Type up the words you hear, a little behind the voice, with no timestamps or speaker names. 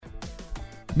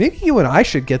Maybe you and I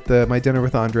should get the My Dinner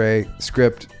with Andre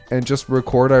script and just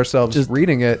record ourselves just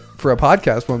reading it for a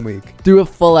podcast one week. Do a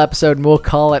full episode and we'll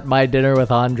call it My Dinner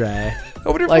with Andre. I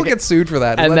wonder if we'll get sued for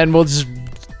that. And then we'll just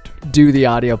do the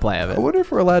audio play of it. I wonder if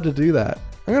we're allowed to do that.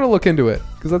 I'm going to look into it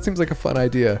because that seems like a fun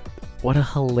idea. What a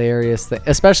hilarious thing.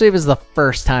 Especially if it's the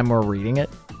first time we're reading it.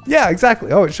 Yeah,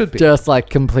 exactly. Oh, it should be. Just like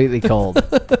completely cold.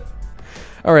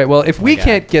 All right. Well, if we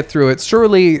can't get through it,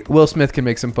 surely Will Smith can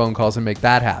make some phone calls and make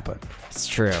that happen. It's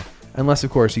true. Unless, of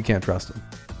course, you can't trust him.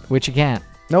 Which you can't.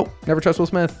 Nope. Never trust Will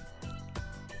Smith.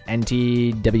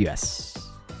 NTWS.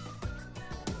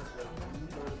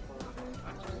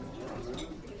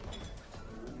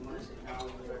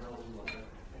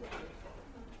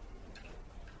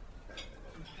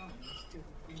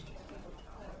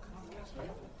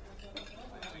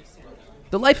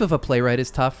 The life of a playwright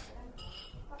is tough.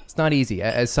 It's not easy,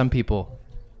 as some people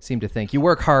seem to think. You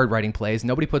work hard writing plays.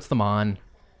 Nobody puts them on.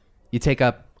 You take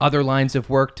up other lines of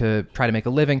work to try to make a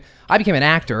living. I became an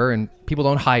actor, and people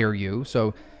don't hire you,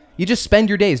 so you just spend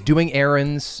your days doing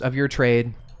errands of your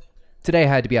trade. Today I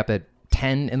had to be up at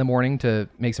 10 in the morning to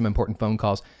make some important phone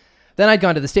calls. Then I'd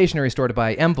gone to the stationery store to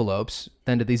buy envelopes,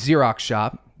 then to the Xerox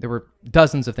shop. There were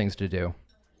dozens of things to do.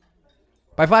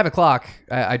 By 5 o'clock,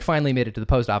 I'd finally made it to the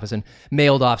post office and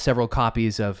mailed off several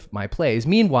copies of my plays.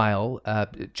 Meanwhile,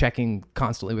 checking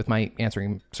constantly with my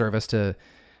answering service to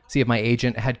see if my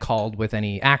agent had called with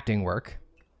any acting work.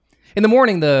 In the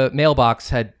morning, the mailbox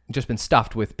had just been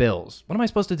stuffed with bills. What am I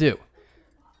supposed to do?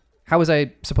 How was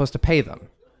I supposed to pay them?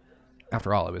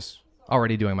 After all, I was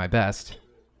already doing my best.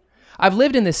 I've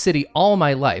lived in this city all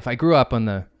my life. I grew up on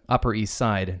the Upper East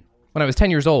Side. When I was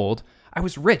 10 years old, I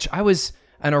was rich. I was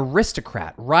an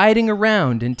aristocrat riding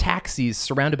around in taxis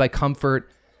surrounded by comfort,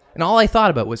 and all I thought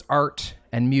about was art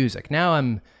and music. Now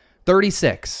I'm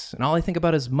 36, and all I think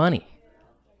about is money.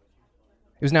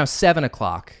 It was now 7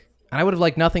 o'clock, and I would have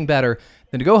liked nothing better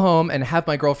than to go home and have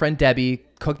my girlfriend Debbie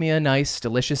cook me a nice,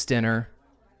 delicious dinner.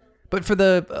 But for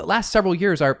the last several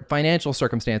years, our financial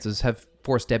circumstances have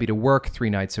forced Debbie to work 3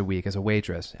 nights a week as a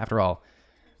waitress. After all,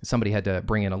 somebody had to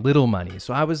bring in a little money,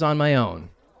 so I was on my own.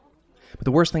 But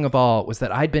the worst thing of all was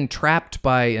that I'd been trapped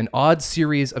by an odd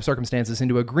series of circumstances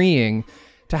into agreeing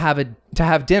to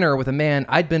have dinner with a man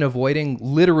I'd been avoiding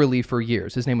literally for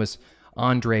years. His name was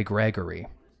Andre Gregory.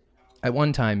 At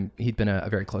one time, he'd been a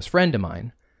very close friend of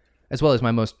mine, as well as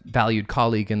my most valued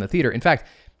colleague in the theater. In fact,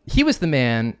 he was the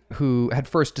man who had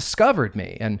first discovered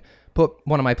me and put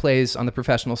one of my plays on the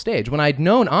professional stage. When I'd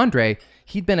known Andre,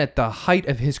 he'd been at the height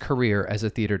of his career as a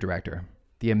theater director.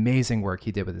 The amazing work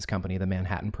he did with his company, the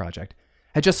Manhattan Project,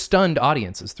 had just stunned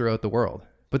audiences throughout the world.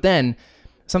 But then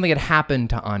something had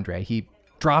happened to Andre. He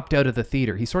dropped out of the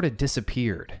theater. He sort of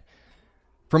disappeared.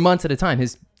 For months at a time,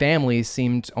 his family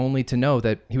seemed only to know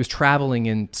that he was traveling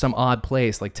in some odd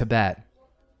place like Tibet,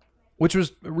 which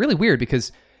was really weird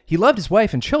because he loved his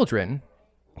wife and children.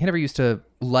 He never used to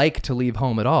like to leave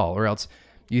home at all, or else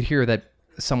you'd hear that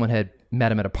someone had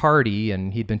met him at a party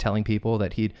and he'd been telling people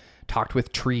that he'd talked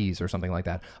with trees or something like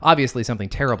that. Obviously, something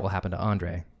terrible happened to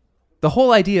Andre. The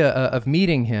whole idea of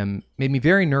meeting him made me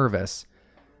very nervous.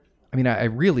 I mean, I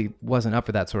really wasn't up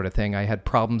for that sort of thing. I had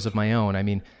problems of my own. I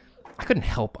mean, I couldn't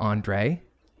help Andre.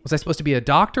 Was I supposed to be a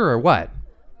doctor or what?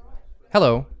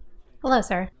 Hello. Hello,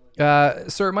 sir.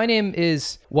 Sir, my name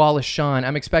is Wally Shawn.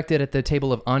 I'm expected at the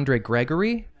table of Andre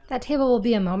Gregory. That table will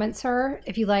be a moment, sir.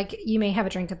 If you like, you may have a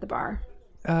drink at the bar.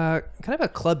 Can I have a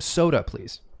club soda,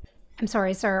 please? I'm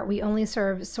sorry, sir. We only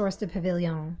serve Source de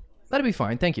Pavillon. That'd be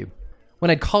fine, thank you. When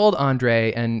I'd called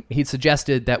Andre and he'd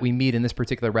suggested that we meet in this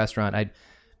particular restaurant, I'd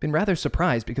been rather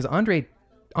surprised because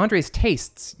Andre's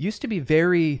tastes used to be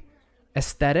very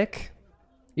aesthetic,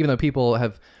 even though people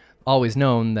have always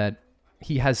known that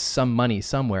he has some money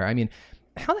somewhere. I mean,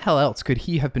 how the hell else could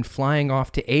he have been flying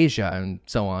off to Asia and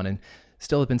so on and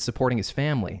still have been supporting his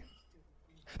family?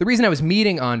 The reason I was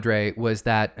meeting Andre was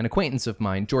that an acquaintance of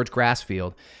mine, George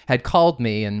Grassfield, had called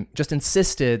me and just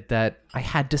insisted that I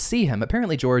had to see him.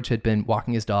 Apparently George had been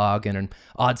walking his dog in an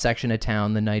odd section of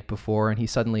town the night before, and he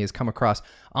suddenly has come across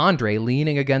Andre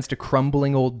leaning against a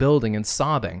crumbling old building and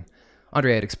sobbing.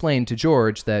 Andre had explained to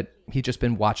George that he'd just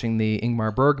been watching the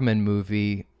Ingmar Bergman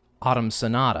movie Autumn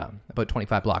Sonata, about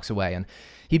 25 blocks away, and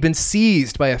he'd been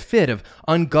seized by a fit of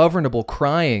ungovernable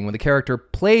crying when the character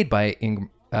played by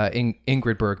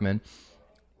Ingrid Bergman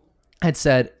had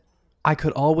said, "I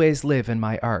could always live in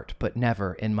my art, but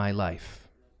never in my life."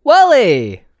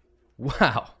 Wally!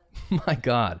 Wow, my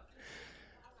God.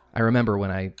 I remember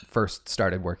when I first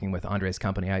started working with Andre's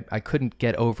company, I couldn't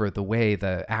get over the way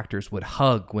the actors would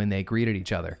hug when they greeted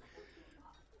each other.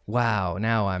 Wow,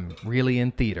 now I'm really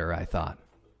in theater, I thought.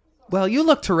 Well, you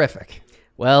look terrific.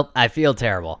 Well, I feel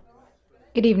terrible.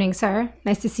 Good evening, sir.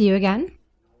 Nice to see you again.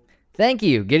 Thank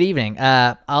you. Good evening.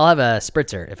 I'll have a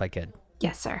spritzer if I could.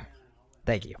 Yes, sir.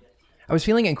 Thank you. I was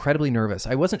feeling incredibly nervous.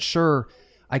 I wasn't sure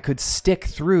I could stick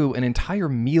through an entire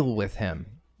meal with him.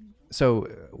 So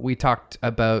we talked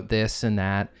about this and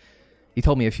that. He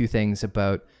told me a few things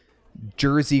about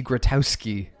Jerzy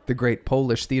Grotowski, the great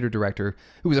Polish theater director,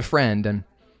 who was a friend and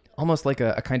almost like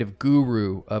a kind of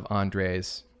guru of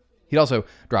Andre's. He'd also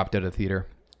dropped out of theater.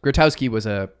 Grotowski was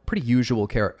a pretty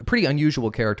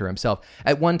unusual character himself.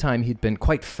 At one time, he'd been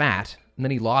quite fat, and then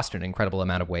he lost an incredible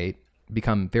amount of weight,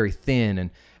 become very thin,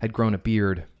 and had grown a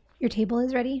beard. Your table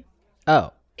is ready.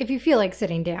 Oh, If you feel like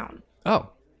sitting down. Oh,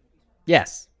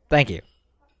 yes. Thank you.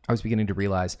 I was beginning to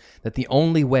realize that the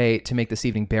only way to make this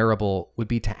evening bearable would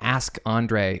be to ask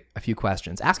Andre a few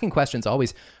questions. Asking questions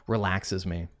always relaxes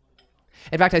me.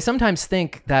 In fact, I sometimes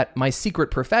think that my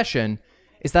secret profession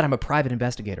is that I'm a private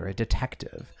investigator, a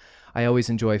detective. I always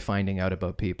enjoy finding out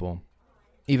about people,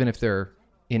 even if they're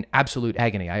in absolute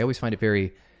agony. I always find it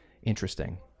very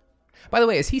interesting. By the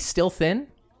way, is he still thin?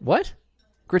 What?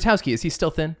 Grotowski, is he still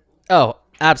thin? Oh,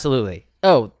 absolutely.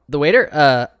 Oh, the waiter?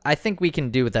 I think we can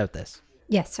do without this.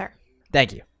 Yes, sir.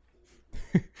 Thank you.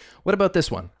 What about this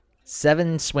one?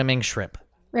 7 swimming shrimp.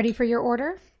 Ready for your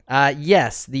order?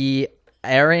 Yes, the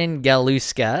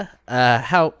Arangaluska.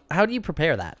 How do you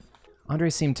prepare that? Andre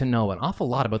seemed to know an awful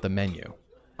lot about the menu.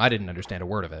 I didn't understand a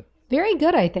word of it. Very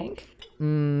good, I think.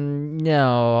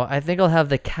 No, I think I'll have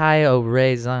the Cayo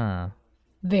raisin.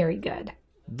 Very good.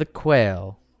 The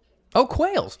quail. Oh,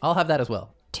 quails. I'll have that as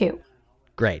well. 2.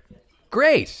 Great.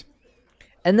 Great.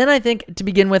 And then I think, to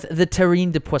begin with, the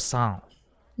terrine de poisson.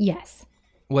 Yes.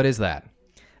 What is that?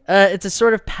 It's a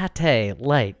sort of pate,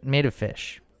 light, made of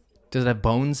fish. Does it have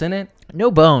bones in it?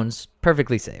 No bones,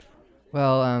 perfectly safe.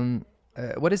 Well,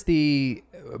 what is the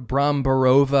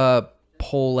Bramborova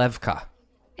Polevka?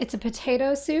 It's a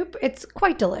potato soup. It's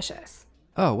quite delicious.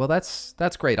 Oh, well, that's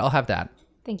great. I'll have that.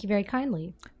 Thank you very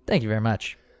kindly. Thank you very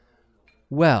much.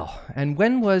 Well, and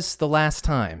when was the last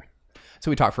time?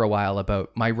 So we talked for a while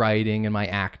about my writing and my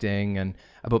acting and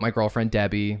about my girlfriend,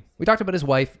 Debbie. We talked about his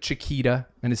wife, Chiquita,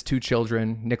 and his 2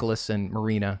 children, Nicholas and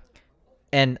Marina.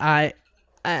 And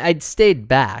I'd stayed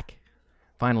back.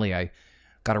 Finally, I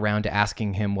got around to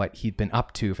asking him what he'd been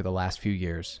up to for the last few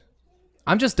years.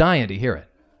 I'm just dying to hear it.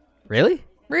 Really?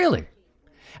 Really?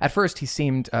 At first, he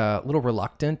seemed a little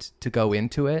reluctant to go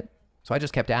into it, so I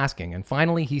just kept asking, and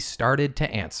finally he started to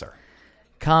answer.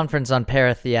 Conference on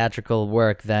paratheatrical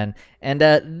work then, and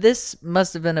this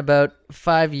must have been about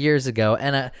 5 years ago,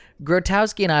 and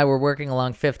Grotowski and I were working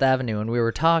along Fifth Avenue, and we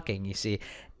were talking, you see.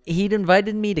 He'd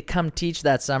invited me to come teach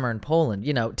that summer in Poland,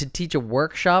 to teach a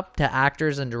workshop to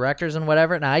actors and directors and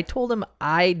whatever, and I told him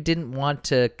I didn't want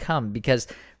to come because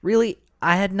really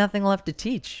I had nothing left to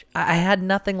teach. I had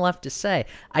nothing left to say.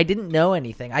 I didn't know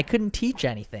anything. I couldn't teach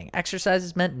anything.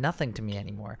 Exercises meant nothing to me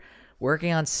anymore.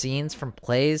 Working on scenes from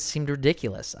plays seemed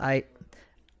ridiculous. I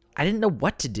didn't know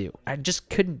what to do. I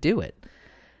just couldn't do it.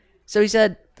 So he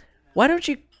said, "Why don't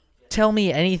you tell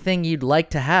me anything you'd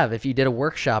like to have if you did a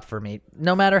workshop for me,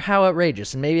 no matter how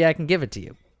outrageous, and maybe I can give it to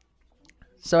you."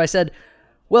 So I said,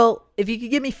 "Well, if you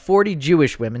could give me 40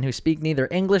 Jewish women who speak neither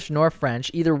English nor French,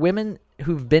 either women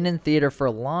who've been in theater for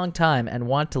a long time and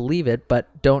want to leave it but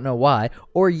don't know why,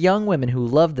 or young women who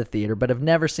love the theater but have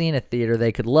never seen a theater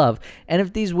they could love, and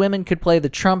if these women could play the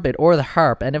trumpet or the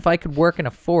harp, and if I could work in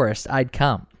a forest, I'd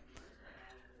come."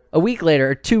 A week later,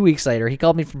 or 2 weeks later, he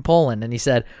called me from Poland and he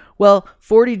said, "Well,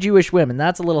 40 Jewish women,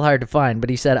 that's a little hard to find," but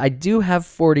he said, "I do have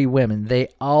 40 women. They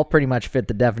all pretty much fit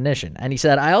the definition." And he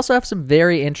said, "I also have some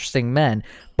very interesting men,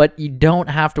 but you don't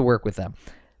have to work with them.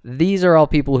 These are all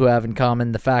people who have in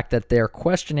common the fact that they're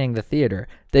questioning the theater.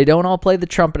 They don't all play the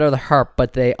trumpet or the harp,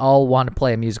 but they all want to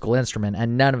play a musical instrument,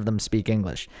 and none of them speak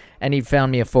English." And he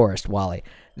found me a forest, Wally.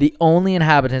 The only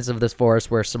inhabitants of this forest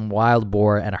were some wild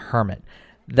boar and a hermit.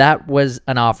 That was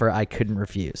an offer I couldn't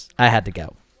refuse. I had to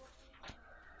go.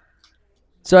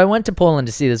 So I went to Poland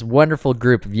to see this wonderful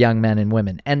group of young men and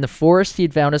women, and the forest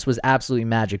he'd found us was absolutely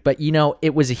magic. But,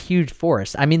 it was a huge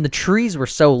forest. I mean, the trees were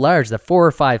so large that 4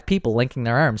 or 5 people linking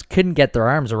their arms couldn't get their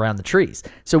arms around the trees.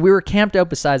 So we were camped out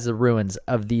beside the ruins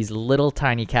of these little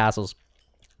tiny castles,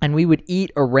 and we would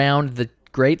eat around the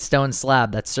great stone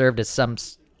slab that served as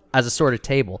a sort of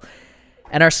table.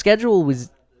 And our schedule was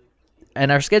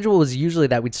usually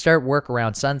that we'd start work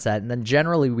around sunset, and then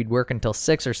generally we'd work until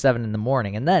 6 or 7 in the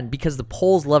morning. And then, because the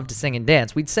Poles loved to sing and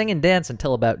dance, we'd sing and dance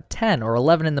until about 10 or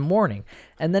 11 in the morning.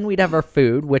 And then we'd have our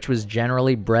food, which was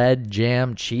generally bread,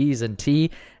 jam, cheese, and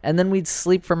tea, and then we'd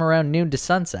sleep from around noon to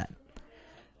sunset.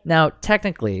 Now,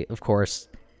 technically, of course,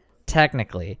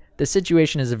 technically, the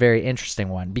situation is a very interesting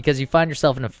one because you find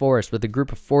yourself in a forest with a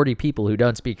group of 40 people who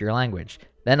don't speak your language.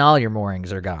 Then all your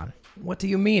moorings are gone. What do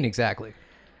you mean exactly?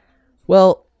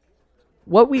 Well,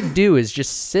 what we do is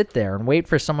just sit there and wait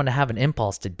for someone to have an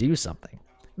impulse to do something.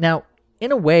 Now,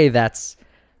 in a way, that's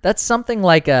something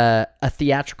like a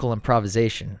theatrical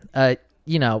improvisation.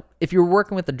 If you're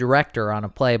working with a director on a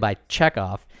play by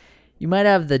Chekhov, you might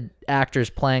have the actors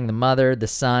playing the mother, the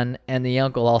son, and the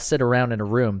uncle all sit around in a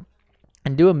room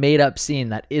and do a made-up scene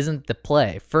that isn't the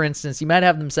play. For instance, you might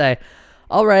have them say,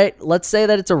 all right, let's say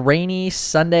that it's a rainy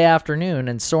Sunday afternoon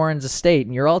in Soren's estate,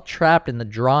 and you're all trapped in the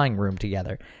drawing room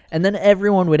together. And then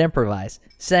everyone would improvise,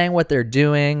 saying what they're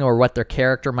doing or what their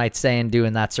character might say and do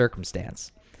in that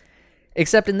circumstance.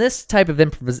 Except in this type of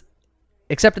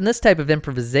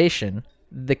improvisation,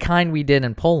 the kind we did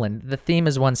in Poland, the theme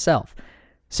is oneself.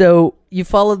 So you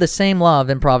follow the same law of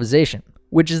improvisation,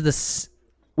 which is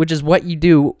what you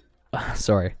do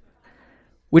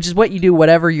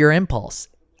whatever your impulse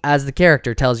as the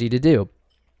character tells you to do.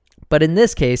 But in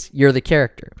this case, you're the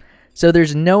character. So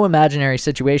there's no imaginary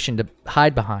situation to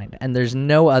hide behind, and there's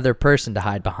no other person to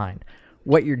hide behind.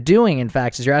 What you're doing, in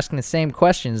fact, is you're asking the same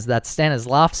questions that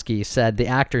Stanislavski said the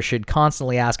actor should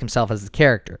constantly ask himself as the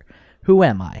character. Who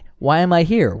am I? Why am I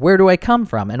here? Where do I come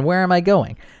from? And where am I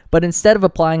going? But instead of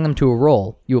applying them to a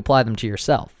role, you apply them to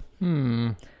yourself.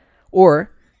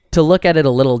 Or, to look at it a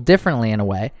little differently in a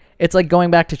way, it's like going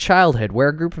back to childhood, where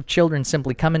a group of children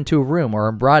simply come into a room or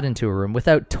are brought into a room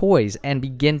without toys and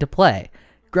begin to play.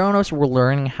 Grown-ups were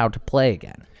learning how to play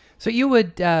again. So you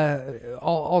would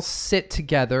all sit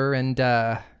together and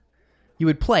you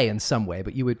would play in some way,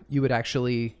 but you would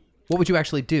actually, what would you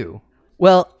actually do?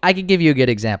 Well, I could give you a good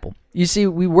example. You see,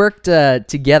 we worked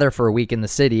together for a week in the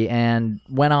city and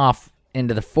went off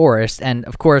into the forest, and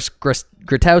of course,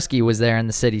 Grotowski was there in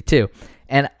the city too.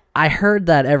 And I heard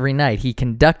that every night he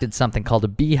conducted something called a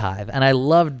beehive, and I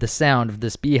loved the sound of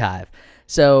this beehive.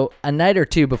 So a night or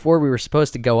two before we were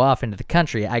supposed to go off into the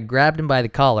country, I grabbed him by the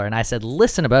collar and I said,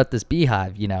 listen about this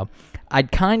beehive,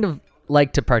 I'd kind of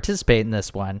like to participate in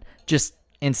this one, just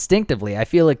instinctively. I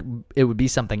feel like it would be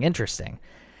something interesting.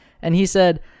 And he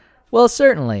said, well,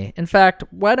 certainly. In fact,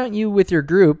 why don't you, with your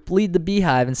group, lead the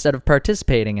beehive instead of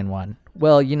participating in one?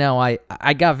 Well,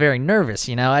 I got very nervous,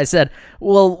 I said,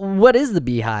 well, what is the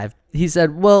beehive? He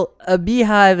said, well, a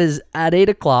beehive is at 8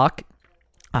 o'clock,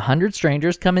 100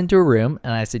 strangers come into a room,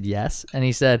 and I said, yes. And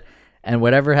he said, and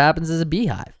whatever happens is a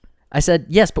beehive. I said,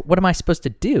 yes, but what am I supposed to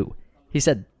do? He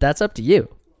said, that's up to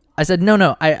you. I said,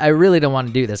 no, I really don't want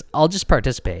to do this. I'll just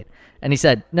participate. And he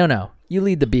said, no, you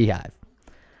lead the beehive.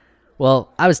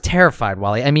 Well, I was terrified,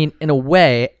 Wally. I mean, in a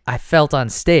way, I felt on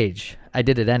stage. I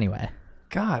did it anyway.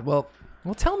 God, well,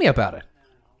 tell me about it.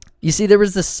 You see, there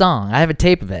was this song. I have a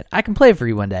tape of it. I can play it for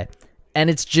you one day. And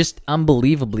it's just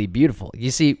unbelievably beautiful.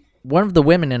 You see, one of the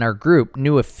women in our group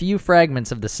knew a few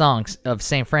fragments of the songs of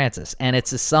St. Francis, and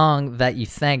it's a song that you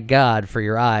thank God for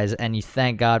your eyes, and you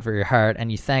thank God for your heart,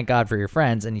 and you thank God for your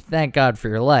friends, and you thank God for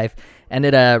your life, and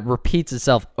it repeats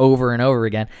itself over and over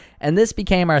again. And this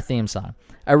became our theme song.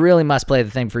 I really must play the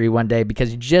thing for you one day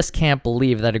because you just can't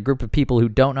believe that a group of people who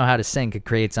don't know how to sing could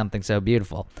create something so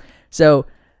beautiful. So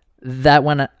that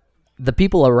when the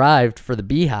people arrived for the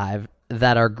beehive,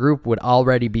 that our group would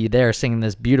already be there singing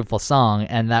this beautiful song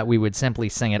and that we would simply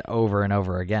sing it over and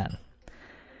over again.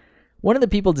 One of the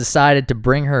people decided to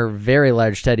bring her very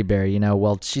large teddy bear,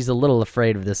 well, she's a little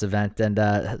afraid of this event,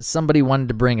 and somebody wanted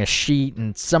to bring a sheet,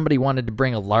 and somebody wanted to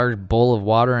bring a large bowl of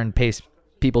water in case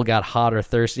people got hot or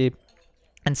thirsty.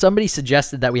 And somebody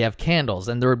suggested that we have candles,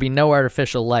 and there would be no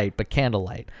artificial light, but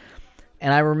candlelight.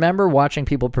 And I remember watching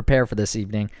people prepare for this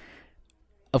evening.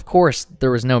 Of course, there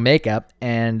was no makeup,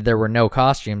 and there were no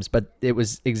costumes, but it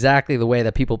was exactly the way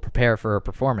that people prepare for a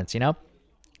performance,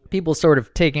 People sort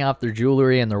of taking off their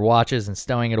jewelry and their watches and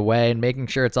stowing it away and making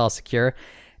sure it's all secure.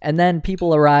 And then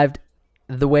people arrived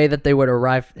the way that they would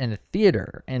arrive in a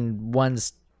theater, in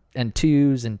ones and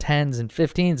twos and 10s and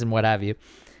 15s and what have you.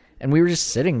 And we were just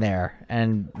sitting there,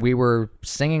 and we were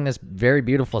singing this very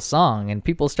beautiful song, and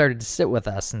people started to sit with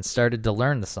us and started to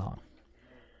learn the song.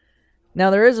 Now,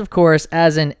 there is, of course,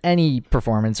 as in any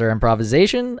performance or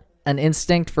improvisation, an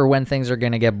instinct for when things are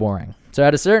going to get boring. So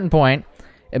at a certain point,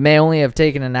 it may only have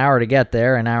taken an hour to get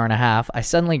there, an hour and a half, I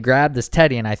suddenly grabbed this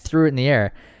teddy and I threw it in the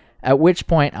air, at which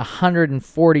point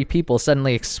 140 people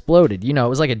suddenly exploded. It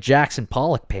was like a Jackson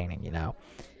Pollock painting,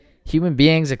 Human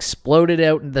beings exploded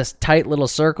out in this tight little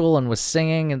circle and was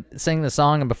singing the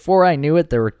song, and before I knew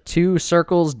it, there were two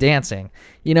circles dancing,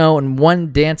 and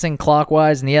one dancing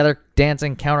clockwise and the other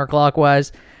dancing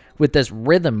counterclockwise with this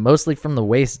rhythm mostly from the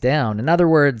waist down. In other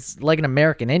words, like an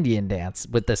American Indian dance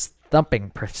with this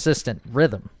thumping, persistent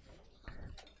rhythm.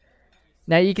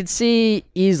 Now you can see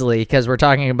easily, because we're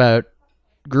talking about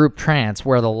group trance,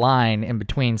 where the line in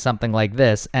between something like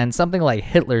this and something like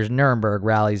Hitler's Nuremberg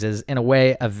rallies is, in a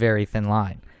way, a very thin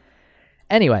line.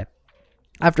 Anyway,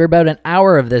 after about an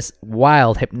hour of this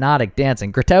wild, hypnotic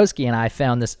dancing, Grotowski and I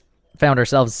found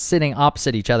ourselves sitting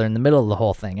opposite each other in the middle of the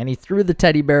whole thing, and he threw the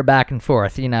teddy bear back and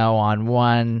forth. On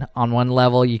one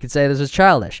level, you could say this was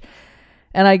childish.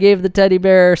 And I gave the teddy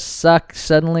bear suck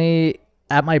suddenly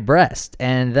at my breast,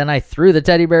 and then I threw the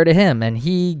teddy bear to him, and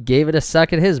he gave it a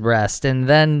suck at his breast, and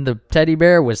then the teddy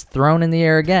bear was thrown in the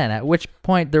air again, at which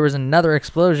point there was another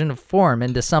explosion of form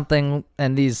into something,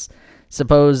 and these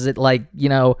suppose it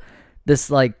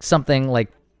something like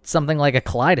a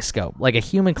kaleidoscope, like a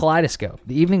human kaleidoscope.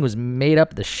 The evening was made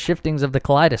up of the shiftings of the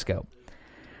kaleidoscope.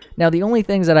 Now, the only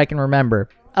things that I can remember,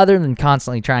 other than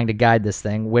constantly trying to guide this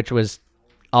thing, which was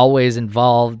always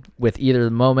involved with either the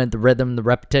moment, the rhythm, the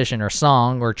repetition, or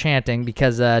song, or chanting,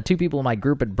 because 2 people in my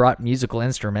group had brought musical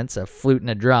instruments, a flute and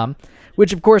a drum,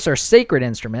 which of course are sacred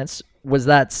instruments, was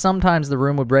that sometimes the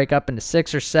room would break up into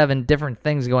 6 or 7 different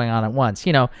things going on at once.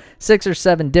 6 or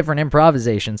 7 different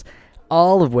improvisations,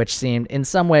 all of which seemed in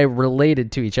some way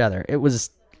related to each other. It was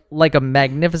like a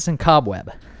magnificent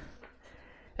cobweb.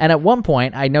 And at one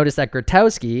point, I noticed that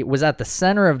Grotowski was at the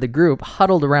center of the group,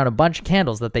 huddled around a bunch of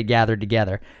candles that they gathered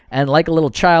together. And like a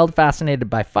little child fascinated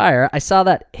by fire, I saw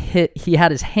that he had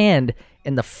his hand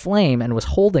in the flame and was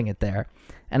holding it there.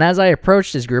 And as I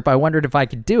approached his group, I wondered if I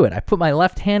could do it. I put my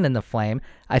left hand in the flame.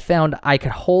 I found I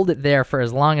could hold it there for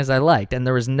as long as I liked, and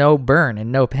there was no burn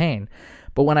and no pain.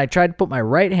 But when I tried to put my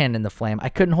right hand in the flame, I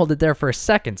couldn't hold it there for a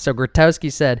second. So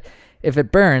Grotowski said, "If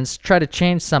it burns, try to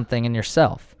change something in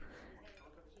yourself."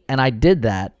 And I did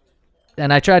that,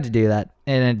 and I tried to do that,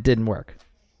 and it didn't work.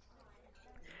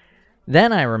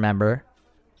 Then I remember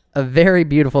a very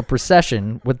beautiful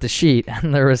procession with the sheet,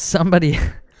 and there was somebody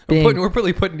We're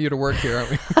really putting you to work here,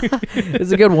 aren't we?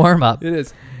 It's a good warm-up. It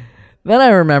is. Then I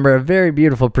remember a very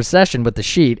beautiful procession with the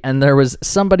sheet, and there was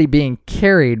somebody being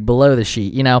carried below the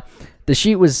sheet. The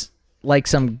sheet was like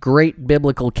some great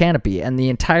biblical canopy, and the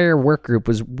entire work group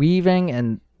was weaving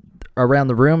and around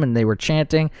the room, and they were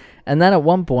chanting. And then at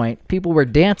one point, people were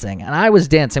dancing, and I was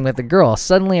dancing with the girl.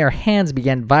 Suddenly, our hands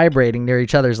began vibrating near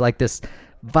each other's like this,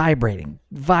 vibrating.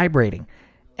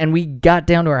 And we got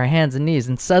down to our hands and knees,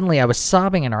 and suddenly I was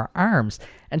sobbing in her arms,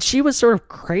 and she was sort of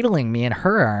cradling me in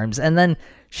her arms, and then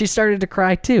she started to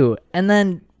cry too. And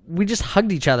then we just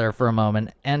hugged each other for a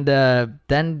moment, and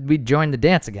then we joined the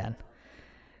dance again.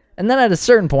 And then at a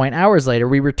certain point, hours later,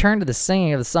 we returned to the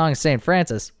singing of the song of St.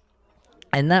 Francis,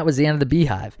 and that was the end of the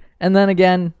Beehive. And then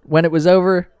again, when it was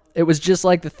over, it was just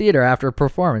like the theater after a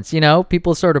performance.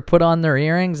 People sort of put on their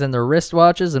earrings and their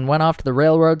wristwatches and went off to the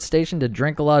railroad station to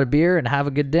drink a lot of beer and have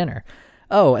a good dinner.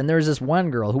 Oh, and there was this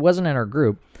one girl who wasn't in our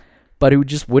group, but who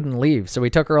just wouldn't leave, so we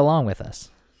took her along with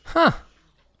us. Huh.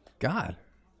 God.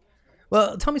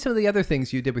 Well, tell me some of the other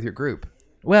things you did with your group.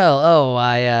 Well,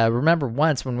 I remember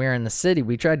once when we were in the city,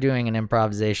 we tried doing an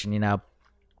improvisation,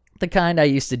 the kind I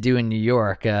used to do in New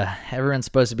York. Everyone's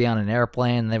supposed to be on an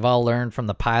airplane, and they've all learned from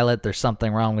the pilot there's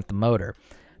something wrong with the motor.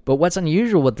 But what's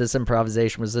unusual with this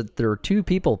improvisation was that there were 2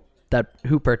 people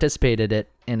who participated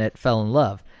in it fell in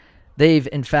love. They've,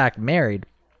 in fact, married.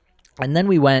 And then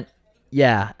we went,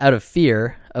 out of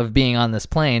fear of being on this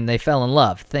plane, they fell in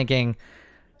love, thinking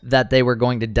that they were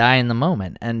going to die in the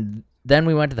moment. And then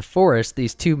we went to the forest.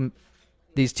 These two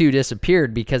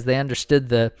disappeared because they understood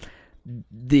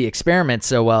the experiment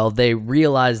so well. They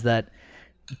realized that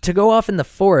to go off in the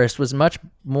forest was much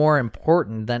more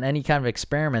important than any kind of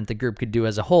experiment the group could do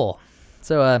as a whole.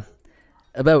 So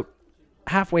about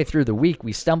halfway through the week,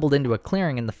 we stumbled into a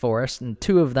clearing in the forest, and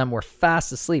 2 of them were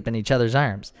fast asleep in each other's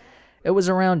arms. It was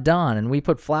around dawn, and we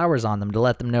put flowers on them to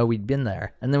let them know we'd been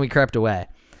there, and then we crept away.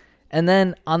 And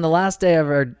then on the last day of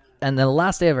our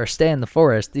stay in the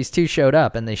forest, these 2 showed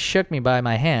up, and they shook me by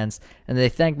my hands, and they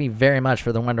thanked me very much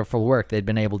for the wonderful work they'd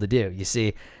been able to do. You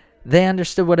see, they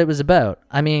understood what it was about.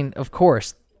 I mean, of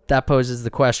course, that poses the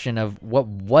question of what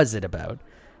was it about,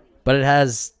 but it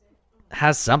has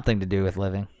something to do with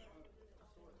living.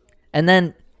 And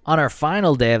then on our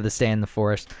final day of the stay in the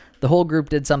forest, the whole group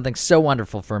did something so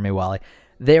wonderful for me, Wally.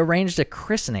 They arranged a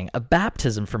christening, a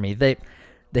baptism for me. They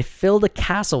filled a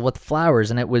castle with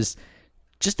flowers, and it was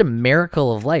just a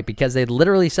miracle of light because they'd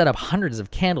literally set up hundreds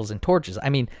of candles and torches. I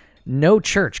mean, no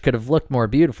church could have looked more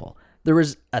beautiful. There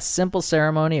was a simple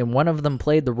ceremony, and one of them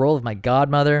played the role of my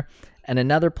godmother, and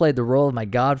another played the role of my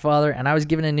godfather, and I was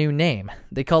given a new name.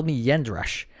 They called me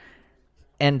Yendrush.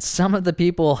 And some of the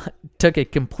people took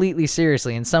it completely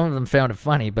seriously, and some of them found it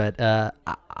funny, but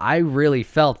I really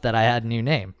felt that I had a new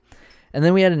name. And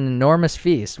then we had an enormous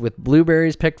feast with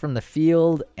blueberries picked from the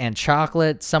field and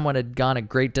chocolate someone had gone a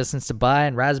great distance to buy,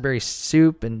 and raspberry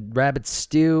soup and rabbit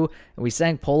stew. And we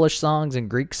sang Polish songs and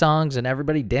Greek songs, and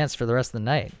everybody danced for the rest of the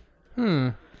night.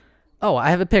 Oh,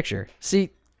 I have a picture. See,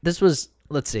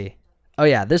 let's see. Oh,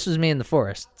 yeah, this was me in the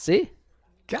forest. See?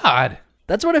 God.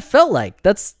 That's what it felt like.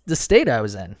 That's the state I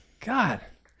was in. God.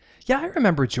 Yeah, I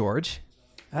remember George.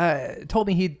 Told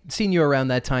me he'd seen you around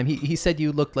that time. He said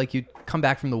you looked like you'd come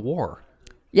back from the war.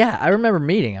 Yeah, I remember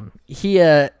meeting him. He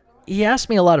asked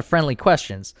me a lot of friendly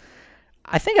questions.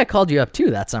 I think I called you up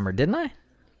too that summer, didn't I?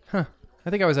 Huh. I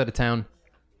think I was out of town.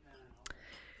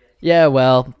 Yeah,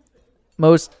 well,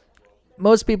 most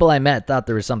people I met thought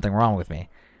there was something wrong with me.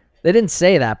 They didn't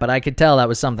say that, but I could tell that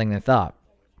was something they thought.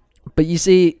 But you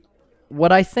see,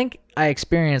 what I think I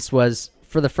experienced was,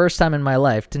 for the first time in my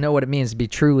life, to know what it means to be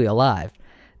truly alive.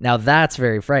 Now that's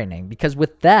very frightening, because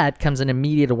with that comes an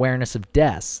immediate awareness of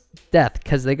death,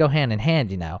 because they go hand in hand,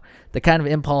 the kind of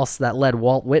impulse that led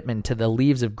Walt Whitman to The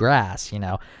Leaves of Grass,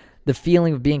 the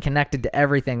feeling of being connected to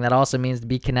everything that also means to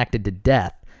be connected to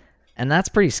death. And that's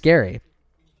pretty scary.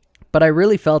 But I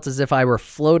really felt as if I were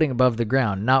floating above the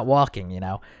ground, not walking,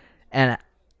 and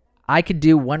I could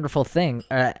do wonderful things,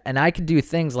 and I could do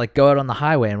things like go out on the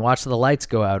highway and watch the lights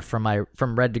go out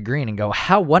from red to green and go,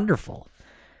 how wonderful.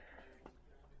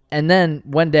 And then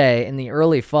one day in the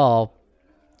early fall,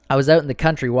 I was out in the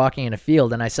country walking in a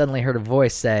field, and I suddenly heard a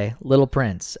voice say, Little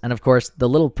Prince. And of course, The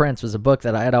Little Prince was a book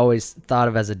that I had always thought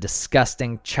of as a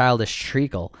disgusting, childish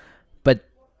treacle. But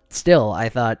still, I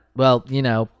thought, well,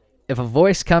 if a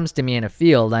voice comes to me in a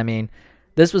field,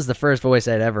 this was the first voice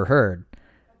I'd ever heard.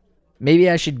 Maybe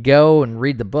I should go and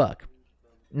read the book.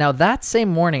 Now, that same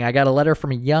morning, I got a letter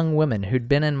from a young woman who'd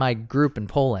been in my group in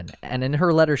Poland. And in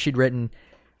her letter, she'd written,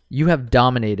 You have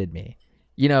dominated me.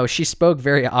 She spoke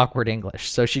very awkward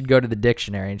English, so she'd go to the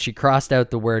dictionary and she crossed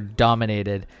out the word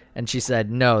dominated and she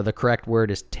said, no, the correct word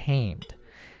is tamed.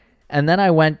 And then I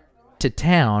went to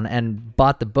town and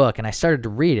bought the book and I started to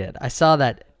read it. I saw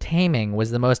that taming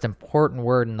was the most important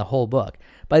word in the whole book.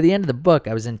 By the end of the book,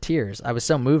 I was in tears. I was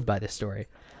so moved by this story.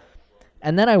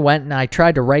 And then I went and I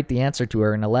tried to write the answer to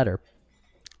her in a letter,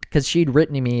 because she'd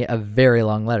written me a very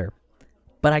long letter.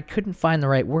 But I couldn't find the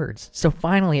right words. So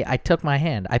finally, I took my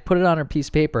hand. I put it on a piece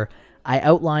of paper. I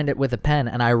outlined it with a pen,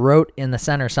 and I wrote in the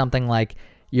center something like,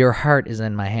 Your heart is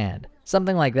in my hand.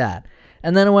 Something like that.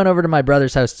 And then I went over to my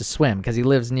brother's house to swim, because he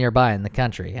lives nearby in the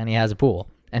country, and he has a pool,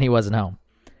 and he wasn't home.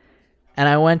 And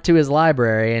I went to his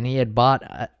library, and he had bought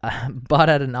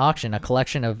at an auction a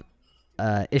collection of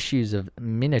issues of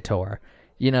Minotaur,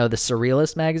 the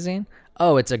Surrealist magazine.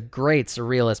 Oh, it's a great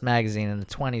Surrealist magazine in the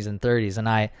 20s and 30s, and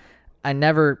I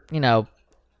never,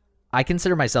 I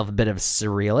consider myself a bit of a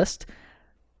surrealist.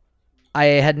 I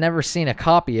had never seen a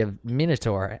copy of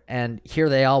Minotaur, and here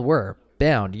they all were,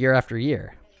 bound year after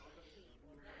year.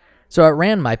 So at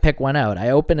random, I pick one out.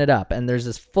 I open it up, and there's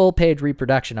this full-page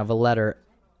reproduction of the letter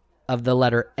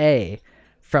A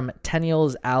from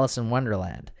Tenniel's Alice in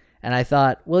Wonderland. And I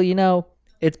thought, well,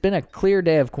 it's been a clear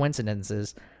day of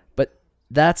coincidences, but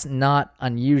that's not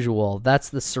unusual. That's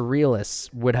the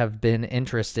surrealists would have been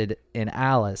interested in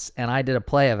Alice, and I did a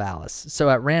play of Alice. So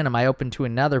at random, I opened to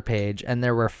another page, and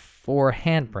there were 4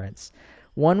 handprints.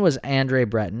 One was Andre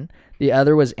Breton, the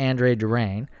other was Andre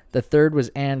Durain, the third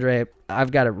was Andre,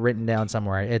 I've got it written down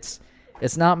somewhere. It's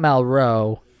not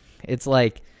Malraux, it's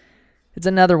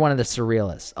another one of the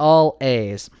surrealists, all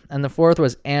A's. And the fourth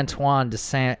was Antoine de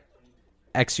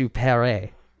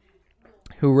Saint-Exupéry,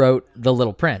 who wrote The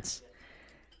Little Prince.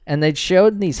 And they'd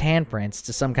showed these handprints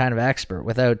to some kind of expert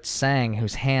without saying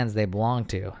whose hands they belonged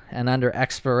to. And under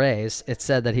Exupéry's, it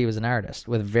said that he was an artist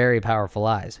with very powerful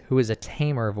eyes, who was a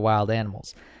tamer of wild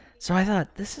animals. So I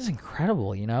thought, this is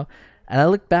incredible, And I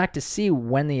looked back to see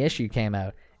when the issue came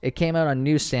out. It came out on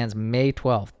newsstands May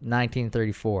 12th,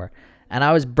 1934. And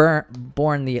I was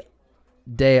born the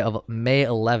day of May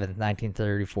 11th,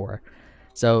 1934.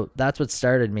 So that's what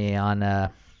started me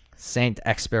on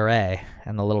Saint-Exupéry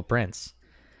and The Little Prince.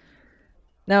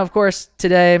 Now, of course,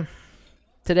 today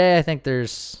I think there's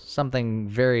something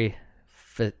very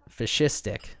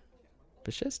fascistic.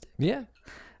 Fascistic? Yeah.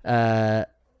 A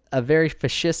very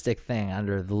fascistic thing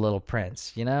under The Little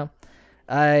Prince, No.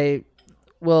 I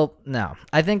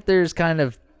think there's a kind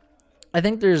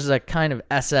of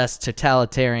SS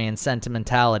totalitarian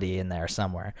sentimentality in there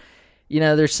somewhere.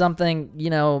 There's something,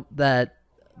 that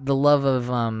the love of,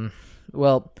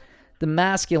 the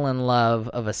masculine love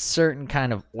of a certain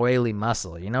kind of oily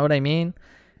muscle. You know what I mean?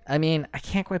 I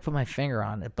can't quite put my finger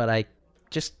on it, but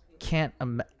just can't.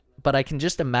 But I can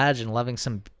just imagine loving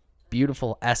some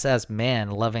beautiful SS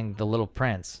man loving the Little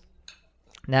Prince.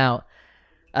 Now,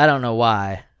 I don't know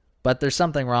why, but there's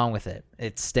something wrong with it.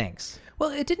 It stinks.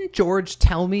 Well, didn't George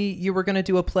tell me you were going to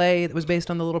do a play that was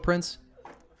based on the Little Prince?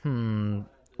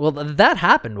 Well, that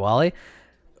happened, Wally.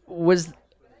 What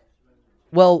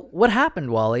happened,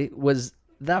 Wally, was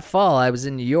that fall I was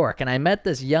in New York and I met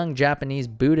this young Japanese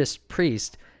Buddhist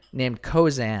priest named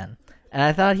Kozan. And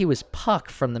I thought he was Puck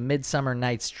from the Midsummer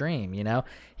Night's Dream, you know?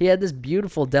 He had this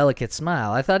beautiful, delicate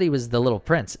smile. I thought he was the Little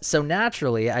Prince. So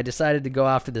naturally, I decided to go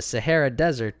off to the Sahara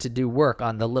Desert to do work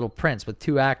on the Little Prince with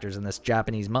 2 actors and this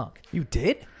Japanese monk. You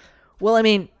did? Well, I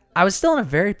mean, I was still in a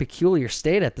very peculiar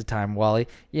state at the time, Wally.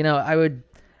 You know, I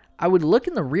would look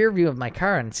in the rear view of my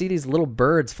car and see these little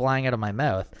birds flying out of my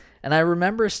mouth. And I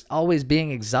remember always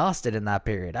being exhausted in that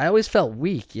period. I always felt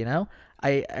weak, you know?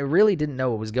 I really didn't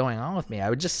know what was going on with me. I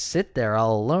would just sit there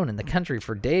all alone in the country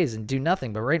for days and do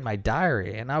nothing but write my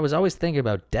diary. And I was always thinking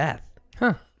about death.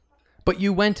 Huh. But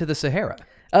you went to the Sahara.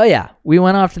 Oh, yeah. We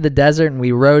went off to the desert and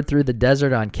we rode through the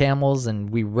desert on camels and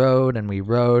we rode and we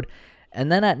rode.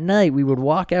 And then at night we would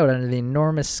walk out under the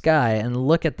enormous sky and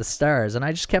look at the stars. And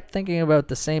I just kept thinking about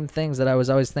the same things that I was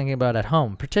always thinking about at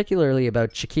home, particularly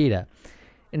about Chiquita.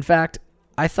 In fact,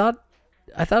 I thought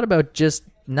about just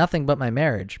nothing but my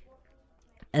marriage.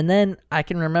 And then I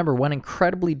can remember one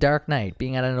incredibly dark night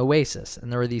being at an oasis, and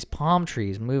there were these palm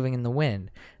trees moving in the wind,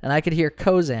 and I could hear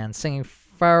Kozan singing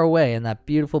far away in that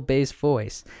beautiful bass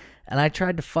voice, and I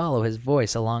tried to follow his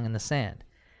voice along in the sand.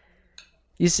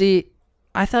 You see,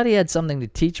 I thought he had something to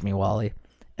teach me, Wally,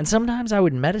 and sometimes I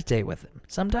would meditate with him.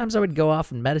 Sometimes I would go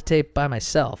off and meditate by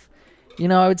myself. You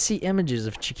know, I would see images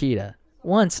of Chiquita.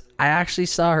 Once, I actually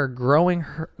saw her growing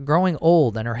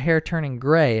old and her hair turning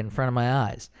gray in front of my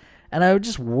eyes. And I would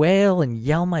just wail and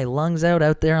yell my lungs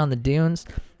out there on the dunes.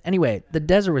 Anyway, the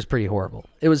desert was pretty horrible.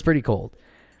 It was pretty cold.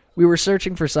 We were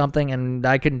searching for something, and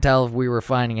I couldn't tell if we were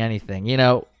finding anything. You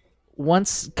know,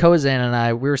 once Kozan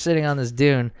and we were sitting on this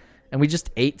dune, and we just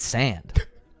ate sand.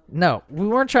 No, we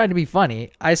weren't trying to be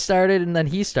funny. I started, and then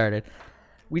he started.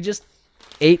 We just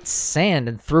ate sand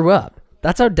and threw up.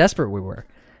 That's how desperate we were.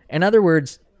 In other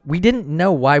words, we didn't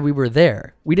know why we were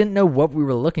there. We didn't know what we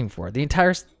were looking for. The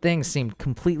entire thing seemed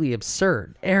completely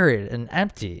absurd, arid, and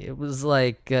empty. It was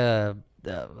like a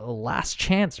last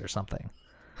chance or something.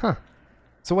 Huh.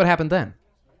 So what happened then?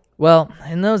 Well,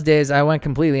 in those days, I went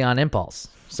completely on impulse.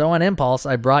 So on impulse,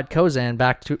 I brought Kozan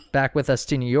back with us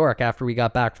to New York after we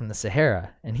got back from the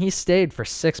Sahara. And he stayed for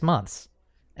 6 months.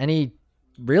 And he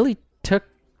really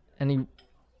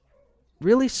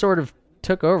sort of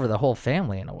took over the whole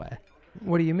family in a way.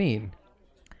 What do you mean?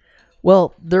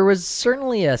 Well, there was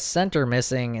certainly a center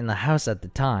missing in the house at the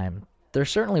time. There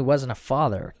certainly wasn't a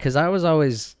father, because I was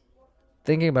always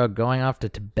thinking about going off to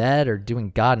Tibet or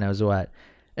doing God knows what.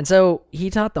 And so he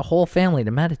taught the whole family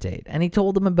to meditate, and he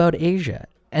told them about Asia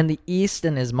and the East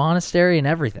and his monastery and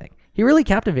everything. He really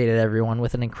captivated everyone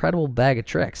with an incredible bag of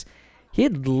tricks. He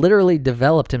had literally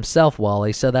developed himself,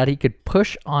 Wally, so that he could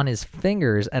push on his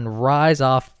fingers and rise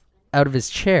out of his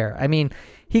chair. I mean,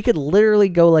 he could literally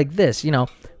go like this, you know,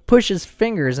 push his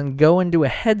fingers and go into a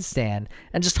headstand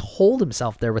and just hold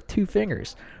himself there with 2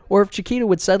 fingers. Or if Chiquita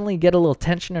would suddenly get a little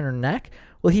tension in her neck,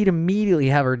 well, he'd immediately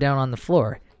have her down on the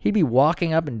floor. He'd be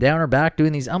walking up and down her back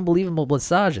doing these unbelievable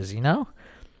massages, you know?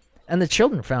 And the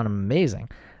children found him amazing.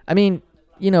 I mean,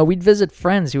 you know, we'd visit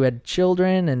friends who had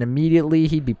children, and immediately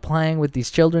he'd be playing with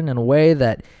these children in a way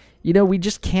that, you know, we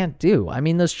just can't do. I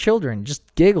mean, those children just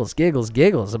giggles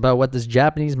about what this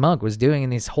Japanese monk was doing in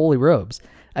these holy robes.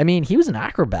 I mean, he was an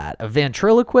acrobat, a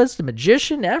ventriloquist, a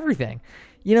magician, everything.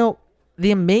 You know,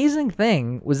 the amazing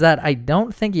thing was that I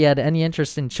don't think he had any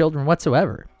interest in children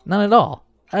whatsoever. None at all.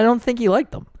 I don't think he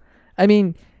liked them. I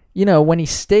mean, you know, when he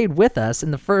stayed with us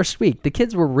in the first week, the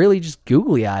kids were really just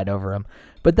googly-eyed over him.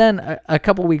 But then a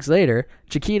couple weeks later,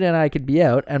 Chiquita and I could be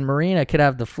out, and Marina could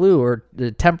have the flu or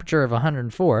the temperature of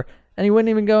 104, and he wouldn't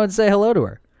even go and say hello to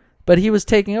her. But he was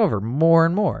taking over more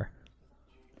and more.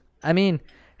 I mean,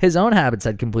 his own habits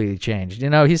had completely changed.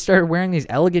 You know, he started wearing these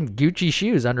elegant Gucci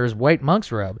shoes under his white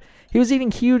monk's robe. He was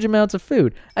eating huge amounts of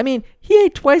food. I mean, he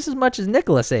ate twice as much as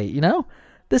Nicholas ate, you know?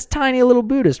 This tiny little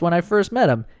Buddhist, when I first met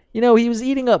him, you know, he was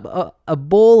eating a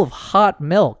bowl of hot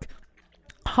milk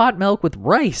with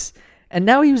rice. And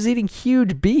now he was eating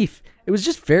huge beef. It was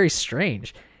just very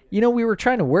strange. You know, we were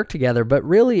trying to work together, but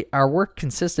really our work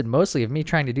consisted mostly of me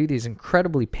trying to do these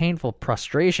incredibly painful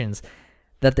prostrations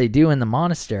that they do in the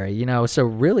monastery, you know, so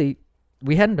really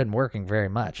we hadn't been working very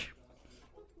much.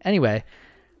 Anyway,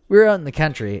 we were out in the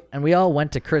country, and we all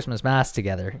went to Christmas Mass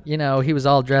together. You know, he was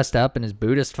all dressed up in his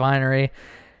Buddhist finery,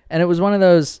 And it was one of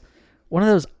those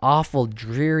awful,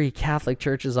 dreary Catholic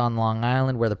churches on Long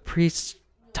Island where the priests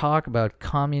talk about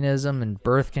communism and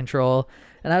birth control.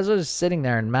 And as I was sitting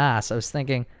there in Mass, I was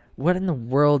thinking, what in the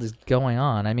world is going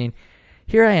on? I mean,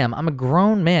 here I am. I'm a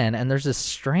grown man, and there's this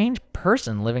strange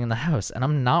person living in the house, and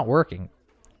I'm not working.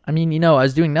 I mean, I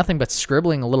was doing nothing but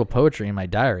scribbling a little poetry in my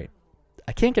diary.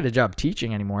 I can't get a job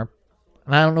teaching anymore,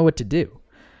 and I don't know what to do.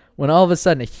 When all of a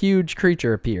sudden a huge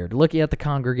creature appeared, looking at the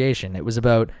congregation. It was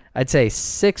about, I'd say,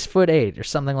 6'8" or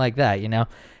something like that,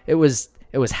 It was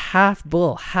half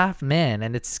bull, half man,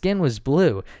 and its skin was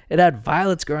blue. It had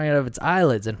violets growing out of its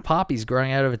eyelids and poppies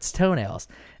growing out of its toenails,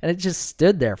 and it just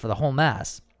stood there for the whole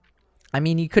Mass. I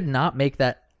mean, I could not make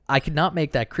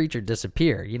that creature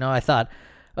disappear. I thought,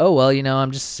 oh, well,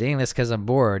 I'm just seeing this because I'm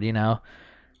bored,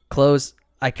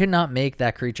 I could not make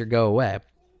that creature go away.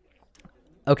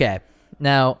 Okay,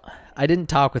 now, I didn't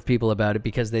talk with people about it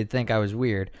because they'd think I was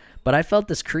weird, but I felt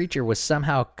this creature was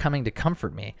somehow coming to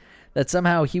comfort me, that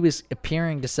somehow he was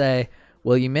appearing to say,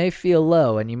 well, you may feel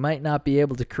low and you might not be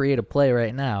able to create a play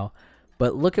right now,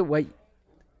 but look at what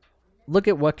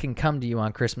can come to you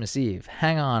on Christmas Eve.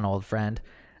 Hang on, old friend.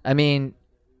 I mean,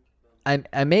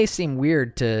 I may seem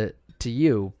weird to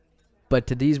you,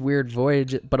 but on these weird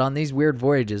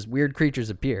voyages, weird creatures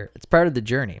appear. It's part of the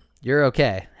journey. You're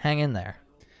okay. Hang in there.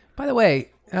 By the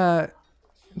way,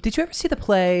 did you ever see the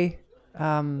play,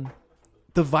 The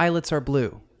Violets Are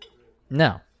Blue?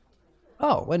 No.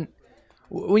 Oh, when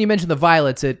you mentioned the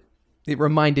violets, it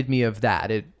reminded me of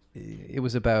that. It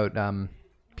was about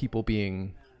people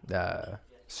being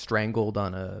strangled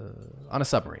on a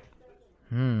submarine.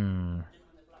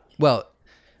 Well,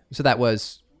 so that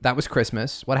was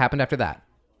Christmas. What happened after that?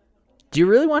 Do you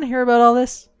really want to hear about all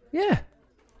this? Yeah.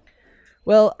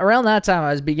 Well, around that time,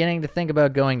 I was beginning to think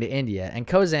about going to India, and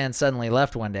Kozan suddenly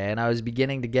left one day, and I was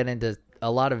beginning to get into a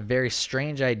lot of very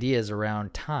strange ideas around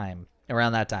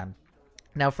that time.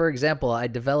 Now, for example, I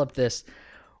developed this,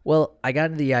 I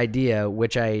got into the idea,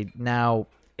 which it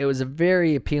was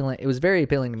very appealing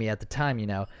to me at the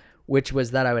time, which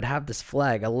was that I would have this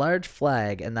flag, a large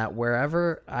flag, and that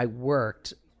wherever I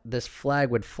worked, this flag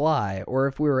would fly, or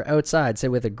if we were outside, say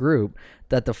with a group,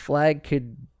 that the flag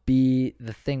could be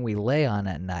the thing we lay on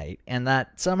at night, and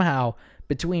that somehow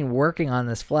between working on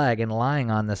this flag and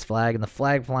lying on this flag and the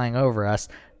flag flying over us,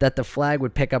 that the flag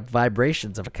would pick up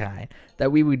vibrations of a kind,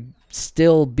 that we would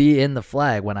still be in the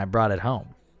flag when I brought it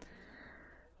home.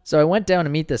 So I went down to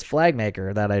meet this flag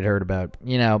maker that I'd heard about,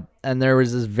 and there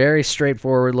was this very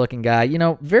straightforward looking guy,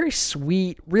 very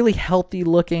sweet, really healthy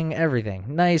looking, everything,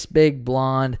 nice, big,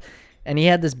 blonde. And he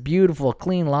had this beautiful,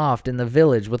 clean loft in the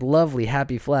village with lovely,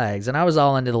 happy flags. And I was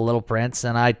all into the Little Prince,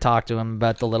 and I talked to him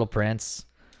about the Little Prince.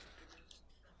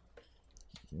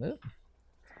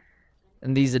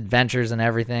 And these adventures and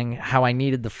everything, how I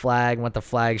needed the flag, what the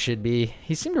flag should be.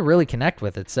 He seemed to really connect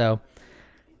with it. So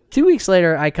 2 weeks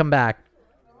later, I come back,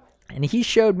 and he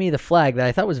showed me the flag that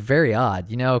I thought was very odd,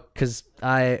 because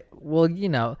I'd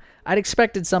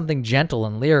expected something gentle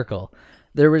and lyrical.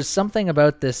 There was something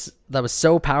about this that was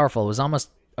so powerful, it was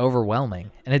almost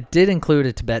overwhelming. And it did include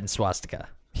a Tibetan swastika.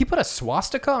 He put a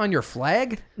swastika on your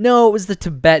flag? No, it was the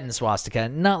Tibetan swastika,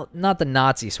 not the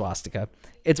Nazi swastika.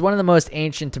 It's one of the most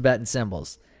ancient Tibetan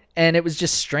symbols. And it was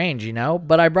just strange,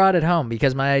 But I brought it home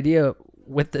because my idea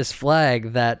with this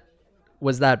flag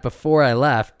was that before I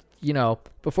left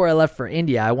for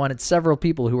India, I wanted several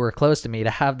people who were close to me to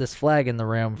have this flag in the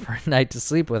room for a night to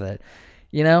sleep with it.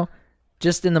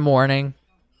 Just in the morning,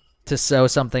 to sew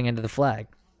something into the flag.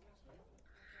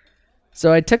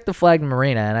 So I took the flag to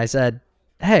Marina and I said,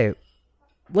 hey,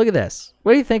 look at this.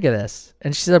 What do you think of this?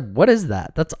 And she said, what is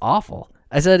that? That's awful.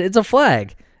 I said, it's a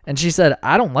flag. And she said,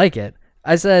 I don't like it.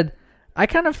 I said, I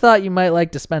kind of thought you might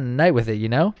like to spend the night with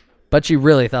it, But she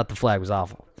really thought the flag was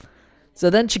awful.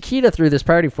 So then Chiquita threw this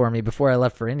party for me before I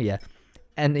left for India.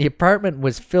 And the apartment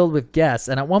was filled with guests.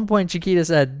 And at one point, Chiquita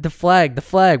said, the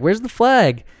flag, where's the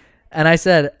flag? And I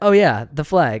said, oh yeah, the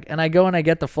flag. And I go and I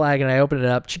get the flag and I open it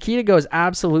up. Chiquita goes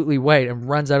absolutely white and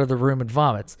runs out of the room and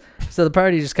vomits. So the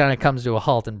party just kind of comes to a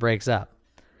halt and breaks up.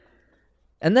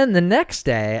 And then the next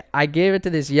day, I gave it to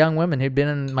this young woman who'd been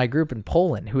in my group in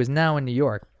Poland, who is now in New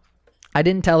York. I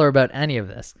didn't tell her about any of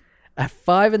this. At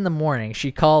 5 a.m,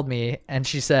 she called me and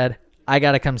she said, I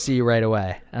got to come see you right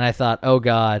away. And I thought, oh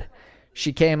God.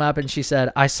 She came up and she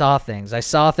said, I saw things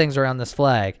around this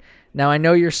flag. Now, I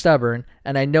know you're stubborn,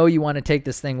 and I know you want to take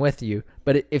this thing with you,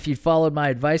 but if you'd followed my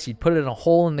advice, you'd put it in a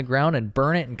hole in the ground and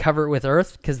burn it and cover it with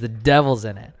earth, because the devil's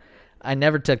in it. I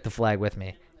never took the flag with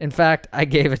me. In fact, I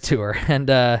gave it to her,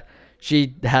 and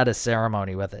she had a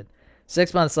ceremony with it.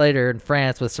 6 months later in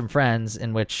France with some friends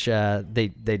in which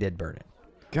they did burn it.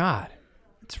 God,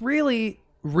 it's really,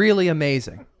 really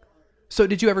amazing. So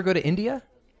did you ever go to India?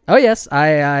 Oh, yes.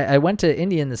 I went to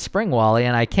India in the spring, Wally,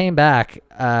 and I came back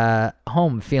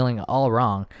home feeling all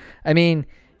wrong. I mean,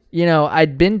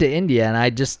 I'd been to India, and I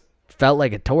just felt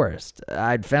like a tourist.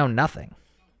 I'd found nothing.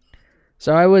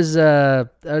 So I was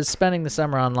spending the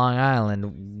summer on Long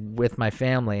Island with my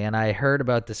family, and I heard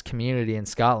about this community in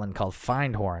Scotland called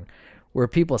Findhorn, where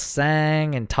people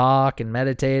sang and talked and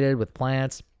meditated with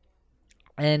plants.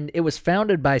 And it was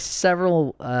founded by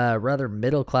several rather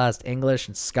middle-class English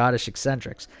and Scottish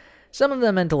eccentrics, some of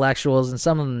them intellectuals and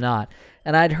some of them not.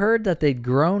 And I'd heard that they'd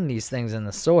grown these things in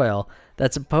the soil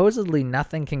that supposedly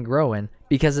nothing can grow in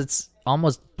because it's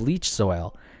almost bleach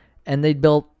soil. And they'd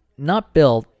grown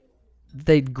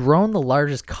the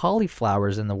largest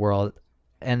cauliflowers in the world.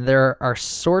 And there are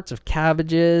sorts of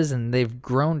cabbages, and they've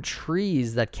grown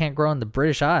trees that can't grow in the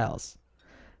British Isles.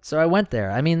 So I went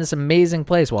there. I mean, this amazing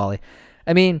place, Wally.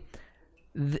 I mean,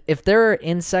 if there are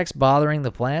insects bothering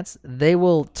the plants, they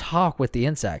will talk with the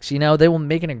insects. They will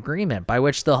make an agreement by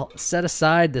which they'll set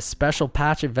aside this special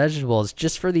patch of vegetables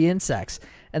just for the insects.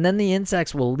 And then the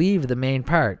insects will leave the main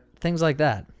part. Things like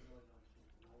that.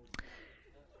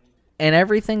 And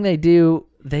everything they do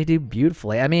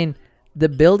beautifully. I mean, the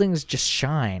buildings just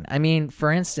shine. I mean,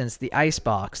 for instance, the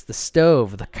icebox, the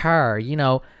stove, the car,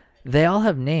 they all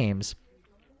have names.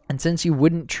 And since you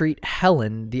wouldn't treat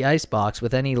Helen, the icebox,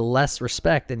 with any less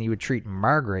respect than you would treat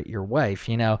Margaret, your wife,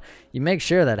 you make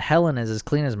sure that Helen is as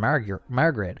clean as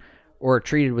Margaret, or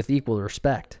treated with equal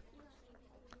respect.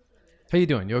 How you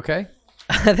doing? You okay?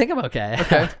 I think I'm okay.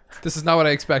 Okay. This is not what I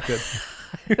expected.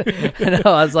 I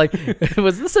know. I was like,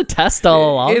 was this a test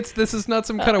all along? This is not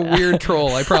some kind of weird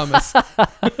troll, I promise.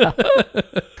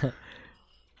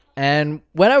 And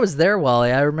when I was there,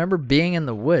 Wally, I remember being in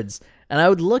the woods, and I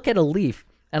would look at a leaf,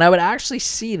 and I would actually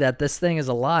see that this thing is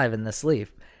alive in this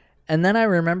leaf. And then I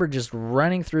remember just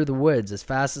running through the woods as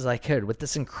fast as I could with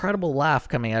this incredible laugh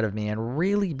coming out of me and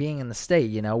really being in the state,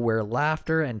 where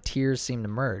laughter and tears seem to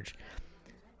merge.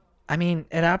 I mean,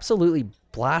 it absolutely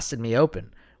blasted me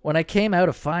open. When I came out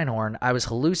of Findhorn, I was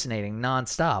hallucinating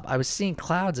nonstop. I was seeing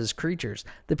clouds as creatures.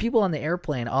 The people on the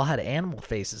airplane all had animal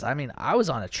faces. I mean, I was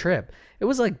on a trip. It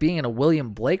was like being in a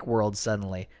William Blake world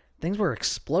suddenly. Things were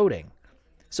exploding.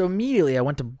 So immediately I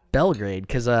went to Belgrade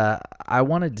because I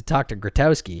wanted to talk to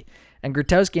Grotowski. And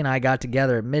Grotowski and I got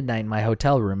together at midnight in my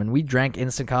hotel room, and we drank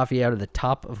instant coffee out of the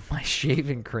top of my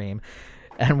shaving cream.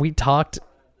 And we talked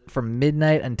from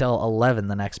midnight until 11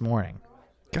 the next morning.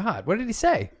 God, what did he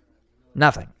say?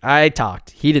 Nothing. I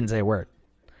talked. He didn't say a word.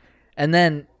 And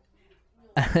then,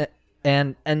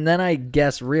 and then I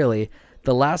guess really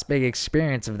the last big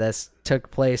experience of this took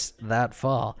place that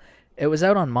fall. It was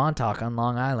out on Montauk on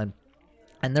Long Island.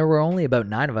 And there were only about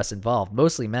 9 of us involved,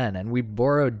 mostly men, and we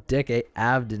borrowed Dick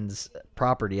Abden's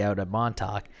property out at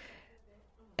Montauk.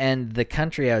 And the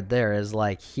country out there is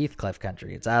like Heathcliff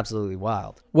country. It's absolutely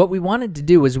wild. What we wanted to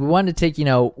do was we wanted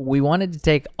to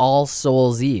take All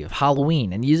Souls Eve,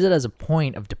 Halloween, and use it as a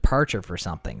point of departure for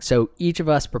something. So each of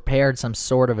us prepared some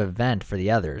sort of event for the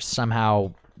others,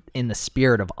 somehow in the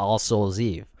spirit of All Souls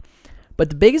Eve. But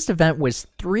the biggest event was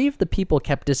 3 of the people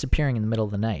kept disappearing in the middle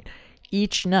of the night,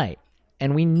 each night.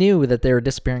 And we knew that they were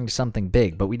disappearing to something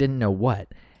big, but we didn't know what.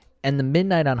 And the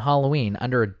midnight on Halloween,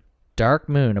 under a dark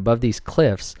moon above these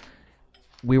cliffs,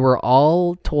 we were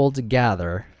all told to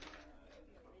gather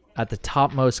at the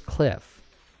topmost cliff.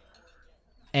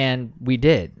 And we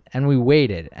did. And we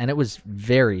waited. And it was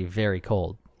very, very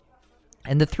cold.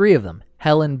 And the 3 of them,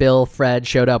 Helen, Bill, Fred,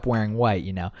 showed up wearing white,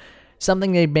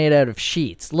 Something they'd made out of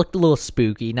sheets. Looked a little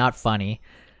spooky, not funny.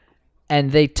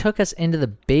 And they took us into the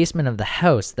basement of the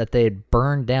house that they had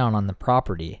burned down on the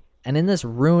property. And in this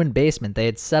ruined basement, they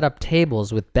had set up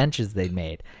tables with benches they'd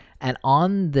made. And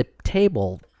on the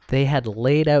table, they had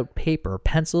laid out paper,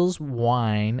 pencils,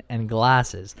 wine, and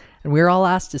glasses. And we were all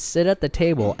asked to sit at the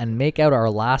table and make out our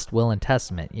last will and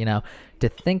testament, to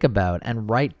think about and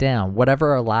write down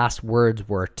whatever our last words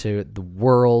were to the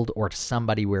world or to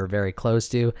somebody we were very close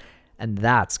to. And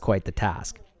that's quite the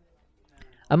task.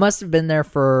 I must have been there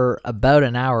for about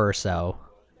an hour or so,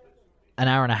 an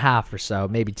hour and a half or so,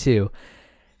 maybe 2.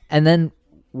 And then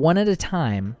one at a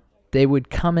time, they would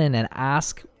come in and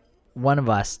ask one of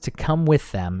us to come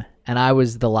with them. And I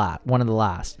was one of the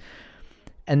last.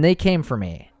 And they came for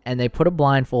me and they put a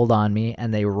blindfold on me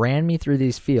and they ran me through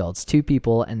these fields, 2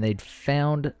 people, and they'd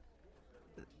found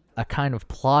a kind of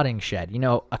plotting shed,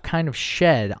 a kind of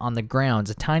shed on the grounds,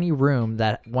 a tiny room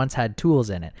that once had tools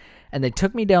in it. And they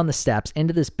took me down the steps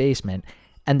into this basement,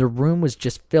 and the room was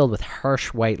just filled with harsh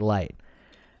white light.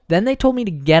 Then they told me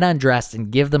to get undressed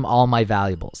and give them all my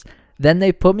valuables. Then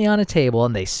they put me on a table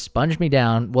and they sponged me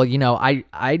down. Well,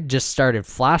 I just started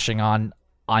flashing on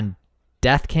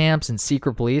death camps and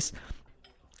secret police.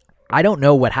 I don't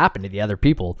know what happened to the other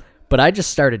people, but I just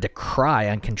started to cry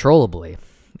uncontrollably.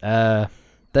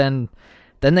 Then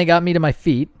they got me to my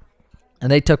feet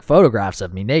and they took photographs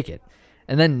of me naked.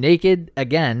 And then naked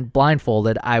again,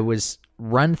 blindfolded, I was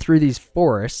run through these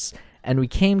forests, and we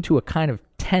came to a kind of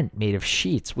tent made of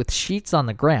sheets with sheets on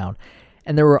the ground.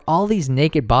 And there were all these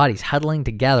naked bodies huddling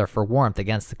together for warmth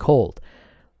against the cold.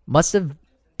 Must have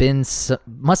been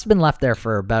left there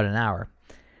for about an hour.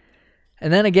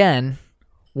 And then again,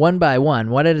 one by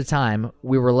one at a time,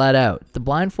 we were let out. The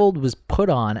blindfold was put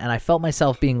on, and I felt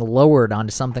myself being lowered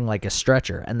onto something like a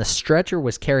stretcher. And the stretcher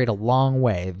was carried a long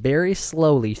way, very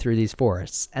slowly through these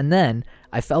forests. And then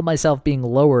I felt myself being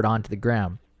lowered onto the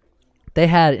ground. They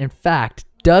had, in fact,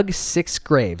 dug 6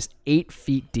 graves, 8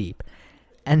 feet deep.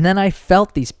 And then I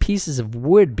felt these pieces of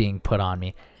wood being put on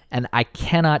me. And I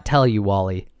cannot tell you,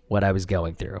 Wally, what I was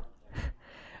going through.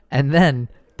 And then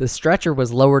the stretcher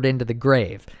was lowered into the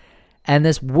grave. And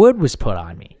this wood was put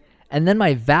on me. And then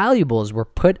my valuables were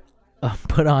put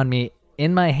on me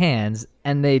in my hands.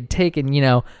 And they'd taken,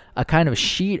 a kind of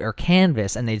sheet or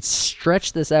canvas. And they'd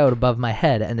stretched this out above my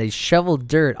head. And they shoveled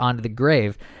dirt onto the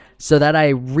grave so that I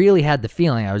really had the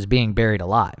feeling I was being buried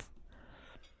alive.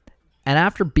 And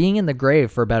after being in the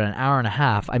grave for about an hour and a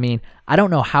half, I don't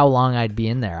know how long I'd be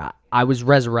in there. I was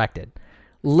resurrected,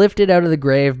 lifted out of the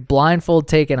grave, blindfold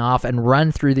taken off, and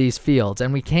run through these fields.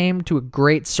 And we came to a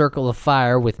great circle of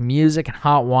fire with music and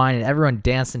hot wine, and everyone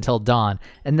danced until dawn.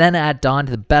 And then at dawn,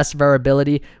 to the best of our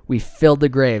ability, we filled the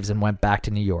graves and went back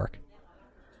to New York.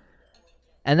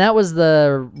 And that was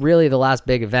really the last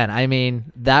big event.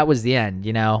 That was the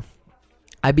end,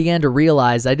 I began to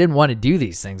realize I didn't want to do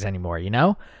these things anymore,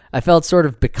 I felt sort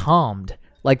of becalmed,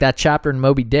 like that chapter in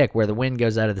Moby Dick where the wind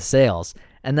goes out of the sails.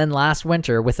 And then last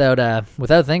winter, without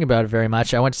thinking about it very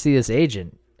much, I went to see this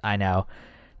agent I know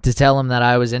to tell him that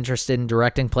I was interested in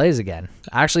directing plays again.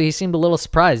 Actually, he seemed a little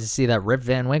surprised to see that Rip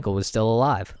Van Winkle was still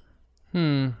alive.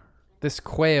 This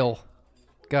quail.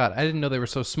 God, I didn't know they were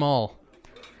so small.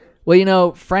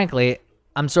 Well, frankly,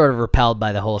 I'm sort of repelled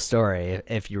by the whole story,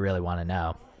 if you really want to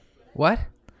know. What?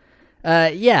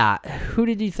 Yeah. Who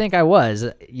did you think I was?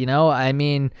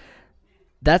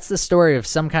 That's the story of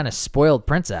some kind of spoiled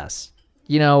princess.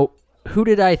 Who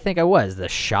did I think I was? The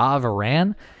Shah of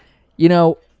Iran?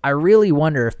 I really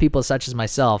wonder if people such as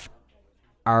myself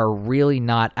are really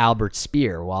not Albert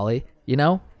Speer, Wally.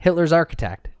 Hitler's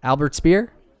architect. Albert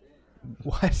Speer?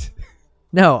 What?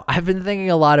 No, I've been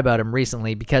thinking a lot about him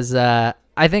recently because I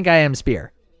think I am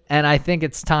Speer. And I think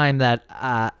it's time that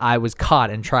I was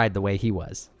caught and tried the way he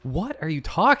was. What are you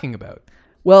talking about?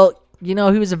 Well, he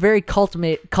was a very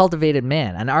cultivated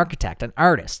man, an architect, an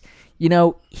artist.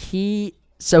 He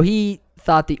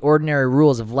thought the ordinary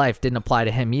rules of life didn't apply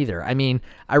to him either.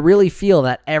 I really feel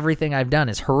that everything I've done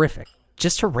is horrific.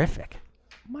 Just horrific.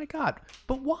 Oh my God.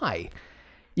 But why?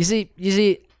 You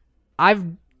see, I've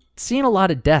seen a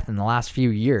lot of death in the last few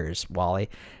years, Wally.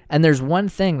 And there's one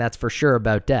thing that's for sure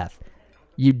about death.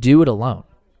 You do it alone.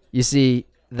 You see,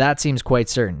 that seems quite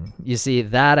certain. You see,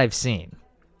 that I've seen.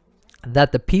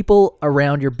 That the people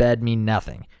around your bed mean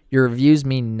nothing. Your reviews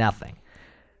mean nothing.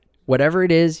 Whatever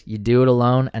it is, you do it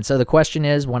alone. And so the question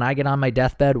is, when I get on my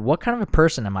deathbed, what kind of a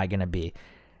person am I going to be?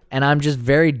 And I'm just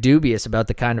very dubious about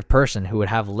the kind of person who would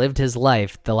have lived his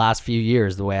life the last few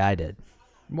years the way I did.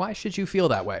 Why should you feel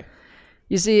that way?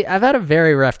 You see, I've had a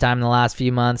very rough time in the last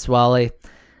few months, Wally.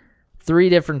 3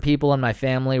 different people in my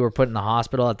family were put in the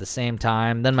hospital at the same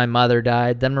time. Then my mother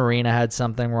died. Then Marina had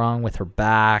something wrong with her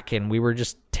back, and we were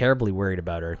just terribly worried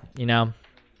about her,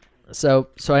 So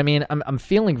I'm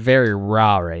feeling very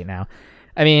raw right now.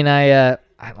 I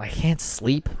can't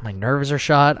sleep. My nerves are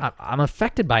shot. I'm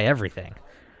affected by everything.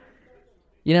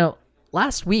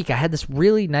 Last week I had this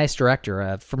really nice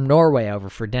director from Norway over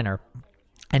for dinner,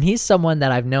 and he's someone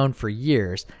that I've known for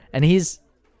years, and he's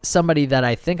somebody that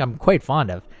I think I'm quite fond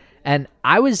of. And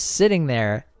I was sitting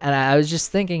there, and I was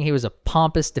just thinking he was a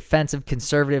pompous, defensive,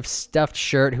 conservative, stuffed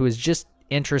shirt who was just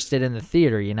interested in the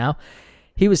theater,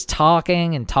 He was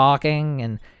talking,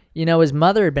 and his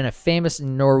mother had been a famous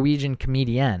Norwegian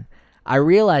comedian. I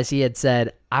realized he had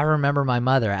said, "I remember my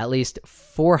mother," at least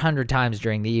 400 times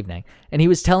during the evening. And he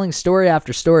was telling story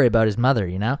after story about his mother,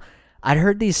 I'd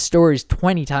heard these stories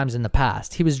 20 times in the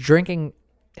past. He was drinking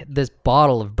this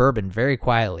bottle of bourbon very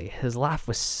quietly. His laugh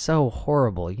was so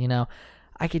horrible,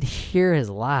 I could hear his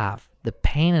laugh, the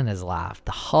pain in his laugh,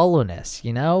 the hollowness,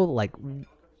 like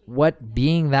what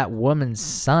being that woman's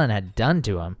son had done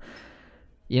to him.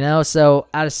 So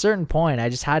at a certain point, I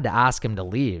just had to ask him to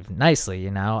leave nicely.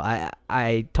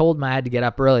 I told him I had to get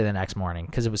up early the next morning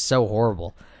because it was so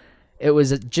horrible. It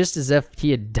was just as if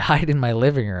he had died in my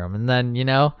living room. And then,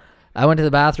 I went to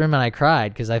the bathroom and I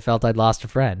cried because I felt I'd lost a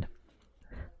friend.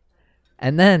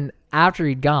 And then after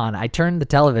he'd gone, I turned the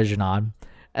television on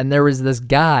and there was this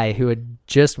guy who had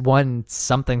just won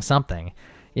something,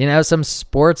 some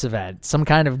sports event, some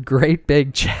kind of great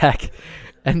big check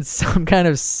and some kind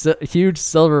of huge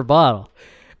silver bottle.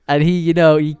 And he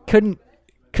couldn't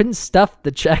stuff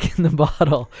the check in the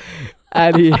bottle.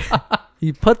 And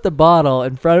he put the bottle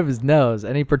in front of his nose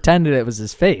and he pretended it was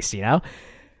his face,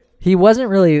 He wasn't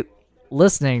really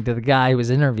listening to the guy who was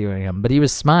interviewing him, but he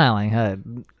was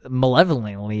smiling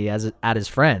malevolently at his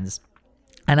friends.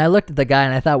 And I looked at the guy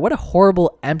and I thought, what a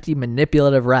horrible, empty,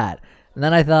 manipulative rat. And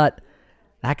then I thought,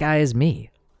 that guy is me.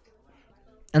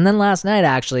 And then last night,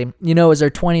 actually, it was our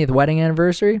 20th wedding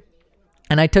anniversary.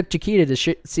 And I took Chiquita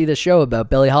to see the show about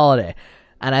Billie Holiday.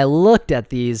 And I looked at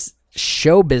these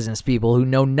show business people who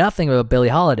know nothing about Billie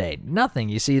Holiday. Nothing.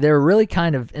 You see, they're really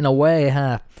kind of, in a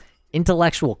way,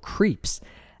 intellectual creeps.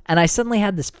 And I suddenly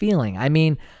had this feeling.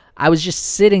 I was just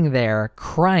sitting there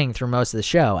crying through most of the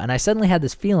show. And I suddenly had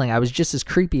this feeling I was just as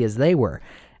creepy as they were.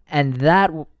 And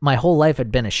that my whole life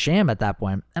had been a sham at that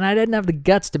point. And I didn't have the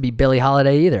guts to be Billie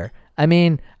Holiday either.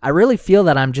 I really feel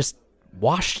that I'm just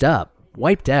washed up,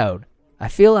 wiped out. I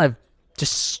feel I've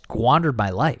just squandered my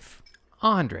life.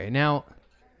 Andre, now,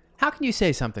 how can you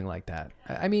say something like that?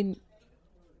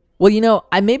 Well,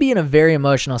 I may be in a very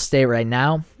emotional state right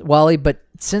now, Wally, but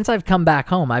since I've come back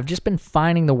home, I've just been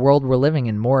finding the world we're living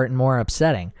in more and more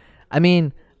upsetting.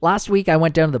 Last week I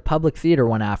went down to the public theater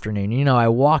one afternoon. I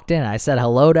walked in, I said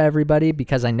hello to everybody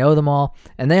because I know them all,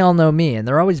 and they all know me, and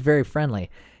they're always very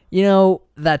friendly.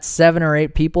 That 7 or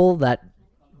 8 people that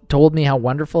told me how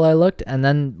wonderful I looked, and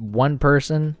then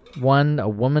a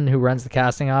woman who runs the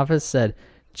casting office said,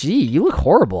 gee, you look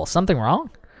horrible. Something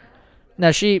wrong?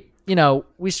 Now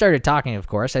we started talking, of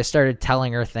course. I started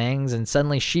telling her things, and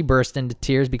suddenly she burst into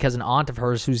tears because an aunt of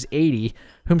hers who's 80,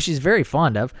 whom she's very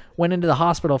fond of, went into the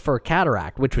hospital for a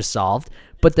cataract, which was solved,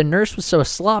 but the nurse was so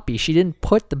sloppy she didn't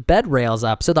put the bed rails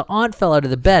up, so the aunt fell out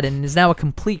of the bed and is now a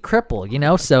complete cripple,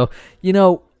 So,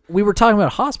 we were talking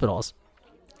about hospitals.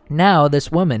 Now, this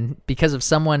woman, because of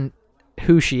someone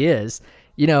who she is,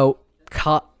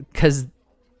 because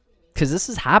this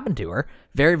has happened to her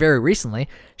very, very recently,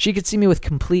 she could see me with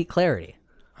complete clarity.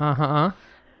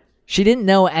 She didn't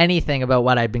know anything about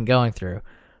what I'd been going through.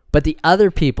 But the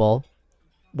other people,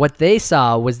 what they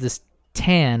saw was this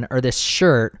tan or this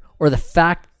shirt or the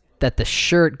fact that the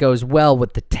shirt goes well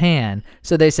with the tan.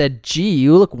 So they said, gee,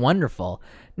 you look wonderful.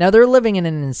 Now they're living in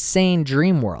an insane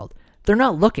dream world. They're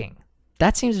not looking.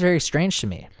 That seems very strange to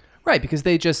me. Right, because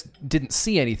they just didn't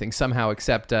see anything somehow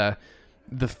except the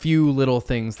few little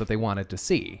things that they wanted to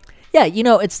see. Yeah,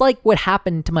 it's like what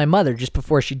happened to my mother just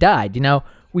before she died.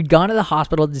 We'd gone to the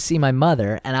hospital to see my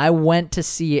mother, and I went in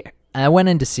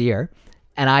to see her,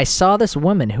 and I saw this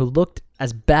woman who looked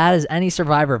as bad as any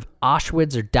survivor of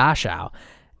Auschwitz or Dachau.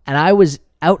 And I was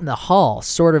out in the hall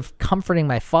sort of comforting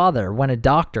my father when a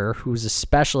doctor, who's a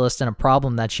specialist in a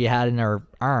problem that she had in her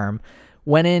arm,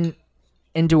 went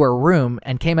into her room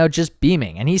and came out just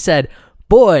beaming. And he said,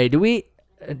 boy,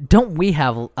 don't we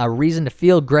have a reason to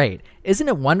feel great? Isn't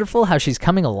it wonderful how she's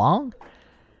coming along?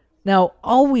 Now,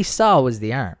 all we saw was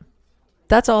the arm.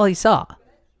 That's all he saw.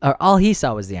 Or all he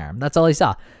saw was the arm. That's all he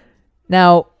saw.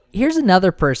 Now, here's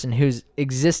another person who's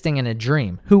existing in a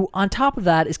dream, who on top of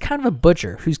that is kind of a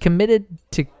butcher, who's committed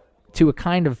to a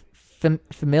kind of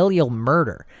familial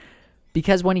murder.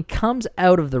 Because when he comes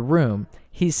out of the room,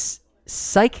 he's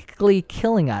psychically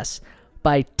killing us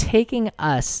by taking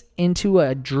us into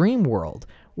a dream world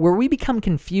where we become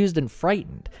confused and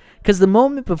frightened. Because the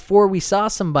moment before we saw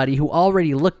somebody who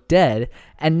already looked dead,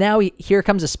 and now here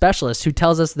comes a specialist who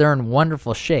tells us they're in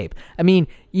wonderful shape.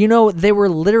 They were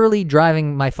literally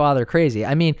driving my father crazy.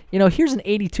 Here's an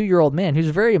 82-year-old man who's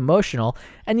very emotional.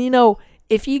 And,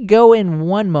 if you go in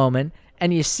one moment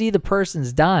and you see the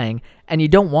person's dying and you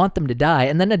don't want them to die,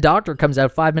 and then a doctor comes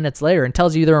out 5 minutes later and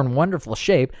tells you they're in wonderful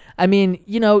shape,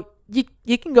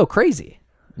 you can go crazy.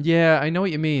 Yeah, I know what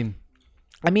you mean.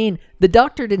 The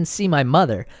doctor didn't see my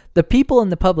mother. The people in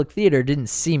the public theater didn't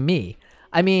see me.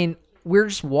 We're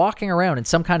just walking around in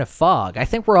some kind of fog. I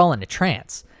think we're all in a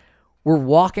trance. We're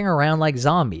walking around like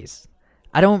zombies.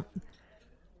 I don't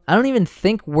even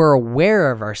think we're aware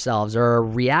of ourselves or a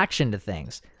reaction to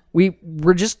things.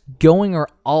 We're just going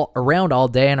around all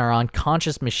day in our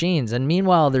unconscious machines. And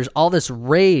meanwhile, there's all this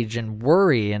rage and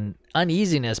worry and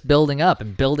uneasiness building up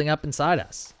inside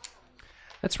us.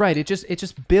 That's right. It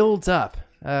just builds up.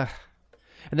 And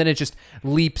then it just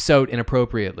leaps out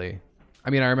inappropriately. I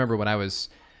mean, I remember when I was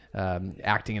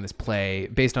acting in this play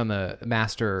based on the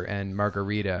Master and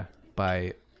Margarita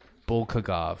by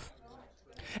Bulgakov.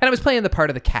 And I was playing the part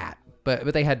of the cat,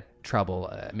 but they had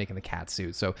trouble making the cat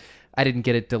suit. So I didn't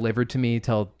get it delivered to me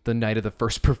till the night of the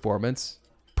first performance,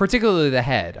 particularly the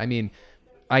head. I mean,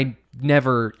 I'd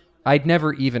never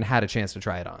even had a chance to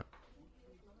try it on.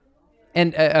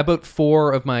 And about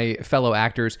 4 of my fellow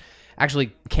actors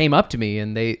actually came up to me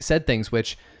and they said things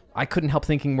which I couldn't help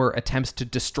thinking were attempts to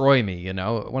destroy me, you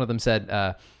know? One of them said,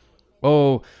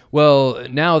 oh, well,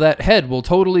 now that head will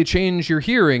totally change your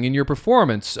hearing and your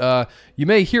performance. You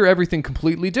may hear everything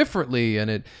completely differently,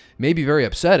 and it may be very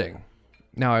upsetting.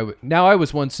 Now I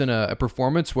was once in a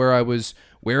performance where I was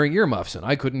wearing earmuffs, and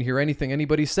I couldn't hear anything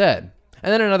anybody said.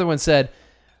 And then another one said,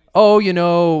 oh, you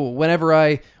know, whenever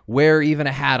I wear even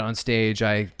a hat on stage,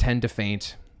 I tend to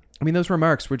faint. I mean, those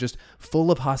remarks were just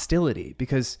full of hostility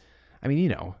because, I mean, you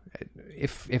know,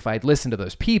 if I'd listened to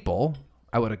those people,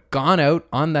 I would have gone out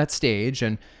on that stage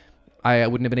and I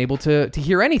wouldn't have been able to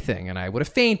hear anything and I would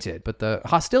have fainted. But the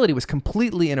hostility was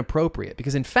completely inappropriate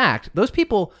because, in fact, those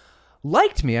people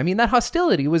liked me. I mean, that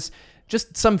hostility was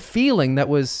just some feeling that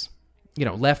was, you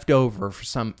know, left over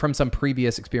from some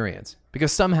previous experience.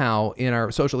 Because somehow in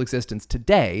our social existence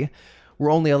today,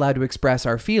 we're only allowed to express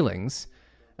our feelings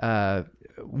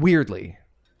weirdly,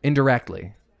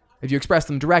 indirectly. If you express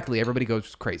them directly, everybody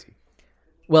goes crazy.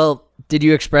 Well, did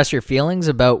you express your feelings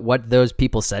about what those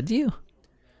people said to you?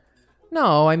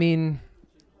 No, I mean,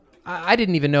 I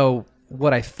didn't even know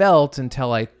what I felt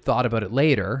until I thought about it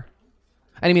later.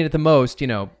 I mean, at the most, you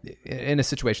know, in a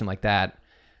situation like that,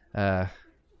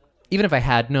 even if I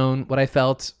had known what I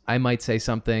felt, I might say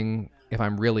something if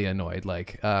I'm really annoyed,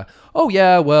 like, oh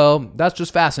yeah, well, that's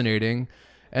just fascinating.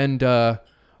 And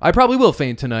I probably will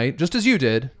faint tonight, just as you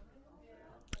did.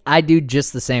 I do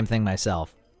just the same thing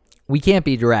myself. We can't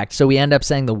be direct, so we end up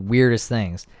saying the weirdest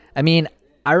things. I mean,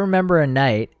 I remember a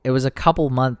night, it was a couple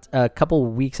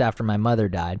weeks after my mother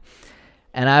died,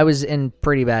 and I was in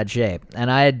pretty bad shape.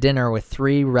 And I had dinner with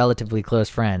 3 relatively close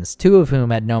friends, 2 of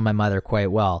whom had known my mother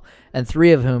quite well, and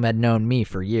 3 of whom had known me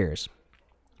for years.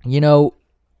 You know,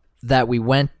 that we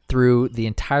went through the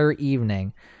entire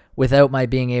evening without my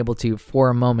being able to, for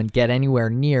a moment, get anywhere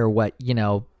near what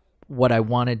I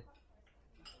wanted.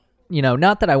 You know,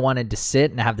 not that I wanted to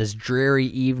sit and have this dreary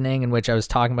evening in which I was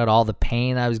talking about all the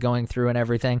pain I was going through and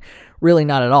everything. Really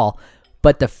not at all.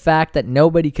 But the fact that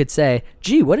nobody could say,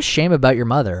 gee, what a shame about your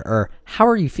mother, or how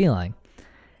are you feeling?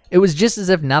 It was just as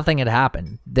if nothing had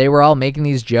happened. They were all making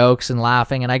these jokes and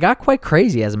laughing, and I got quite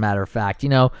crazy, as a matter of fact. You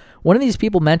know, one of these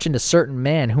people mentioned a certain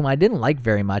man whom I didn't like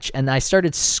very much, and I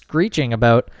started screeching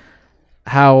about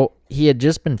how he had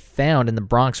just been found in the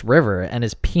Bronx River and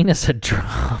his penis had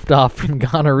dropped off from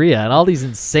gonorrhea and all these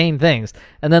insane things.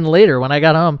 And then later, when I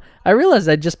got home, I realized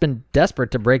I'd just been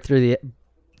desperate to break through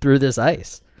this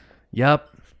ice. Yep.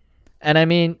 And I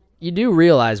mean, you do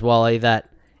realize, Wally, that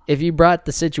if you brought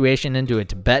the situation into a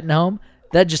Tibetan home,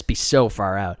 that'd just be so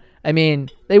far out. I mean,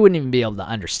 they wouldn't even be able to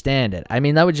understand it. I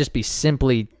mean, that would just be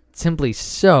simply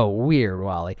so weird,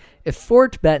 Wally. If 4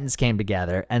 Tibetans came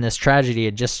together and this tragedy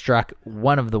had just struck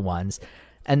one of the ones,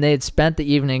 and they had spent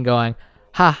the evening going,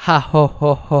 ha ha ho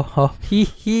ho ho ho he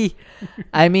he.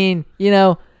 I mean, you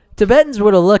know, Tibetans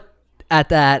would have looked at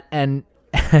that and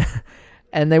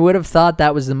and they would have thought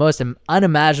that was the most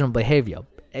unimaginable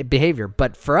behavior.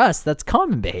 But for us, that's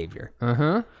common behavior.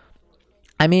 Uh-huh.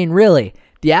 I mean, really,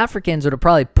 the Africans would have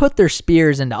probably put their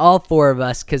spears into all 4 of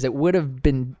us because it would have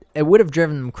driven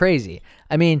them crazy.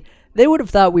 I mean, they would have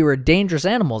thought we were dangerous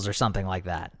animals or something like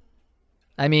that.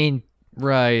 I mean,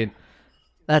 right.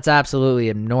 That's absolutely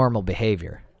abnormal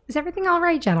behavior. Is everything all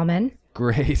right, gentlemen?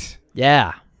 Great.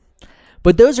 Yeah.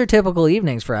 But those are typical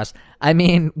evenings for us. I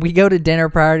mean, we go to dinner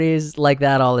parties like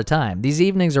that all the time. These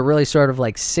evenings are really sort of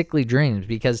like sickly dreams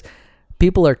because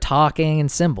people are talking in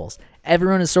symbols.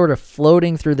 Everyone is sort of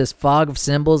floating through this fog of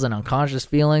symbols and unconscious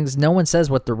feelings. No one says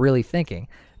what they're really thinking.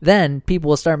 Then people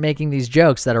will start making these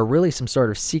jokes that are really some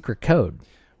sort of secret code.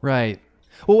 Right.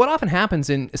 Well, what often happens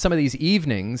in some of these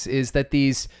evenings is that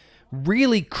these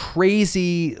really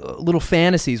crazy little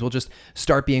fantasies will just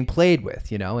start being played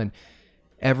with, you know, and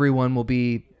everyone will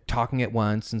be talking at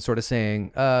once and sort of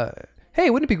saying, hey,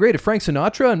 wouldn't it be great if Frank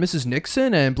Sinatra and Mrs.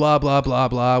 Nixon and blah, blah, blah,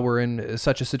 blah were in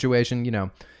such a situation, you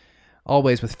know,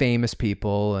 always with famous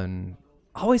people and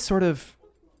always sort of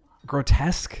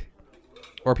grotesque.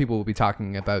 Or people will be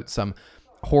talking about some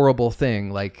horrible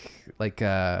thing like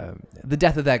the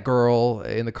death of that girl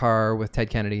in the car with Ted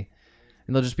Kennedy.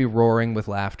 And they'll just be roaring with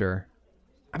laughter.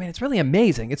 I mean, it's really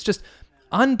amazing. It's just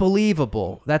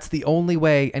unbelievable. That's the only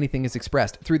way anything is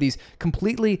expressed, through these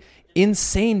completely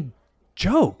insane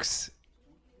jokes.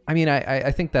 I mean,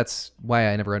 I think that's why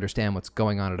I never understand what's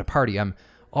going on at a party. I'm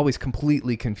always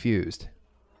completely confused.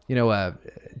 You know,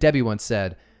 Debbie once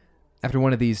said, after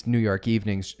one of these New York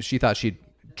evenings, she thought she'd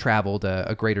traveled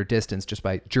a greater distance just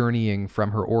by journeying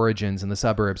from her origins in the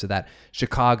suburbs of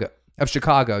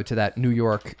Chicago to that New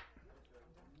York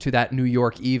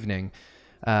evening.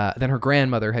 Then her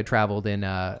grandmother had traveled in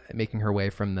making her way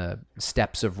from the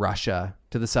steppes of Russia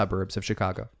to the suburbs of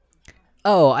Chicago.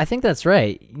 Oh, I think that's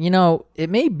right. You know, it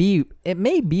may be,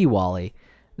 Wally,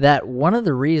 that one of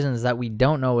the reasons that we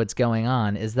don't know what's going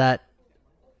on is that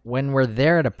when we're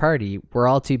there at a party, we're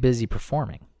all too busy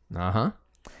performing. Uh-huh.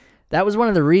 That was one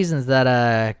of the reasons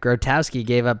that Grotowski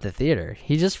gave up the theater.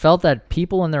 He just felt that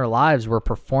people in their lives were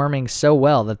performing so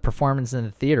well that performance in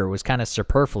the theater was kind of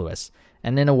superfluous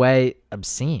and, in a way,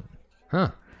 obscene.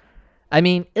 Huh. I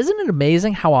mean, isn't it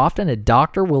amazing how often a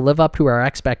doctor will live up to our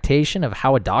expectation of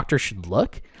how a doctor should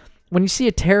look? When you see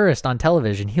a terrorist on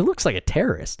television, he looks like a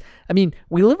terrorist. I mean,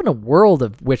 we live in a world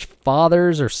of which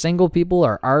fathers or single people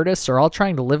or artists are all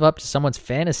trying to live up to someone's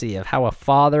fantasy of how a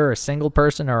father, a single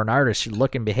person, or an artist should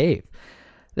look and behave.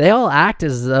 They all act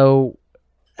as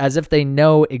if they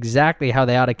know exactly how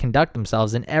they ought to conduct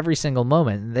themselves in every single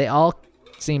moment. And they all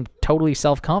seem totally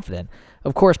self-confident.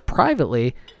 Of course,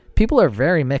 privately, people are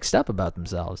very mixed up about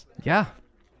themselves. Yeah.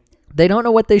 They don't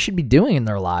know what they should be doing in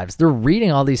their lives. They're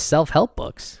reading all these self-help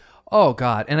books. Oh,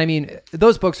 God. And I mean,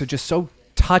 those books are just so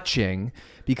touching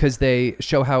because they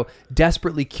show how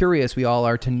desperately curious we all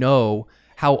are to know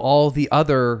how all the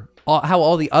others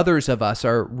of us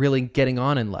are really getting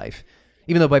on in life.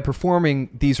 Even though by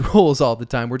performing these roles all the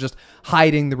time, we're just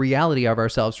hiding the reality of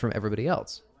ourselves from everybody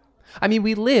else. I mean,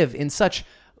 we live in such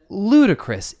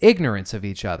ludicrous ignorance of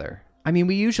each other. I mean,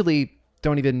 we usually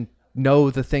don't even know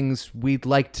the things we'd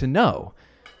like to know,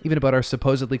 even about our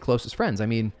supposedly closest friends. I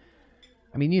mean,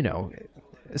 you know,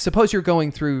 suppose you're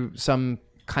going through some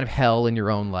kind of hell in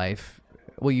your own life.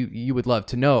 Well, you would love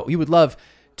to know. You would love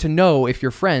to know if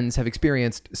your friends have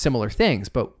experienced similar things,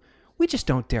 but we just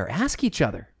don't dare ask each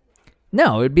other.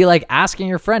 No, it'd be like asking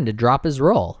your friend to drop his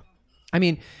role. I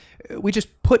mean, we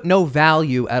just put no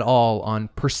value at all on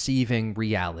perceiving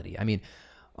reality. I mean,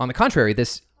 on the contrary,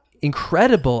 this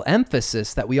incredible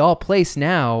emphasis that we all place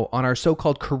now on our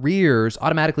so-called careers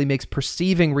automatically makes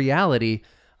perceiving reality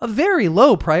a very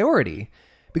low priority.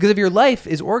 Because if your life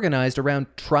is organized around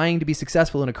trying to be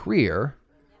successful in a career,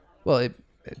 well, it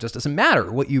just doesn't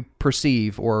matter what you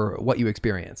perceive or what you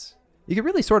experience. You can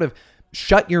really sort of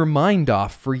shut your mind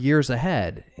off for years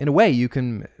ahead. In a way, you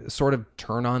can sort of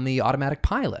turn on the automatic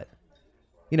pilot.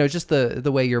 You know, just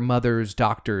the way your mother's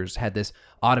doctors had this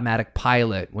automatic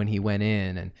pilot when he went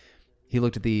in and he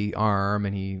looked at the arm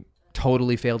and he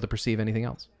totally failed to perceive anything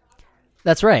else.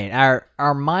 That's right.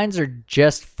 Our minds are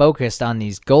just focused on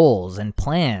these goals and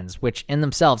plans, which in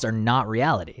themselves are not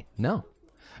reality. No.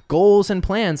 Goals and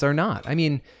plans are not. I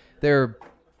mean, they're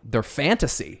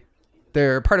fantasy.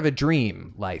 They're part of a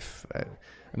dream life.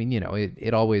 I mean, you know,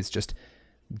 it always just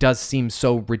does seem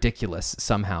so ridiculous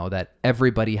somehow that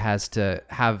everybody has to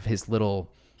have his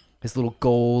little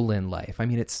goal in life. I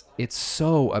mean, it's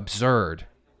so absurd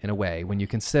in a way when you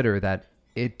consider that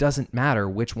it doesn't matter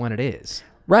which one it is.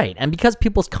 Right, and because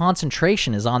people's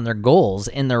concentration is on their goals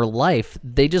in their life,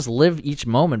 they just live each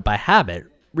moment by habit,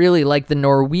 really like the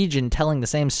Norwegian telling the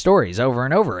same stories over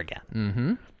and over again.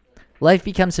 Mm-hmm. Life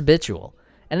becomes habitual,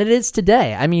 and it is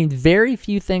today. I mean, very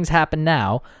few things happen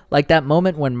now, like that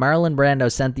moment when Marlon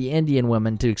Brando sent the Indian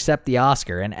woman to accept the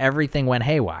Oscar and everything went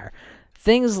haywire.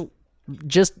 Things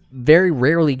just very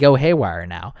rarely go haywire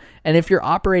now, and if you're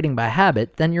operating by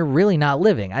habit, then you're really not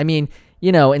living. I mean,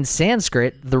 you know, in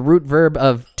Sanskrit, the root verb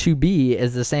of to be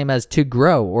is the same as to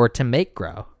grow or to make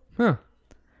grow. Huh.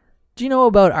 Do you know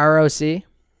about ROC?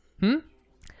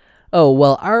 Oh,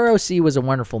 well, ROC was a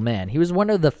wonderful man. He was one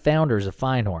of the founders of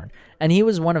Findhorn, and he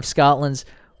was one of Scotland's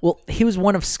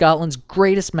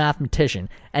greatest mathematician,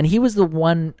 and he was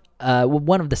one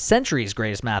of the century's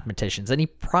greatest mathematicians, and he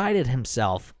prided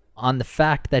himself on the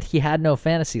fact that he had no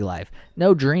fantasy life,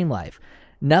 no dream life,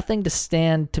 nothing to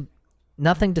stand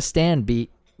be,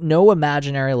 no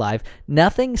imaginary life,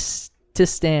 nothing to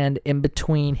stand in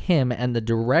between him and the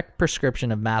direct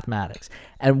prescription of mathematics.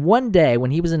 And one day,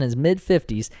 when he was in his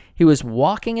mid-50s, he was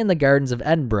walking in the gardens of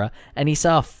Edinburgh, and he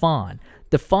saw a faun.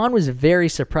 The faun was very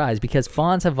surprised because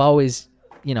fawns have always,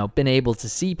 been able to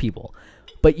see people.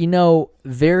 But,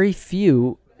 very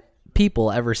few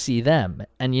people ever see them.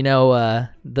 And,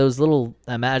 those little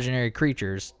imaginary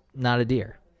creatures, not a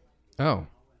deer. Oh.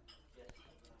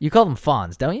 You call them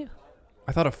fawns, don't you?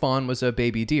 I thought a fawn was a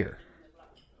baby deer.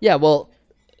 Yeah, well,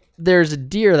 there's a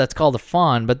deer that's called a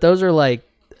fawn, but those are like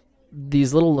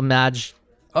these little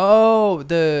Oh,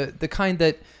 the kind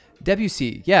that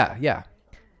Debussy. Yeah.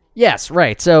 Yes,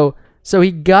 right. So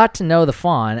he got to know the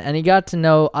fawn, and he got to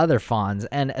know other fawns,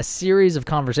 and a series of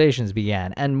conversations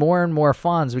began, and more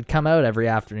fawns would come out every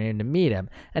afternoon to meet him,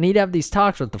 and he'd have these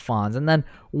talks with the fawns, and then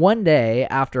one day,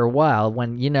 after a while,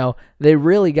 when, they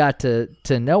really got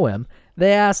to know him,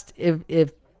 they asked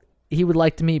if he would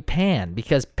like to meet Pan,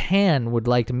 because Pan would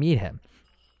like to meet him.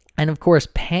 And of course,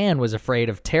 Pan was afraid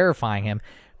of terrifying him,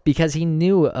 because he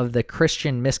knew of the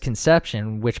Christian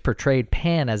misconception which portrayed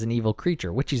Pan as an evil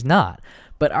creature, which he's not.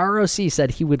 But ROC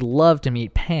said he would love to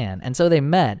meet Pan, and so they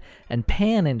met, and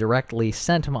Pan indirectly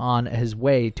sent him on his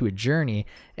way to a journey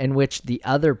in which he met the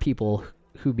other people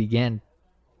who began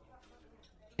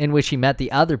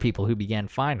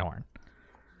Feinhorn.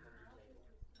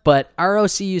 But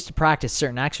ROC used to practice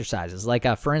certain exercises, like,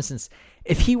 for instance,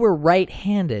 if he were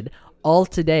right-handed, all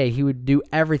today he would do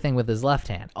everything with his left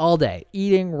hand, all day,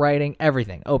 eating, writing,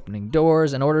 everything, opening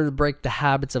doors in order to break the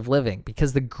habits of living,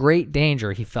 because the great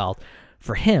danger he felt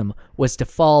for him was to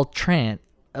fall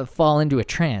into a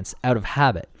trance out of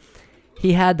habit.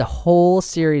 He had the whole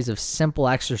series of simple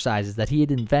exercises that he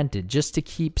had invented just to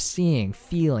keep seeing,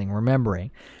 feeling, remembering,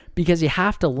 because you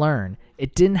have to learn.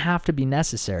 It didn't have to be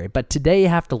necessary, but today you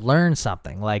have to learn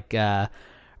something, like,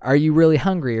 are you really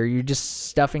hungry, or are you just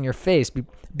stuffing your face?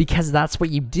 Because that's what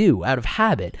you do out of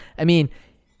habit. I mean,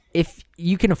 if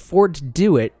you can afford to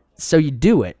do it, so you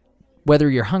do it, whether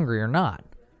you're hungry or not.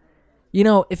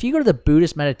 If you go to the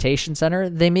Buddhist meditation center,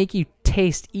 they make you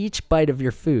taste each bite of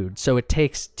your food, so it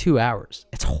takes 2 hours.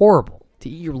 It's horrible to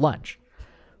eat your lunch,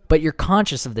 but you're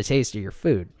conscious of the taste of your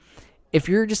food. If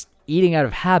you're just eating out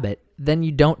of habit, then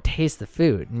you don't taste the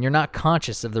food, and you're not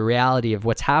conscious of the reality of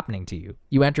what's happening to you.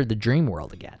 You enter the dream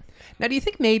world again. Now, do you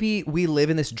think maybe we live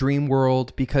in this dream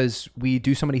world because we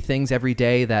do so many things every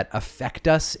day that affect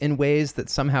us in ways that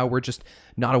somehow we're just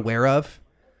not aware of?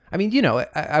 I mean,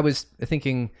 I was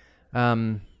thinking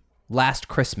last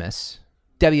Christmas,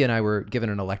 Debbie and I were given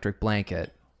an electric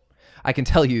blanket. I can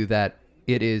tell you that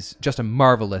it is just a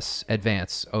marvelous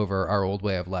advance over our old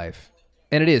way of life.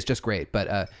 And it is just great,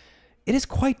 but it is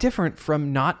quite different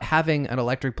from not having an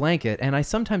electric blanket. And I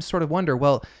sometimes sort of wonder,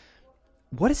 well,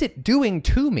 what is it doing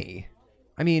to me?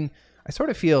 I mean, I sort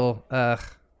of feel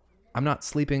I'm not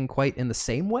sleeping quite in the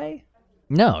same way.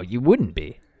 No, you wouldn't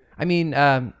be. I mean,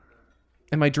 and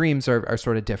my dreams are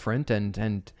sort of different,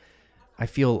 and I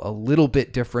feel a little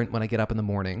bit different when I get up in the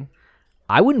morning.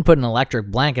 I wouldn't put an electric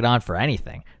blanket on for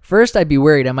anything. First, I'd be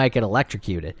worried I might get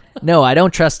electrocuted. No, I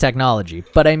don't trust technology.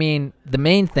 But I mean, the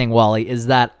main thing, Wally, is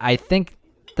that I think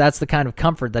that's the kind of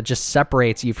comfort that just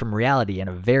separates you from reality in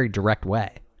a very direct way.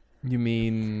 You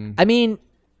mean? I mean,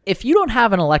 if you don't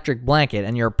have an electric blanket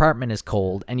and your apartment is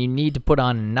cold and you need to put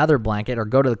on another blanket or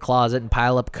go to the closet and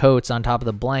pile up coats on top of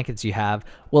the blankets you have,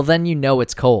 well, then you know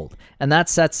it's cold. And that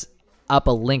sets up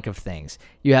a link of things.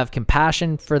 You have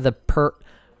compassion for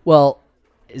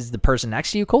is the person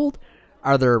next to you cold?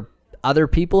 Are there other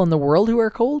people in the world who are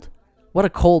cold? What a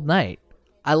cold night.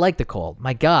 I like the cold.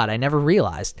 My God, I never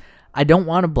realized. I don't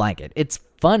want a blanket. It's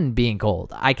fun being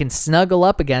cold. I can snuggle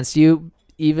up against you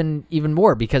even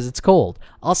more because it's cold.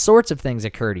 All sorts of things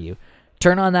occur to you.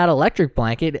 Turn on that electric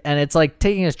blanket and it's like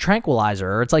taking a tranquilizer,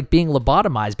 or it's like being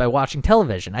lobotomized by watching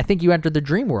television. I think you enter the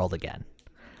dream world again.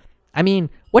 I mean,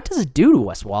 what does it do to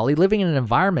us, Wally, living in an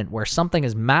environment where something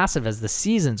as massive as the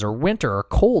seasons or winter or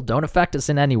cold don't affect us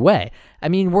in any way? I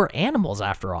mean, we're animals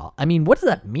after all. I mean, what does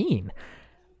that mean?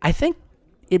 I think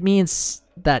it means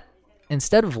that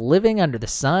instead of living under the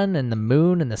sun and the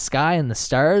moon and the sky and the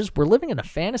stars, we're living in a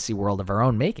fantasy world of our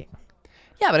own making.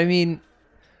 Yeah, but I mean,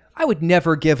 I would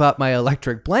never give up my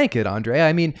electric blanket, Andre.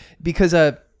 I mean, because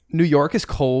New York is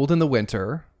cold in the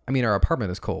winter. I mean, our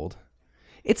apartment is cold.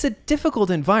 It's a difficult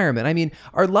environment. I mean,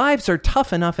 our lives are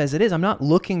tough enough as it is. I'm not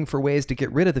looking for ways to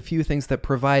get rid of the few things that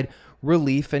provide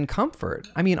relief and comfort.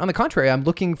 I mean, on the contrary, I'm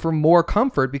looking for more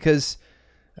comfort because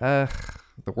the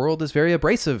world is very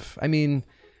abrasive. I mean,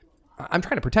 I'm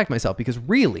trying to protect myself because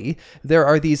really, there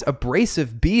are these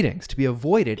abrasive beatings to be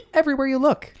avoided everywhere you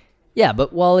look. Yeah,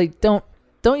 but Wally, don't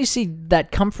you see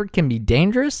that comfort can be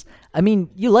dangerous? I mean,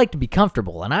 you like to be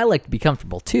comfortable, and I like to be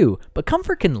comfortable too, but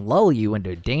comfort can lull you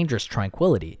into dangerous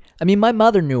tranquility. I mean, my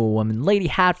mother knew a woman, Lady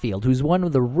Hatfield, who's one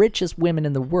of the richest women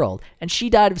in the world, and she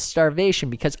died of starvation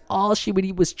because all she would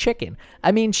eat was chicken.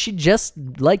 I mean, she just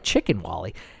liked chicken,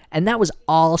 Wally, and that was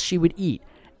all she would eat.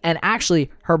 And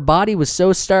actually, her body was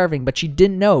so starving, but she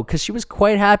didn't know because she was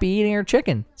quite happy eating her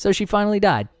chicken, so she finally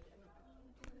died.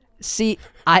 See,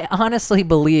 I honestly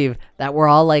believe that we're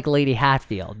all like Lady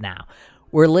Hatfield now.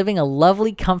 We're living a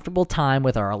lovely, comfortable time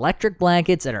with our electric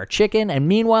blankets and our chicken, and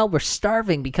meanwhile, we're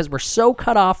starving because we're so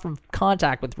cut off from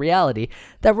contact with reality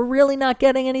that we're really not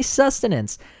getting any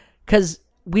sustenance. Because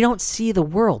we don't see the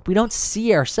world. We don't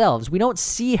see ourselves. We don't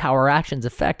see how our actions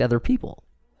affect other people.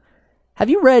 Have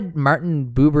you read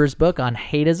Martin Buber's book on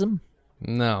hateism?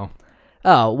 No.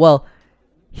 Oh, well,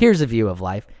 here's a view of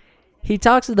life. He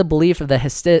talks of the belief of the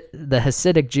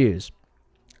Hasidic Jews,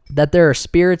 that there are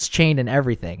spirits chained in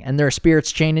everything, and there are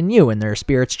spirits chained in you, and there are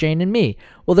spirits chained in me.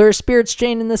 Well, there are spirits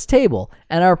chained in this table,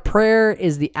 and our prayer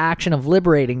is the action of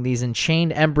liberating these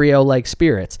enchained embryo-like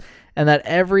spirits, and that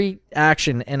every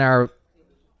action in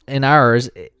ours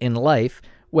in life,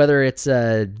 whether it's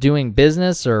doing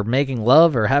business or making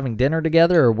love or having dinner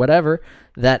together or whatever,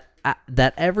 that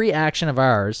every action of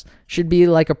ours should be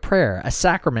like a prayer, a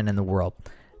sacrament in the world.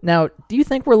 Now, do you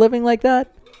think we're living like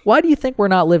that? Why do you think we're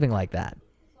not living like that?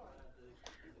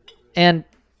 And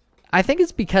I think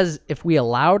it's because if we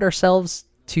allowed ourselves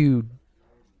to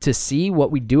see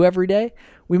what we do every day,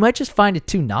 we might just find it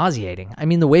too nauseating. I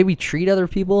mean, the way we treat other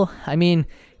people. I mean,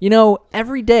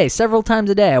 every day, several times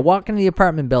a day, I walk into the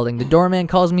apartment building, the doorman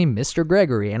calls me Mr.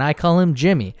 Gregory, and I call him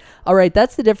Jimmy. All right,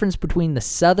 that's the difference between the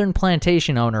southern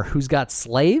plantation owner who's got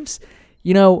slaves.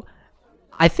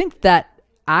 I think that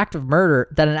an act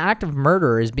of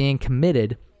murder is being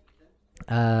committed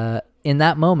in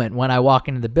that moment when I walk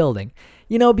into the building.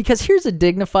 Because here's a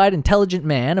dignified, intelligent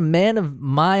man, a man of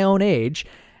my own age,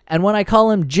 and when I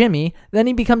call him Jimmy, then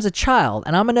he becomes a child,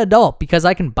 and I'm an adult because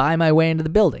I can buy my way into the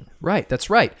building. Right, that's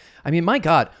right. I mean, my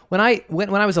God, when I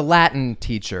was a Latin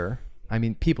teacher, I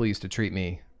mean, people used to treat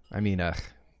me,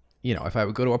 if I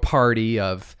would go to a party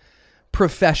of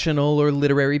professional or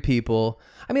literary people,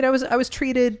 I mean, I was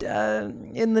treated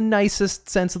in the nicest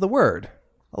sense of the word,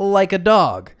 like a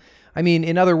dog. I mean,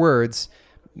 in other words,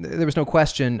 there was no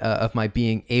question of my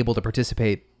being able to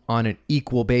participate on an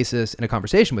equal basis in a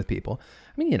conversation with people.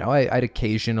 I mean, I'd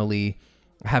occasionally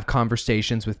have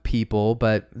conversations with people,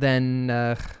 but then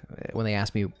when they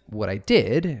asked me what I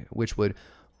did, which would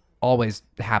always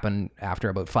happen after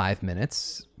about 5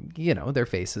 minutes, their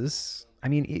faces, I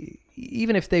mean,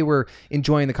 even if they were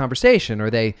enjoying the conversation or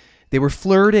they were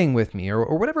flirting with me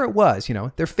or whatever it was,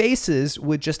 their faces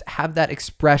would just have that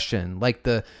expression, like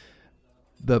the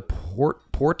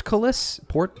portcullis,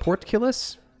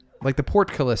 like the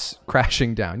portcullis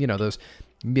crashing down, those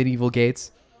medieval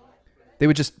gates. They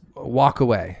would just walk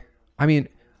away. I mean,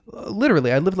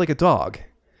 literally, I lived like a dog.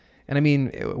 And I mean,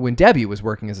 when Debbie was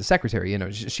working as a secretary,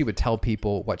 she would tell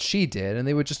people what she did and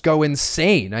they would just go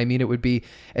insane. I mean, it would be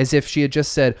as if she had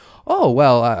just said, oh,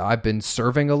 well, I've been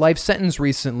serving a life sentence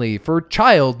recently for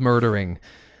child murdering.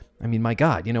 I mean, my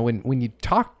God, when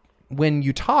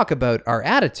you talk about our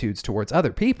attitudes towards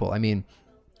other people, I mean,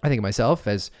 I think of myself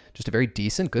as just a very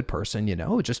decent, good person,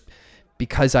 just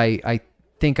because I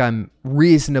think I'm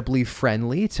reasonably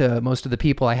friendly to most of the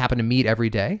people I happen to meet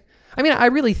every day. I mean, I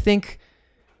really think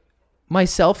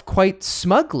myself quite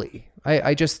smugly.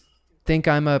 I just think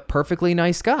I'm a perfectly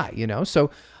nice guy,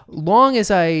 So long as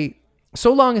I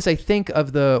think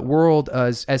of the world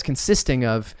as consisting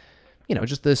of,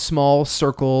 just the small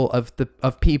circle of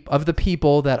the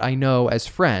people that I know as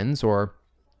friends, or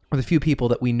the few people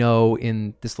that we know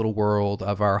in this little world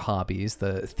of our hobbies,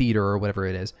 the theater or whatever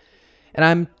it is, and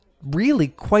I'm really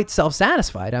quite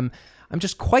self-satisfied. I'm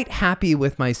just quite happy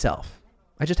with myself.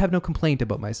 I just have no complaint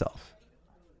about myself.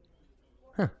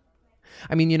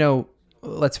 I mean,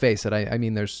 let's face it. I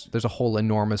mean, there's a whole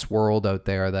enormous world out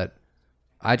there that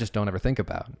I just don't ever think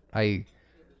about. I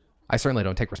certainly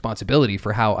don't take responsibility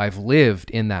for how I've lived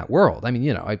in that world. I mean,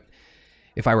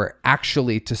 if I were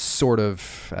actually to sort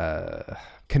of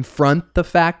confront the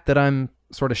fact that I'm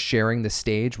sort of sharing the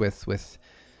stage with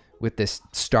this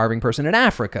starving person in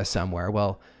Africa somewhere,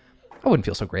 well, I wouldn't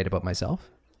feel so great about myself.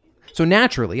 So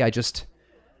naturally, I just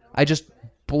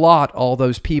blot all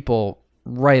those people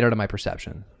right out of my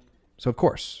perception. So of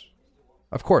course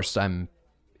I'm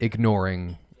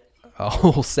ignoring a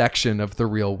whole section of the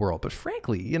real world. But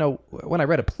frankly, when I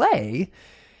read a play,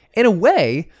 in a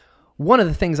way, one of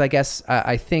the things I guess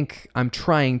I think I'm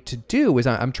trying to do is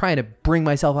I'm trying to bring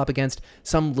myself up against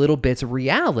some little bits of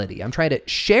reality. I'm trying to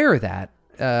share that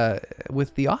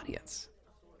with the audience.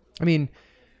 I mean,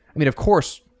 of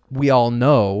course, we all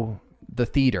know the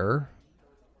theater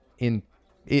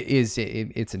it's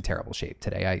in terrible shape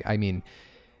today. I mean,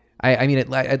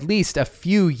 at least a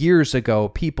few years ago,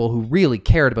 people who really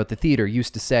cared about the theater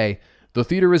used to say, the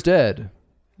theater is dead.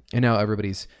 And now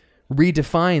everybody's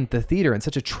redefined the theater in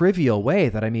such a trivial way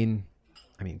that, I mean,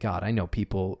 I mean, God, I know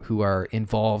people who are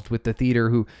involved with the theater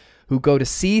who go to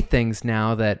see things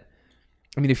now that,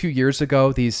 I mean, a few years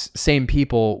ago, these same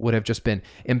people would have just been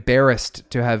embarrassed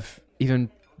to have even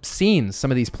seen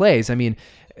some of these plays. I mean,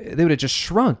 they would have just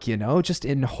shrunk, just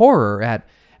in horror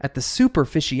at the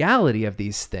superficiality of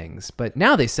these things. But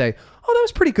now they say, oh, that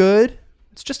was pretty good.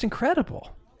 It's just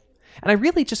incredible. And I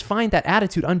really just find that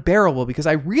attitude unbearable, because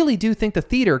I really do think the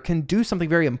theater can do something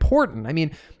very important. I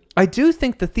mean, I do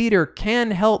think the theater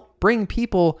can help bring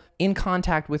people in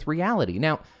contact with reality.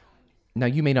 Now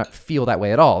you may not feel that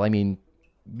way at all. I mean,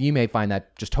 you may find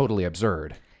that just totally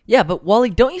absurd. Yeah, but Wally,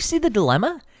 don't you see the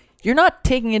dilemma? You're not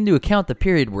taking into account the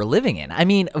period we're living in. I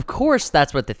mean, of course,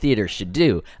 that's what the theater should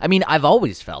do. I mean, I've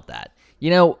always felt that.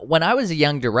 When I was a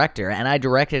young director and I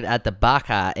directed at the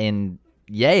Baca in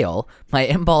Yale, my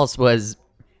impulse was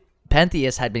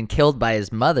Pentheus had been killed by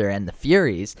his mother and the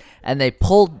Furies, and they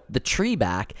pulled the tree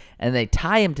back and they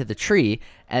tie him to the tree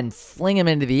and fling him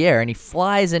into the air, and he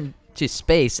flies into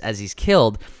space as he's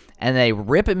killed, and they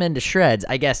rip him into shreds,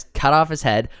 I guess cut off his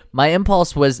head. My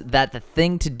impulse was that the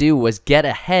thing to do was get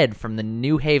a head from the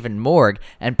New Haven morgue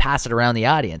and pass it around the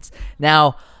audience.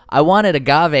 Now, I wanted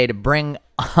Agave to bring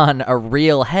on a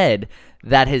real head,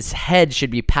 that his head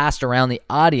should be passed around the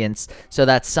audience so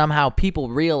that somehow people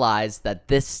realize that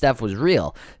this stuff was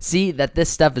real. See, that this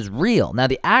stuff is real. Now,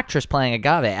 the actress playing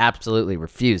Agave absolutely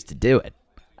refused to do it.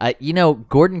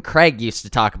 Gordon Craig used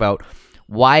to talk about,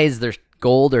 why is there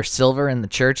gold or silver in the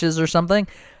churches or something?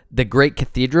 The great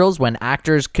cathedrals, when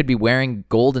actors could be wearing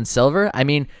gold and silver. I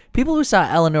mean, people who saw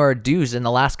Eleanor Duse in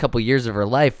the last couple years of her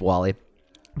life, Wally,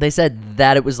 they said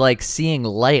that it was like seeing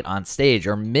light on stage,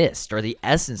 or mist, or the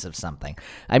essence of something.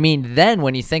 I mean, then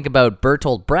when you think about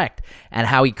Bertolt Brecht and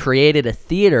how he created a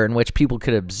theater in which people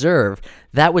could observe,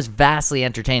 that was vastly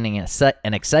entertaining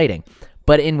and exciting,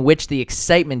 but in which the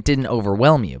excitement didn't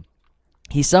overwhelm you.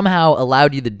 He somehow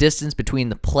allowed you the distance between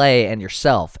the play and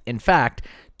yourself. In fact,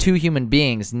 two human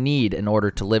beings need in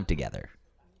order to live together.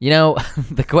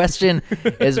 The question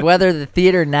is whether the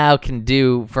theater now can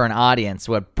do for an audience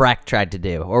what Brecht tried to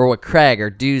do, or what Craig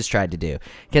or Duse tried to do.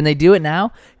 Can they do it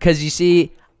now? Because you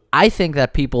see, I think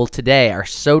that people today are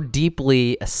so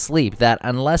deeply asleep that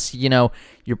unless,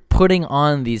 you're putting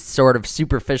on these sort of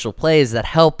superficial plays that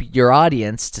help your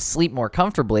audience to sleep more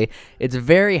comfortably, it's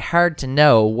very hard to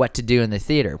know what to do in the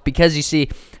theater. Because you see,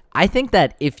 I think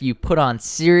that if you put on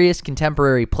serious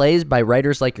contemporary plays by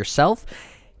writers like yourself,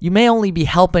 you may only be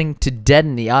helping to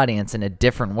deaden the audience in a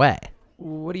different way.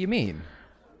 What do you mean?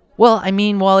 Well, I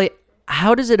mean, Wally,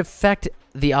 how does it affect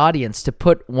the audience to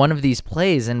put one of these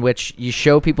plays in which you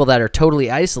show people that are totally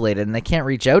isolated and they can't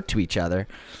reach out to each other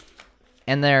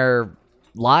and their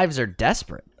lives are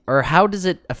desperate? Or how does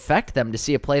it affect them to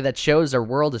see a play that shows our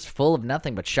world is full of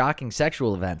nothing but shocking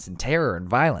sexual events and terror and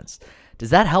violence? Does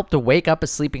that help to wake up a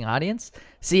sleeping audience?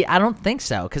 See, I don't think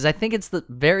so, because I think it's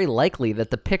very likely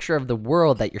that the picture of the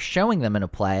world that you're showing them in a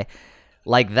play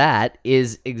like that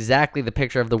is exactly the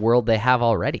picture of the world they have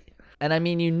already. And I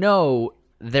mean,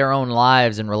 their own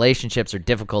lives and relationships are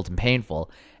difficult and painful,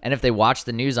 and if they watch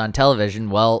the news on television,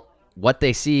 well, what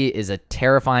they see is a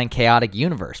terrifying, chaotic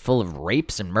universe full of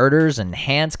rapes and murders and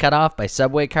hands cut off by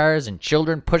subway cars and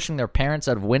children pushing their parents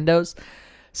out of windows.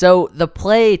 So the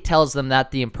play tells them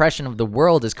that the impression of the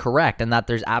world is correct and that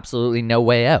there's absolutely no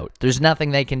way out. There's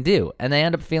nothing they can do, and they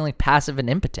end up feeling passive and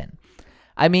impotent.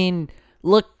 I mean,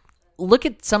 look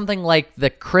at something like the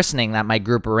christening that my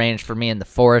group arranged for me in the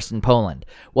forest in Poland.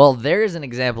 Well, there's an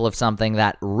example of something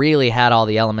that really had all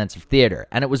the elements of theater,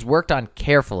 and it was worked on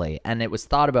carefully, and it was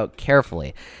thought about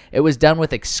carefully. It was done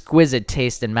with exquisite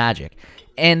taste and magic.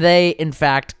 And they, in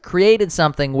fact, created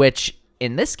something which,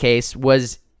 in this case,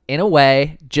 was in a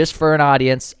way, just for an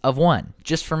audience of one,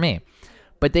 just for me.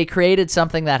 But they created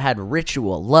something that had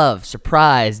ritual, love,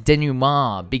 surprise,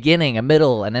 denouement, beginning, a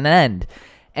middle, and an end,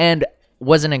 and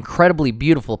was an incredibly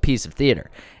beautiful piece of theater.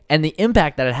 And the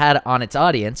impact that it had on its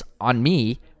audience, on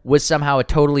me, was somehow a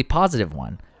totally positive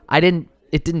one. It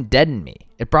didn't deaden me.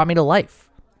 It brought me to life.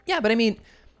 Yeah, but I mean,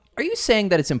 are you saying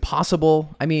that it's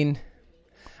impossible? I mean,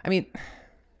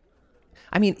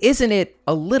 isn't it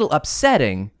a little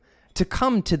upsetting to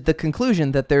come to the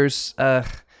conclusion that there's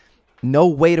no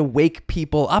way to wake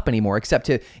people up anymore except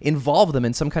to involve them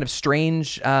in some kind of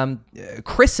strange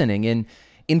christening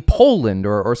in Poland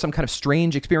or some kind of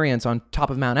strange experience on top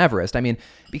of Mount Everest? I mean,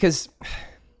 because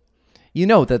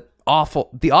the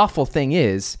awful thing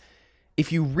is,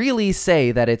 if you really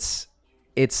say that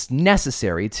it's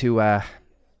necessary to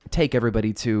take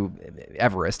everybody to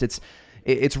Everest,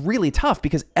 it's really tough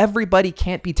because everybody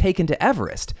can't be taken to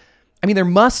Everest. I mean, there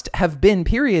must have been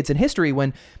periods in history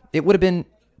when it would have been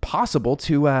possible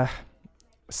to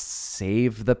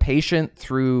save the patient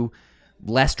through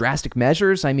less drastic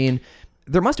measures? I mean,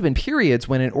 there must have been periods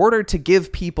when in order to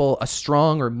give people a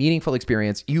strong or meaningful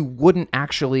experience, you wouldn't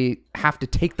actually have to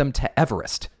take them to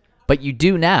Everest. But you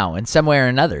do now, in some way or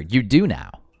another. You do now.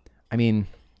 I mean,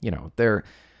 there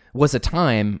was a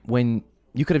time when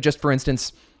you could have just, for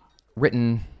instance,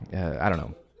 written,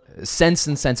 Sense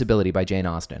and Sensibility by Jane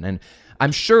Austen. And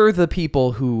I'm sure the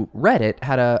people who read it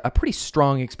had a pretty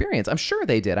strong experience. I'm sure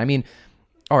they did. I mean,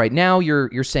 all right, now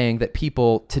you're saying that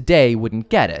people today wouldn't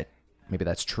get it. Maybe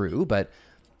that's true, but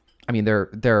I mean,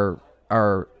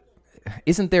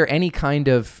 isn't there any kind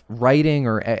of writing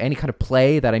or any kind of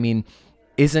play that, I mean,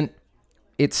 isn't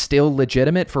it still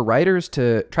legitimate for writers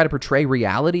to try to portray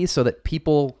reality so that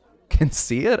people can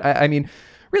see it? I mean,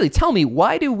 really, tell me,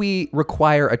 why do we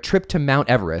require a trip to Mount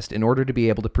Everest in order to be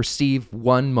able to perceive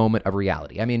one moment of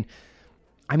reality? I mean,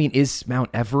 is Mount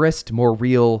Everest more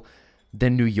real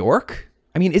than New York?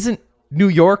 I mean, isn't New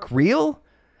York real?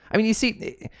 I mean, you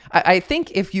see, I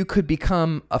think if you could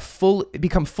become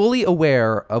fully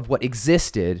aware of what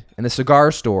existed in the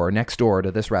cigar store next door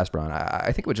to this restaurant,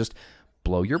 I think it would just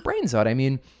blow your brains out. I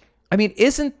mean,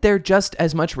 isn't there just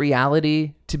as much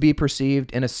reality to be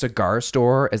perceived in a cigar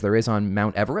store as there is on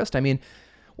Mount Everest? I mean,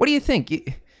 what do you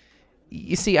think?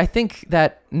 You see, I think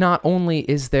that not only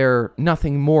is there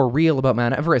nothing more real about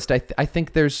Mount Everest, I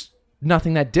think there's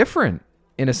nothing that different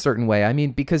in a certain way. I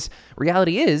mean, because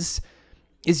reality is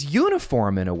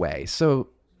uniform in a way, so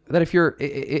that if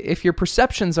your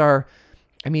perceptions are,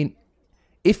 I mean,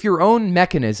 if your own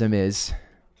mechanism is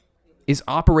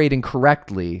operating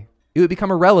correctly, it would become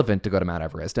irrelevant to go to Mount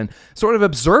Everest, and sort of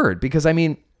absurd, because I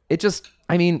mean,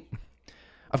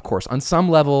 of course, on some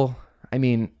level, I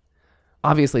mean,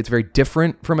 obviously it's very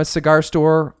different from a cigar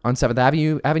store on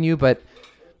 7th Avenue, but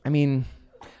I mean...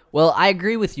 Well, I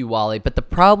agree with you, Wally, but the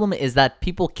problem is that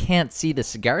people can't see the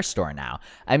cigar store now.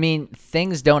 I mean,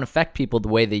 things don't affect people the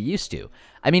way they used to.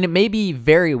 I mean, it may be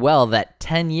very well that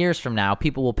 10 years from now,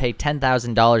 people will pay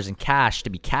 $10,000 in cash to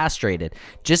be castrated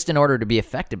just in order to be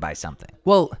affected by something.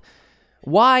 Well,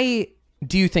 why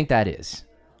do you think that is?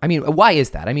 I mean, why is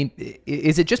that? I mean,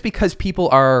 is it just because people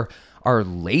are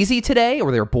lazy today,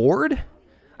 or they're bored?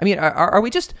 I mean, are we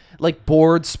just like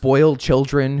bored, spoiled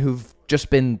children who've just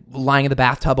been lying in the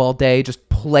bathtub all day, just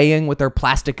playing with their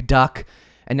plastic duck,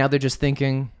 and now they're just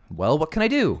thinking, well, what can I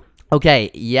do?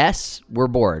 Okay, yes, we're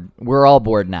bored. We're all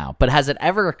bored now. But has it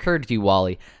ever occurred to you,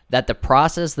 Wally, that the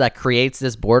process that creates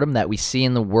this boredom that we see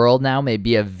in the world now may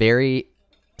be a very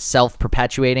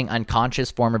self-perpetuating,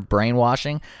 unconscious form of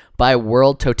brainwashing by a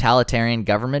world totalitarian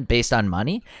government based on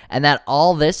money, and that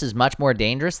all this is much more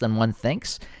dangerous than one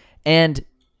thinks? And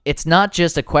it's not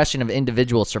just a question of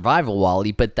individual survival,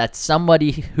 Wally, but that somebody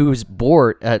who's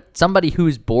bored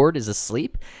is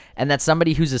asleep, and that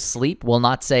somebody who's asleep will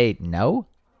not say no.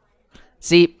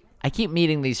 See, I keep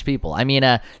meeting these people. I mean,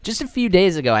 just a few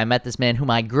days ago, I met this man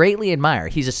whom I greatly admire.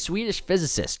 He's a Swedish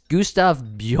physicist, Gustav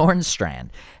Bjornstrand,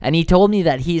 and he told me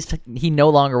that he no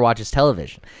longer watches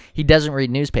television. He doesn't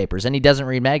read newspapers, and he doesn't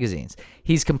read magazines.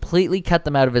 He's completely cut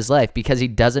them out of his life because he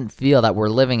doesn't feel that we're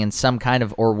living in some kind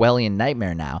of Orwellian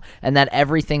nightmare now, and that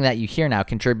everything that you hear now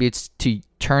contributes to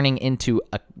turning into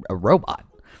a robot.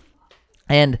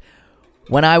 And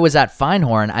when I was at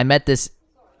Feinhorn, I met this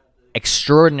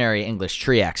extraordinary English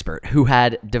tree expert who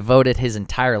had devoted his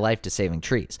entire life to saving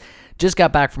trees. Just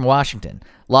got back from Washington,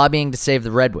 lobbying to save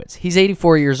the redwoods. He's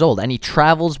 84 years old, and he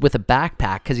travels with a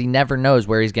backpack because he never knows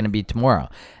where he's going to be tomorrow.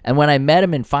 And when I met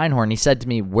him in Feinhorn, he said to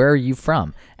me, "Where are you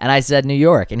from?" And I said, "New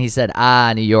York." And he said,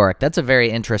 New York. That's a very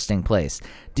interesting place.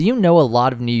 Do you know a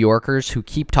lot of New Yorkers who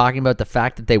keep talking about the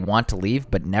fact that they want to leave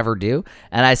but never do?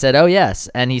 And I said, "Oh, yes."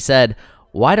 And he said,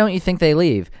 "Why don't you think they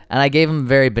leave?" And I gave him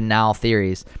very banal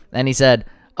theories. And he said,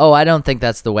 "Oh, I don't think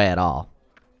that's the way at all."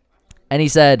 And he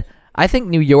said, "I think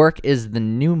New York is the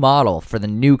new model for the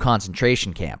new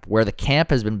concentration camp, where the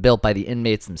camp has been built by the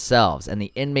inmates themselves, and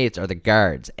the inmates are the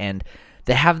guards. And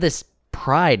they have this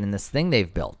pride in this thing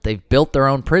they've built. They've built their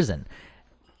own prison.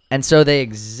 And so they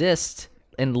exist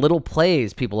in little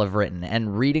plays people have written,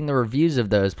 and reading the reviews of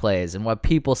those plays and what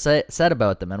people said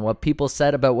about them, and what people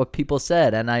said about what people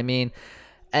said. And I mean,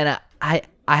 and I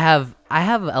have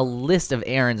a list of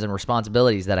errands and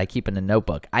responsibilities that I keep in a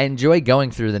notebook. I enjoy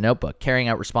going through the notebook, carrying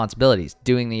out responsibilities,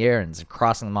 doing the errands, and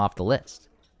crossing them off the list.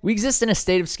 We exist in a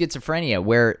state of schizophrenia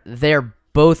where they're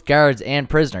both guards and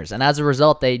prisoners, and as a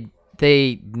result,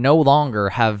 they no longer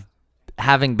have,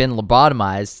 having been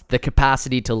lobotomized, the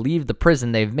capacity to leave the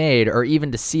prison they've made or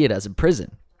even to see it as a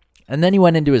prison. And then he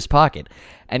went into his pocket,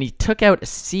 and he took out a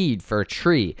seed for a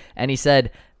tree, and he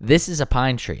said, "This is a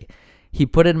pine tree." He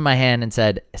put it in my hand and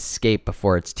said, "Escape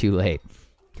before it's too late."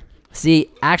 See,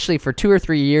 actually, for 2 or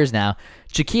 3 years now,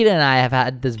 Chiquita and I have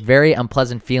had this very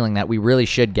unpleasant feeling that we really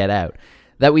should get out.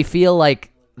 That we feel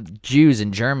like Jews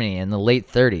in Germany in the late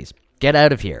 30s. Get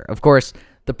out of here. Of course,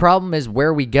 the problem is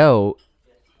where we go,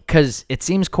 because it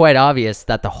seems quite obvious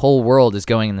that the whole world is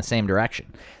going in the same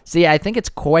direction. See, I think it's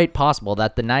quite possible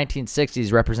that the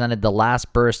 1960s represented the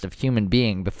last burst of human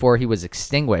being before he was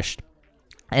extinguished,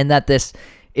 and that this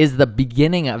is the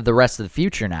beginning of the rest of the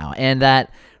future now, and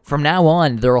that from now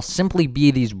on, there will simply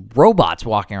be these robots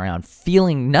walking around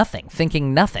feeling nothing,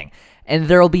 thinking nothing, and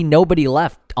there will be nobody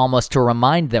left almost to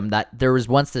remind them that there was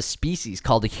once this species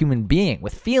called a human being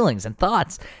with feelings and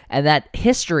thoughts, and that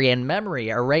history and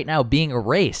memory are right now being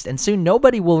erased, and soon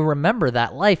nobody will remember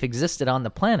that life existed on the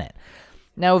planet.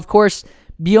 Now, of course,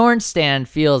 Bjornstrand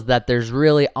feels that there's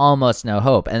really almost no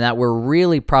hope, and that we're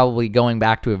really probably going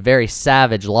back to a very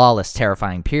savage, lawless,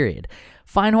 terrifying period.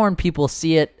 Feinhorn people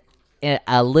see it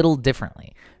a little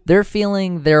differently. They're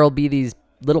feeling there'll be these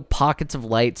little pockets of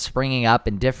light springing up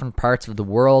in different parts of the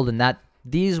world, and that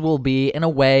these will be, in a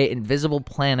way, invisible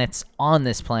planets on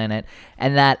this planet,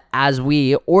 and that as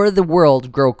we, or the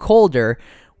world, grow colder,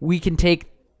 we can take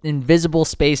invisible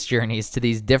space journeys to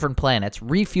these different planets,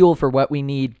 refuel for what we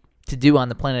need to do on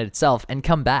the planet itself, and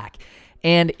come back.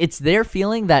 And it's their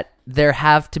feeling that there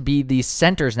have to be these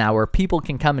centers now where people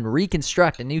can come and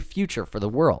reconstruct a new future for the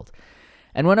world.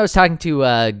 And when I was talking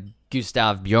to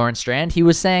Gustav Bjornstrand, he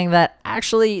was saying that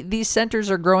actually these centers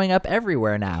are growing up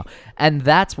everywhere now, and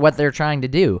that's what they're trying to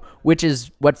do, which is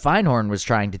what Feinhorn was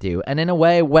trying to do, and in a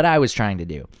way, what I was trying to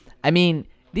do. I mean,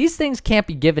 these things can't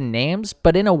be given names,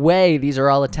 but in a way, these are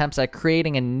all attempts at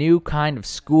creating a new kind of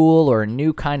school or a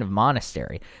new kind of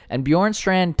monastery. And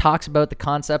Bjornstrand talks about the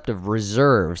concept of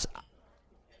reserves,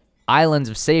 islands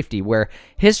of safety, where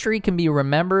history can be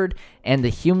remembered and the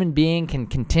human being can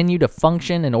continue to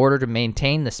function in order to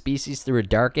maintain the species through a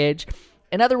dark age.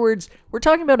 In other words, we're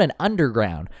talking about an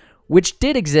underground, which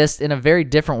did exist in a very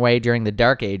different way during the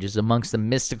Dark Ages amongst the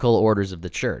mystical orders of the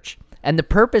church. And the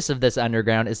purpose of this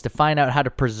underground is to find out how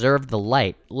to preserve the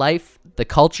life, the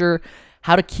culture,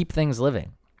 how to keep things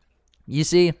living. You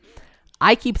see,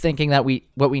 I keep thinking that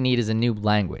what we need is a new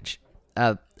language,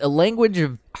 a language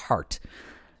of heart.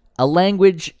 A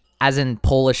language, as in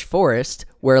Polish forest,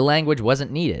 where a language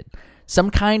wasn't needed. Some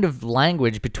kind of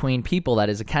language between people that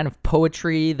is a kind of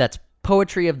poetry, that's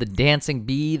poetry of the dancing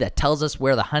bee that tells us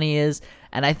where the honey is.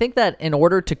 And I think that in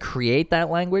order to create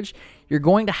that language, you're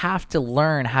going to have to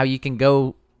learn how you can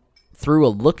go through a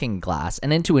looking glass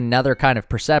and into another kind of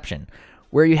perception,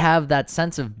 where you have that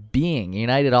sense of being,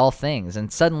 united all things,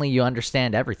 and suddenly you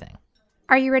understand everything.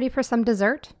 Are you ready for some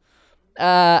dessert?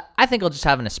 I think I'll just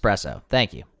have an espresso.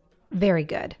 Thank you. Very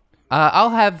good.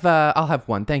 I'll have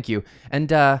one, thank you. And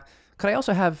could I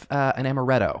also have an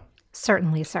amaretto?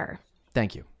 Certainly, sir.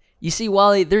 Thank you. You see,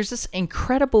 Wally, there's this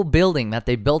incredible building that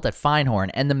they built at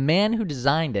Feinhorn, and the man who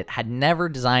designed it had never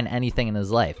designed anything in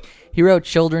his life. He wrote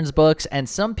children's books, and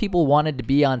some people wanted it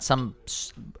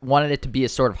to be a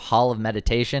sort of hall of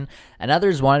meditation, and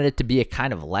others wanted it to be a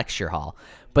kind of lecture hall.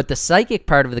 But the psychic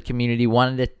part of the community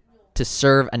wanted it to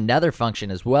serve another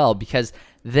function as well, because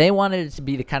they wanted it to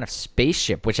be the kind of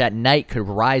spaceship which at night could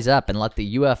rise up and let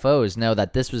the UFOs know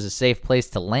that this was a safe place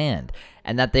to land,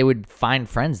 and that they would find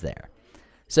friends there.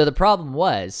 So the problem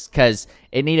was, because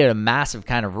it needed a massive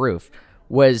kind of roof,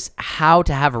 was how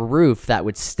to have a roof that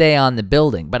would stay on the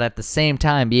building, but at the same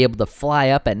time be able to fly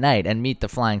up at night and meet the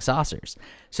flying saucers.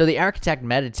 So the architect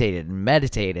meditated and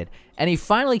meditated, and he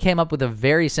finally came up with a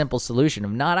very simple solution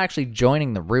of not actually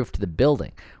joining the roof to the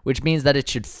building, which means that it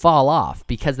should fall off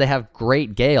because they have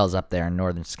great gales up there in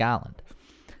northern Scotland.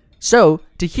 So,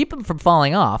 to keep him from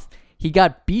falling off, he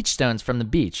got beach stones from the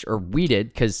beach, or we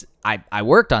did, because I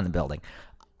worked on the building,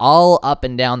 all up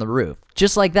and down the roof,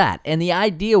 just like that. And the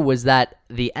idea was that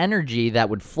the energy that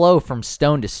would flow from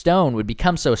stone to stone would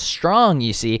become so strong,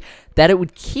 you see, that it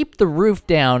would keep the roof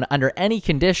down under any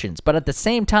conditions. But at the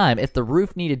same time, if the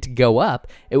roof needed to go up,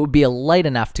 it would be light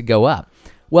enough to go up.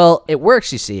 Well, it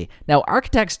works, you see. Now,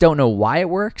 architects don't know why it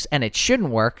works, and it shouldn't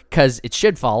work because it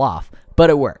should fall off. But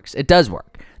it works. It does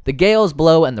work. The gales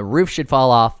blow and the roof should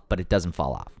fall off, but it doesn't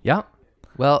fall off. Yeah.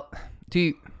 Well,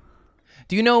 do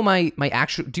you know my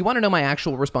actual? Do you want to know my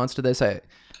actual response to this?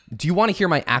 Do you want to hear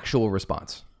my actual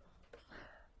response?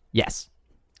 Yes.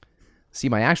 See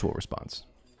my actual response.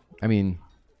 I mean,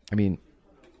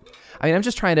 I'm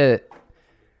just trying to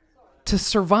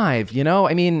survive. You know.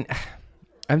 I mean,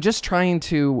 I'm just trying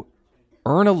to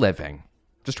earn a living.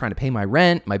 Just trying to pay my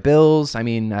rent, my bills. I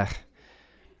mean, I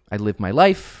live my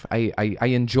life. I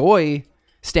enjoy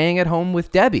staying at home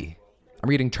with Debbie. I'm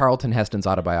reading Charlton Heston's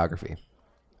autobiography,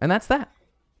 and that's that.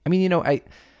 I mean, you know,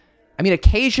 I mean,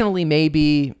 occasionally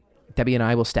maybe Debbie and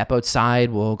I will step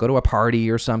outside. We'll go to a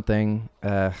party or something.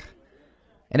 And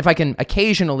if I can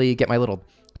occasionally get my little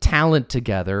talent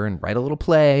together and write a little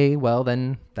play, well,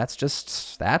 then that's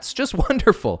just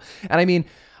wonderful. And I mean,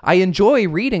 I enjoy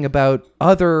reading about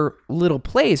other little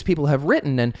plays people have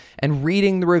written and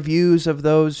reading the reviews of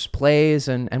those plays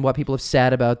and what people have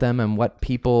said about them and what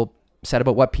people said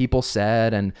about what people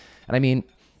said. And I mean,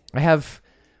 I have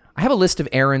a list of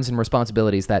errands and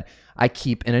responsibilities that I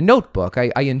keep in a notebook.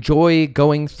 I enjoy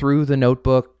going through the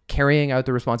notebook, carrying out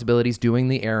the responsibilities, doing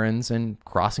the errands, and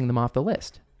crossing them off the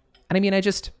list. And I mean, I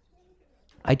just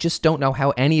don't know how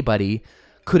anybody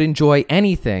could enjoy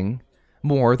anything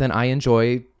more than I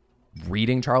enjoy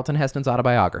reading Charlton Heston's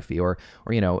autobiography, or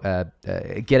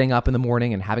getting up in the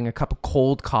morning and having a cup of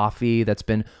cold coffee that's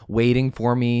been waiting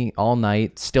for me all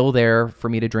night, still there for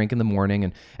me to drink in the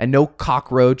morning, and no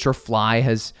cockroach or fly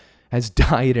has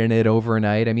died in it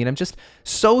overnight. I mean, I'm just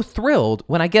so thrilled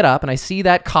when I get up and I see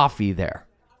that coffee there,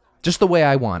 just the way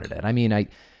I wanted it. I mean, I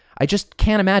just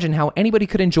can't imagine how anybody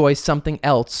could enjoy something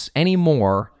else any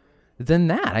more than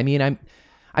that. I mean,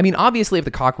 obviously, if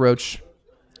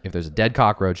there's a dead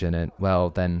cockroach in it, well,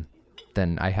 then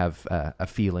I have a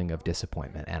feeling of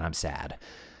disappointment and I'm sad.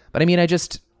 But I mean, I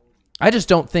just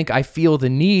don't think I feel the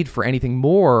need for anything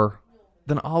more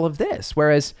than all of this.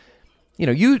 Whereas,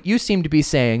 you seem to be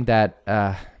saying that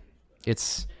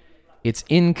it's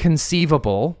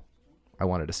inconceivable. I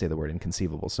wanted to say the word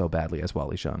inconceivable so badly as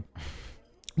Wally Shawn.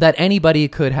 That anybody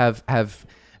could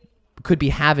be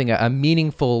having a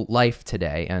meaningful life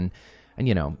today, and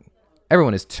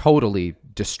everyone is totally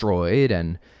destroyed,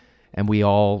 and we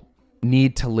all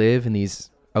need to live in these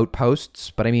outposts.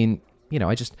 But I mean,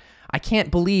 I can't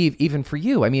believe, even for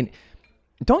you, I mean,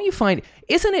 don't you find,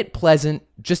 isn't it pleasant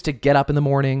just to get up in the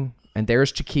morning and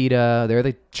there's Chiquita, there are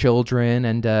the children,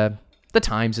 and the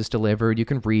Times is delivered, you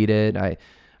can read it. I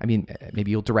mean,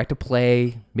 maybe you'll direct a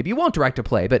play, maybe you won't direct a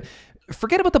play, but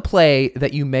forget about the play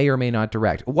that you may or may not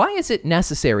direct. Why is it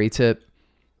necessary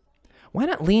why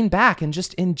not lean back and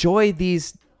just enjoy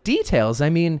these details? I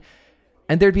mean,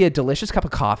 and there'd be a delicious cup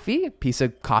of coffee, a piece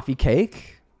of coffee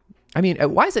cake. I mean,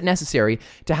 why is it necessary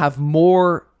to have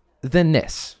more than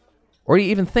this? Or do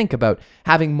you even think about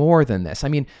having more than this? I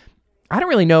mean, I don't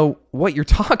really know what you're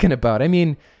talking about. I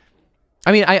mean,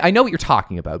 I know what you're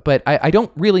talking about, but I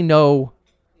don't really know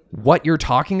what you're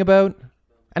talking about.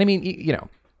 And I mean,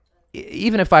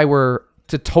 even if I were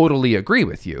to totally agree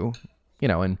with you,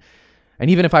 and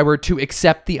even if I were to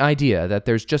accept the idea that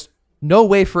there's just no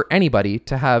way for anybody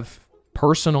to have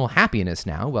personal happiness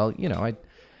now, well,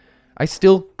 I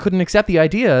still couldn't accept the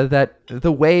idea that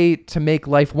the way to make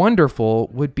life wonderful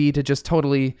would be to just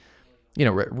totally,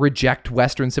 reject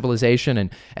Western civilization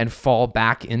and fall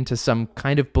back into some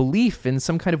kind of belief in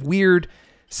some kind of weird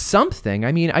something.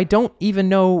 I mean, I don't even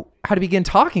know how to begin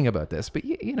talking about this, but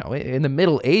in the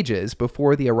Middle Ages,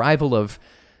 before the arrival of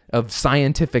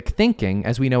scientific thinking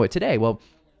as we know it today, well,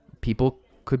 people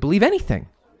could believe anything.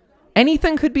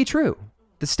 Anything could be true.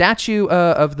 The statue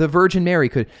of the Virgin Mary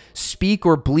could speak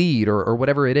or bleed or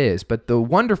whatever it is. But the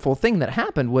wonderful thing that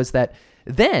happened was that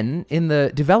then, in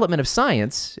the development of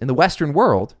science in the Western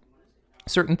world,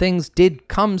 certain things did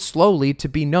come slowly to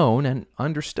be known and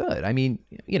understood. I mean,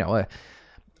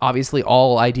 obviously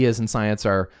all ideas in science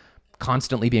are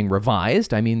constantly being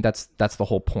revised. I mean, that's the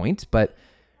whole point. But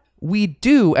we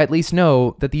do at least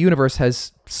know that the universe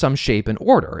has some shape and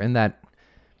order, and that,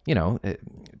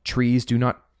 trees do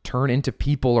not turn into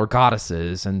people or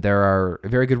goddesses, and there are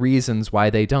very good reasons why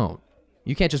they don't.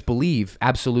 You can't just believe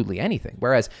absolutely anything.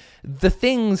 Whereas the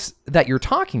things that you're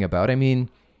talking about, I mean,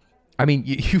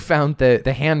 you found the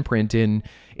handprint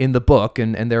in the book,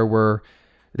 and there were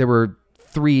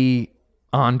 3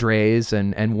 Andres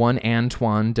and 1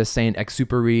 Antoine de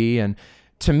Saint-Exupéry, and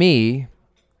to me,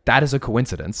 that is a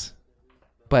coincidence.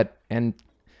 But and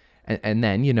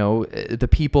then the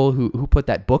people who put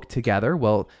that book together,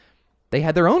 well, they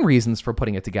had their own reasons for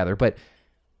putting it together. But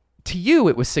to you,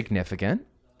 it was significant,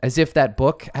 as if that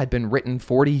book had been written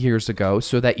 40 years ago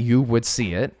so that you would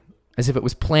see it, as if it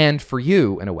was planned for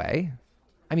you in a way.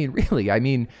 I mean, really, I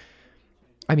mean,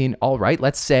 all right,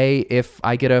 let's say if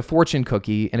I get a fortune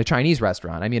cookie in a Chinese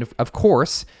restaurant. I mean, of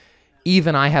course,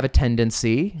 even I have a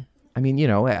tendency. I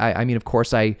mean, of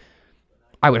course, I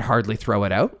would hardly throw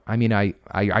it out. I mean, I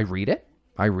read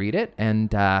it,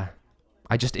 and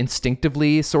I just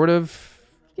instinctively sort of,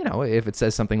 if it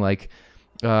says something like,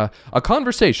 a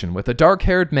conversation with a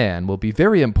dark-haired man will be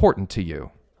very important to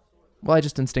you. Well, I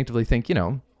just instinctively think,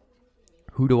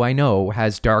 who do I know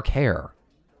has dark hair?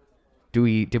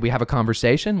 Did we have a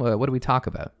conversation? What do we talk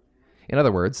about? In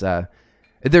other words,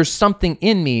 There's something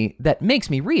in me that makes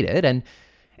me read it, and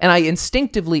I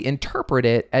instinctively interpret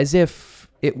it as if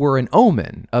it were an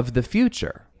omen of the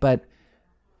future. But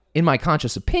in my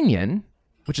conscious opinion,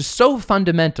 which is so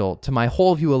fundamental to my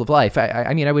whole view of life,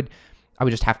 I mean, I would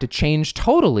just have to change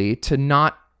totally to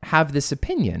not have this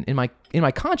opinion. In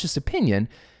my conscious opinion,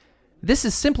 this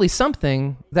is simply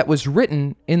something that was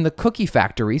written in the cookie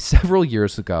factory several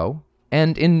years ago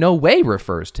and in no way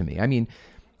refers to me. I mean,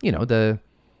 the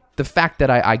fact that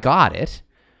I got it,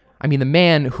 I mean, the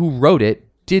man who wrote it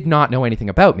did not know anything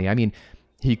about me. I mean,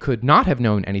 he could not have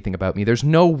known anything about me. There's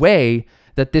no way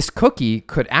that this cookie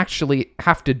could actually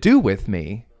have to do with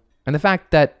me. And the fact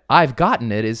that I've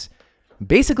gotten it is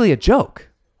basically a joke.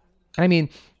 I mean,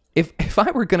 if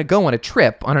I were going to go on a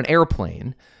trip on an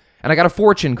airplane and I got a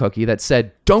fortune cookie that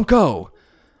said, "Don't go,"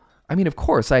 I mean, of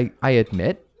course, I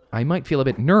admit I might feel a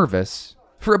bit nervous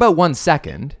for about 1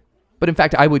 second, but in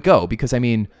fact, I would go because, I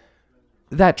mean,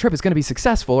 that trip is going to be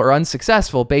successful or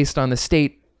unsuccessful based on the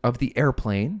state of the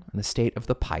airplane and the state of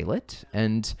the pilot,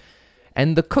 and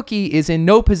the cookie is in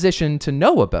no position to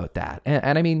know about that.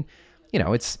 And I mean,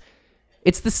 it's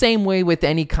the same way with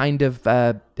any kind of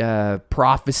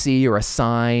prophecy or a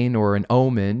sign or an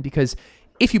omen, because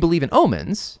if you believe in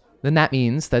omens, then that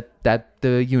means that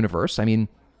the universe, I mean,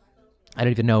 I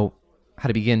don't even know how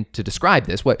to begin to describe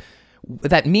this. What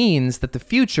that means that the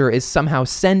future is somehow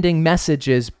sending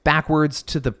messages backwards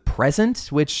to the present,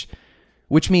 which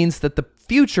means that the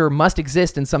future must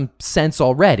exist in some sense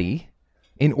already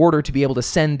in order to be able to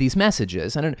send these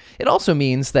messages. And it also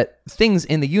means that things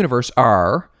in the universe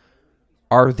are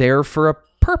there for a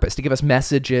purpose, to give us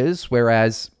messages,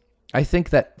 whereas I think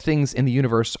that things in the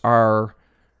universe are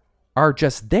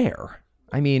just there.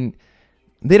 I mean,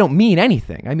 they don't mean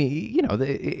anything. I mean,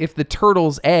 if the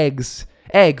turtle's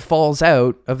egg falls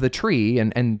out of the tree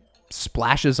and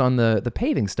splashes on the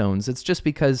paving stones, it's just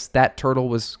because that turtle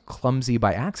was clumsy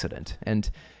by accident. And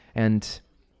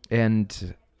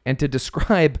to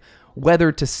describe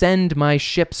whether to send my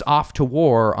ships off to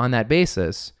war on that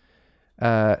basis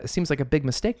seems like a big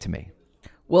mistake to me.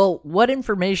 Well, what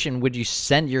information would you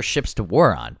send your ships to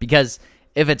war on? Because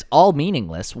if it's all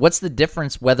meaningless, what's the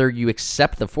difference whether you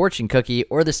accept the fortune cookie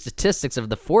or the statistics of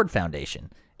the Ford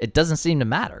Foundation? It doesn't seem to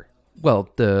matter. Well,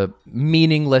 the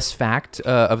meaningless fact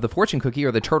of the fortune cookie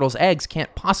or the turtle's eggs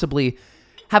can't possibly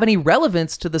have any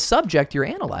relevance to the subject you're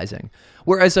analyzing.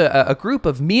 Whereas a group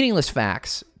of meaningless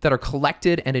facts that are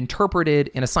collected and interpreted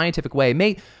in a scientific way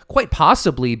may quite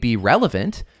possibly be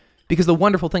relevant, because the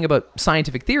wonderful thing about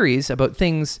scientific theories, about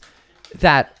things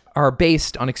that are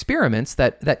based on experiments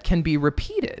that can be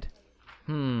repeated.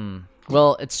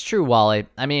 Well, it's true, Wally.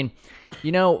 I mean,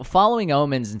 following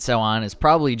omens and so on is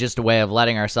probably just a way of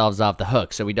letting ourselves off the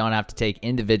hook so we don't have to take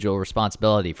individual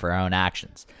responsibility for our own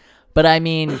actions. But I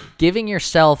mean, giving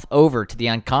yourself over to the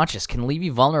unconscious can leave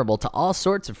you vulnerable to all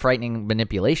sorts of frightening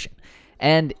manipulation.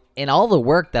 And in all the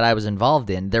work that I was involved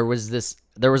in, there was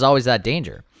always that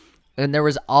danger. And there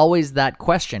was always that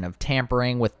question of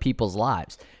tampering with people's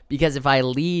lives. Because if I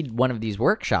lead one of these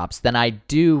workshops, then I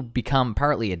do become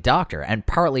partly a doctor and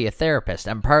partly a therapist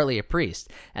and partly a priest.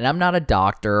 And I'm not a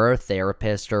doctor or a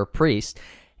therapist or a priest.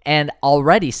 And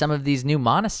already some of these new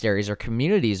monasteries or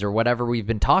communities or whatever we've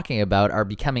been talking about are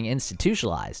becoming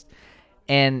institutionalized.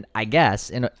 And I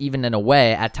guess, even in a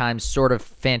way, at times sort of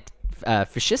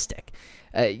fascistic.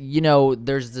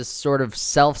 There's this sort of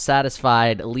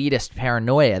self-satisfied elitist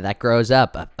paranoia that grows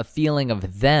up, a feeling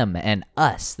of them and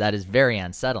us that is very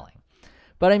unsettling.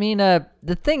 But I mean,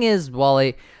 the thing is,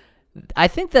 Wally, I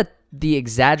think that the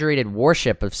exaggerated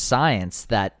worship of science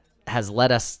that has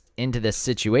led us into this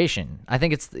situation, I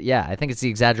think it's the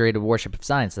exaggerated worship of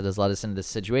science that has led us into this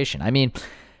situation. I mean,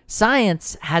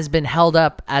 science has been held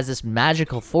up as this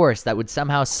magical force that would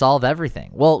somehow solve everything.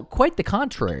 Well, quite the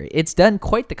contrary. It's done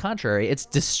quite the contrary. It's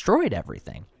destroyed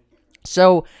everything.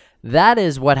 So that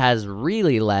is what has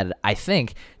really led, I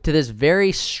think, to this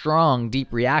very strong, deep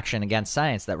reaction against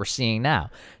science that we're seeing now.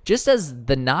 Just as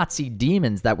the Nazi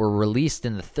demons that were released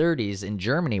in the 30s in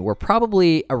Germany were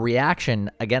probably a reaction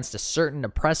against a certain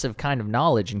oppressive kind of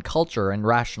knowledge and culture and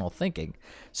rational thinking.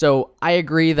 So I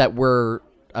agree that we're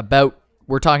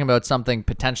talking about something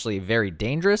potentially very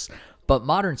dangerous, but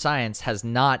modern science has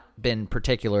not been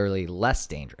particularly less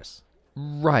dangerous.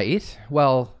 Right.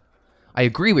 Well, I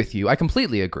agree with you. I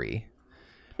completely agree.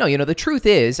 No, the truth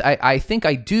is, I think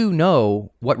I do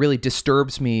know what really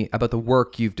disturbs me about the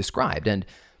work you've described, and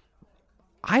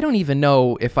I don't even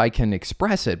know if I can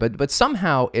express it, but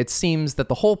somehow it seems that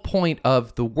the whole point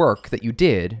of the work that you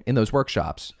did in those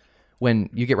workshops, when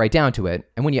you get right down to it,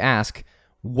 and when you ask,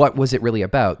 what was it really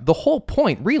about? The whole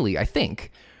point, really, I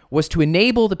think, was to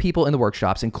enable the people in the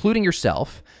workshops, including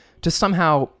yourself, to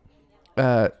somehow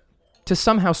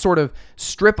sort of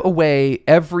strip away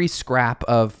every scrap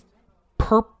of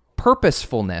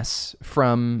purposefulness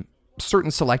from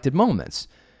certain selected moments.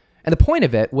 And the point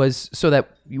of it was so that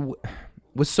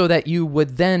you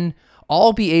would then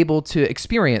all be able to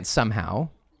experience somehow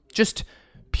just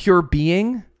pure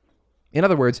being. In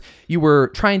other words, you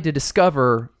were trying to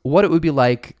discover what it would be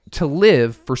like to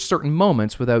live for certain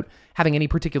moments without having any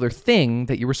particular thing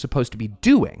that you were supposed to be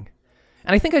doing.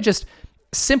 And I think I just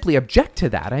simply object to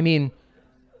that. I mean,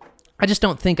 I just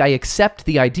don't think I accept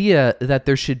the idea that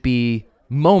there should be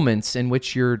moments in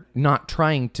which you're not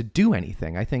trying to do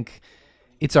anything. I think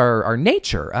it's our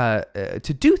nature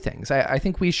to do things. I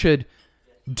think we should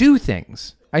do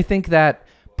things. I think that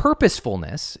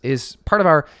purposefulness is part of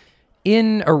our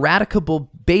ineradicable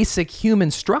basic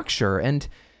human structure, and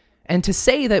to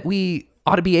say that we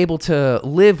ought to be able to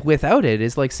live without it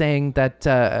is like saying that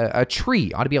a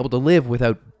tree ought to be able to live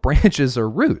without branches or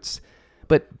roots.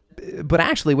 But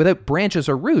actually, without branches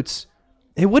or roots,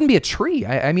 it wouldn't be a tree.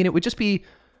 I mean, it would just be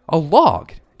a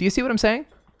log. Do you see what I'm saying?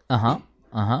 Uh-huh.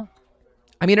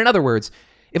 I mean, in other words,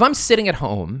 if I'm sitting at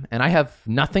home and I have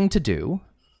nothing to do,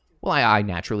 well, I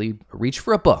naturally reach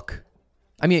for a book.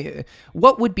 I mean,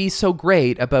 what would be so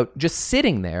great about just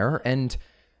sitting there and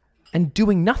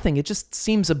doing nothing? It just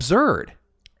seems absurd.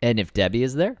 And if Debbie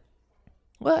is there?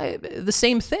 Well, the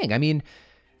same thing. I mean,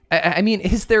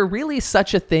 is there really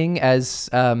such a thing as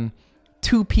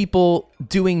two people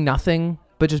doing nothing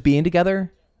but just being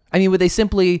together? I mean, would they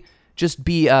simply just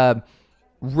be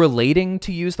relating,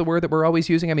 to use the word that we're always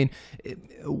using? I mean,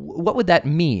 what would that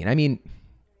mean? I mean,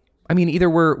 either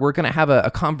we're going to have a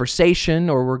conversation,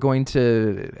 or we're going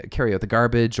to carry out the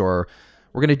garbage, or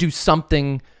we're going to do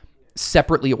something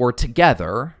separately or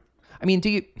together. I mean,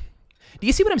 do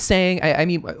you see what I'm saying? I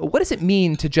mean, what does it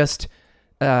mean to just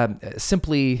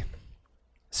simply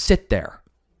sit there?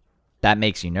 That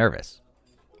makes you nervous.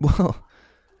 Well,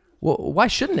 why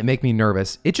shouldn't it make me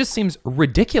nervous? It just seems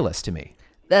ridiculous to me.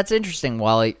 That's interesting,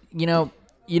 Wally. You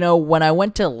know, when I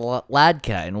went to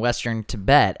Ladka in Western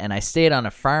Tibet and I stayed on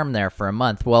a farm there for a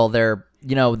month, well,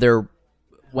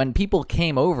 when people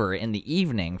came over in the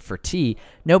evening for tea,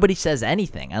 nobody says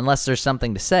anything unless there's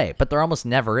something to say, but there almost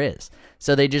never is.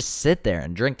 So they just sit there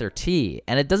and drink their tea,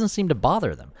 and it doesn't seem to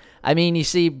bother them. I mean, you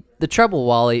see, the trouble,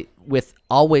 Wally, with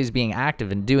always being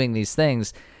active and doing these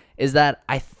things is that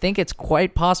I think it's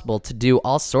quite possible to do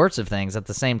all sorts of things at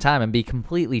the same time and be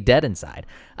completely dead inside.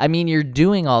 I mean, you're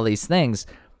doing all these things,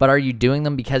 but are you doing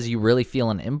them because you really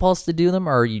feel an impulse to do them,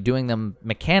 or are you doing them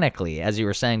mechanically, as you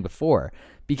were saying before?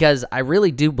 Because I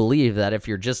really do believe that if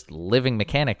you're just living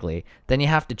mechanically, then you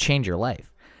have to change your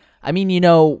life. I mean,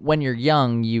 when you're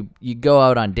young, you go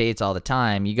out on dates all the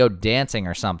time, you go dancing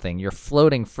or something, you're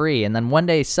floating free, and then one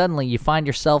day suddenly you find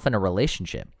yourself in a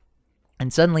relationship,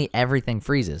 and suddenly everything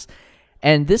freezes.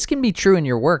 And this can be true in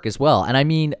your work as well. And I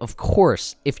mean, of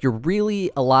course, if you're really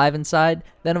alive inside,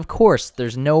 then of course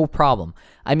there's no problem.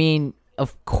 I mean,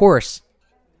 of course,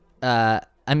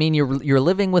 you're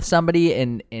living with somebody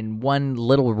in one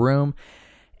little room,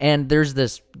 and there's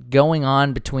this going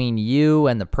on between you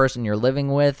and the person you're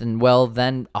living with, and well,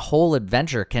 then a whole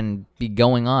adventure can be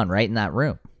going on right in that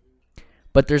room.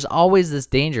 But there's always this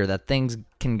danger that things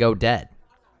can go dead.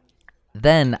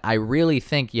 Then I really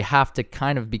think you have to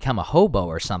kind of become a hobo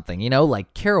or something,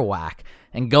 like Kerouac,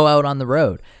 and go out on the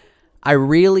road. I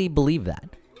really believe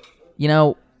that.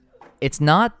 It's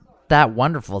not that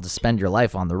wonderful to spend your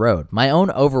life on the road. My own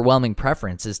overwhelming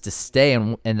preference is to stay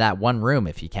in that one room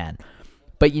if you can.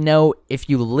 But if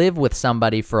you live with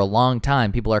somebody for a long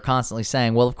time, people are constantly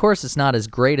saying, well, of course it's not as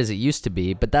great as it used to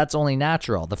be, but that's only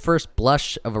natural. The first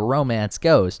blush of a romance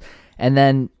goes, and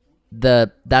then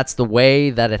that's the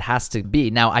way that it has to be.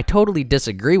 Now, I totally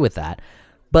disagree with that,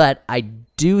 but I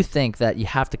do think that you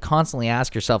have to constantly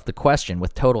ask yourself the question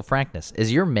with total frankness: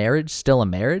 is your marriage still a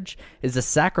marriage? Is the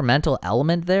sacramental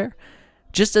element there?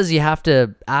 Just as you have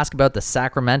to ask about the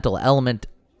sacramental element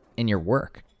in your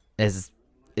work. Is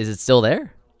it still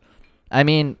there? I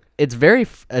mean, it's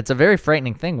a very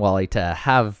frightening thing, Wally,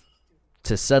 to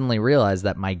suddenly realize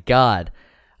that, my God,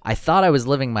 I thought I was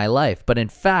living my life, but in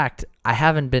fact, I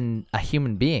haven't been a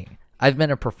human being. I've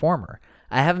been a performer.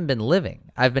 I haven't been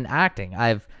living. I've been acting.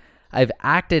 I've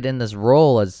acted in this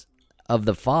role of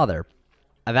the father.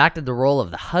 I've acted the role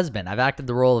of the husband. I've acted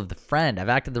the role of the friend. I've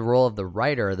acted the role of the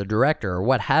writer or the director or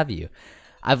what have you.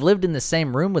 I've lived in the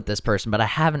same room with this person, but I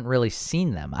haven't really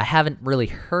seen them. I haven't really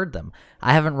heard them.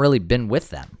 I haven't really been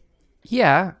with them.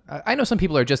 Yeah, I know some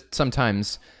people are just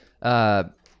sometimes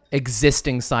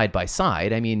existing side by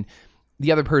side. I mean,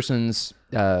 the other person's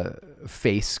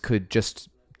face could just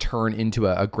turn into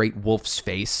a great wolf's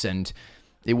face and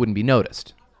it wouldn't be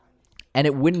noticed. And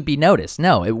it wouldn't be noticed.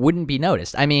 No, it wouldn't be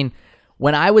noticed. I mean,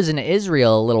 when I was in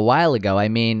Israel a little while ago, I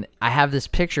mean, I have this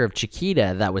picture of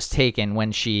Chiquita that was taken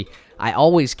when I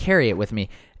always carry it with me.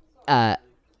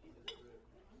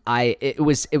 It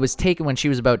was taken when she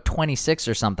was about 26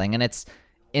 or something, and it's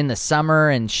in the summer,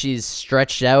 and she's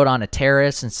stretched out on a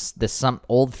terrace, and some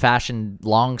old-fashioned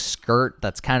long skirt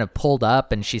that's kind of pulled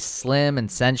up, and she's slim and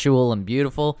sensual and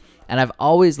beautiful. And I've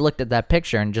always looked at that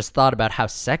picture and just thought about how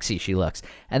sexy she looks.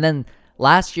 And then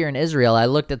last year in Israel, I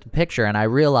looked at the picture and I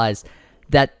realized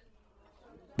that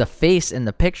the face in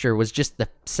the picture was just the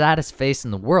saddest face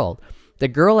in the world. The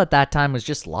girl at that time was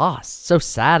just lost, so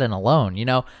sad and alone. You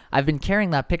know, I've been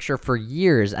carrying that picture for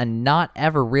years and not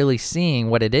ever really seeing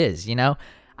what it is, you know?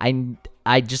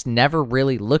 I just never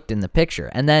really looked in the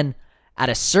picture. And then at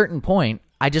a certain point,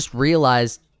 I just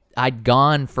realized I'd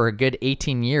gone for a good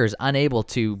 18 years unable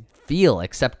to feel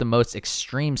except the most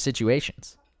extreme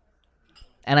situations.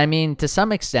 And I mean, to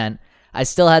some extent, I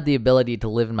still had the ability to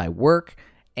live in my work,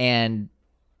 and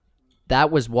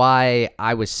that was why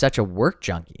I was such a work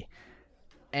junkie.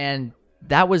 And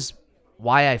that was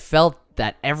why I felt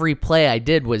that every play I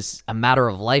did was a matter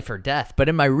of life or death. But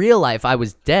in my real life, I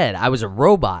was dead. I was a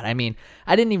robot. I mean,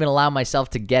 I didn't even allow myself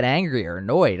to get angry or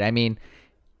annoyed. I mean,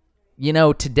 you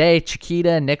know, today,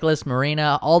 Chiquita, Nicholas,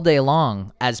 Marina, all day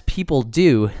long, as people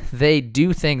do, they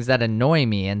do things that annoy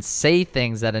me and say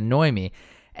things that annoy me.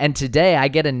 And today I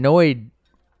get annoyed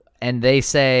and they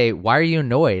say, "Why are you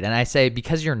annoyed?" And I say,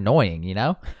 "Because you're annoying," you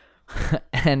know?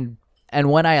 And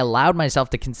when I allowed myself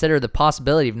to consider the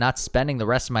possibility of not spending the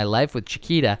rest of my life with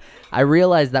Chiquita, I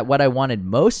realized that what I wanted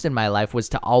most in my life was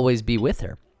to always be with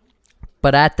her.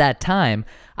 But at that time,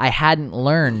 I hadn't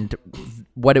learned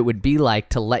what it would be like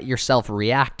to let yourself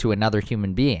react to another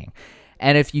human being.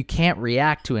 And if you can't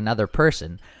react to another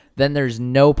person, then there's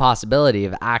no possibility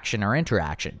of action or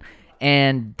interaction.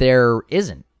 And there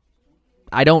isn't.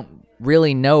 I don't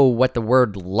really know what the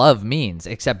word love means,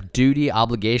 except duty,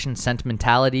 obligation,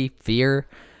 sentimentality, fear.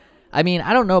 I mean,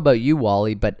 I don't know about you,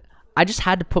 Wally, but I just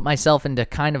had to put myself into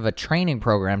kind of a training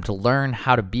program to learn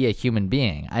how to be a human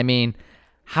being. I mean,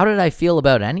 how did I feel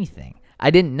about anything? I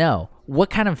didn't know. What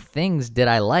kind of things did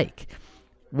I like?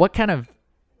 What kind of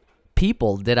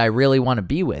people did I really want to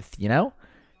be with, you know?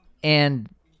 And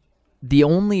the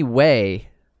only way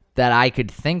that I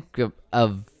could think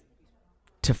of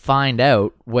to find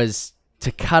out was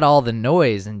to cut all the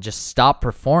noise and just stop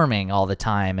performing all the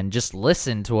time and just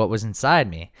listen to what was inside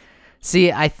me.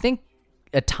 See, I think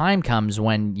a time comes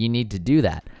when you need to do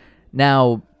that.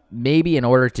 Now, maybe in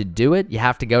order to do it, you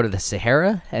have to go to the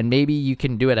Sahara, and maybe you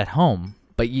can do it at home,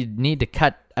 but you need to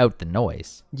cut out the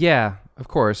noise. Yeah, of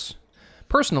course.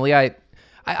 Personally, I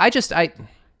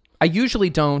usually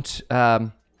don't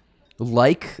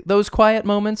like those quiet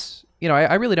moments. You know,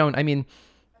 I really don't. I mean,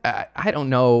 I don't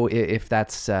know if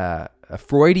that's a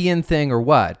Freudian thing or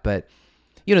what, but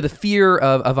you know, the fear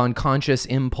of unconscious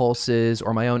impulses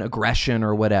or my own aggression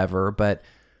or whatever. But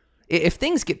if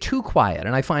things get too quiet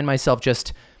and I find myself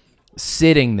just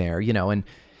sitting there, you know, and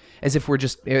as if we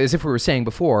were saying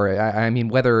before, I mean,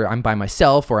 whether I'm by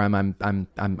myself or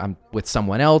I'm with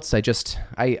someone else,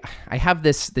 I have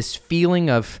this feeling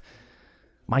of,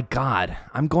 my God,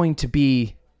 I'm going to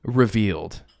be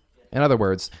revealed. In other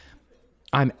words,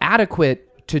 I'm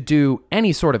adequate to do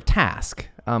any sort of task,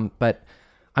 but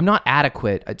I'm not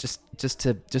adequate just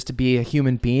to be a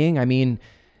human being. I mean,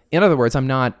 in other words, I'm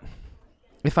not.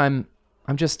 If I'm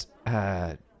just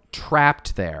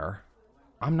trapped there,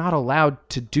 I'm not allowed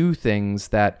to do things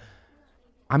that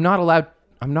I'm not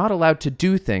allowed to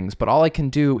do things, but all I can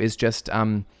do is just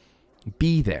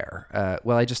be there.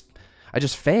 Well, I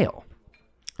just fail.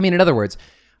 I mean, in other words,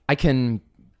 I can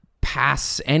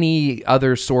pass any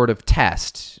other sort of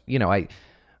test. You know,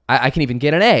 I can even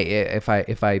get an A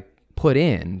if I put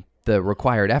in the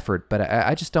required effort, but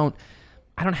I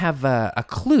don't have a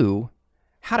clue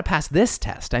how to pass this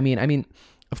test. I mean,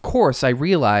 of course, I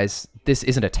realize this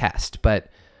isn't a test, but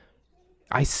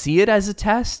I see it as a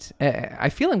test. I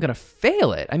feel I'm going to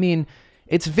fail it. I mean,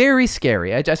 it's very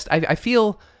scary. I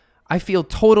feel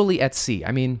totally at sea.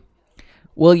 I mean,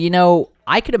 well, you know,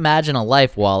 I could imagine a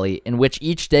life, Wally, in which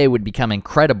each day would become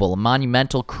incredible, a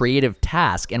monumental creative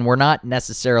task, and we're not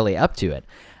necessarily up to it.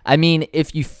 I mean,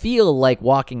 if you feel like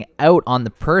walking out on the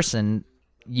person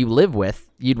you live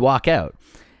with, you'd walk out.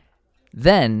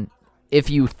 Then, if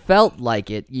you felt like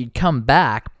it, you'd come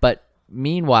back, but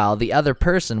meanwhile, the other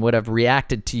person would have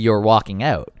reacted to your walking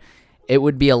out. It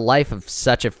would be a life of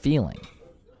such a feeling.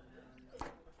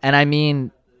 And I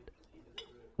mean,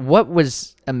 what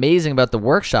was amazing about the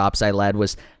workshops I led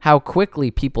was how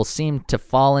quickly people seemed to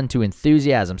fall into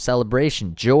enthusiasm,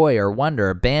 celebration, joy, or wonder,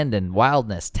 abandon,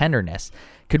 wildness, tenderness.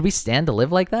 Could we stand to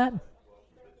live like that?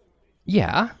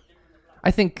 Yeah.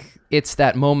 I think it's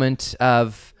that moment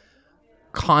of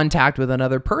contact with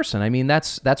another person. I mean,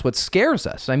 that's what scares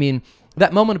us. I mean,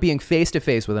 that moment of being face to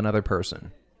face with another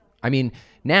person. I mean,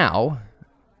 now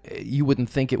you wouldn't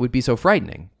think it would be so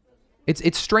frightening.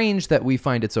 It's strange that we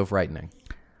find it so frightening.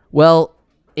 Well,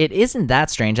 it isn't that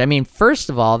strange. I mean, first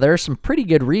of all, there are some pretty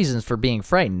good reasons for being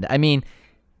frightened. I mean,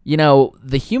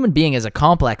 the human being is a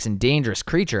complex and dangerous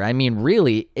creature. I mean,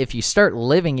 really, if you start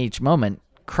living each moment,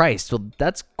 Christ, well,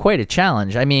 that's quite a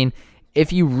challenge. I mean,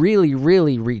 if you really,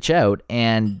 really reach out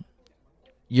and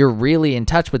you're really in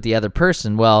touch with the other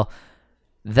person, well,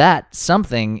 that is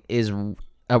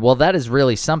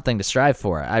really something to strive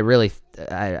for.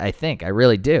 I think, I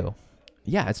really do.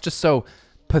 Yeah, it's just so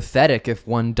pathetic if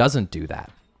one doesn't do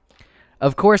that.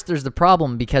 Of course, there's the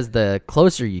problem because the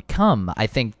closer you come, I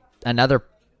think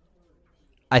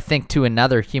to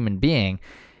another human being,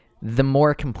 the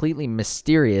more completely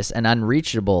mysterious and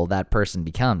unreachable that person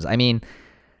becomes. I mean,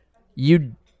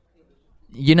 you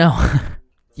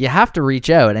have to reach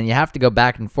out and you have to go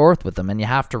back and forth with them and you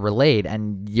have to relate,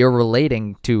 and you're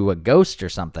relating to a ghost or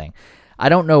something. I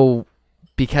don't know,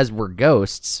 because we're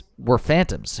ghosts, we're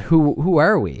phantoms. Who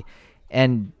are we?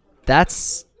 And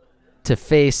that's to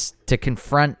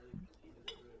confront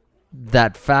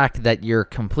that fact that you're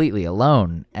completely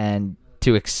alone, and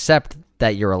to accept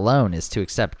that you're alone is to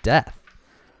accept death.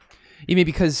 You mean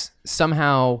because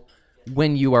somehow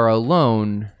when you are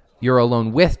alone, you're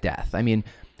alone with death? I mean,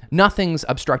 nothing's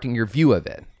obstructing your view of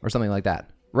it or something like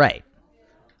that. Right.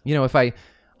 If I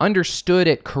understood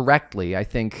it correctly, I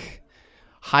think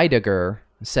Heidegger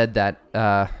said that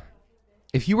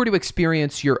if you were to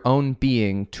experience your own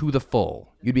being to the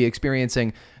full, you'd be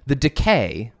experiencing the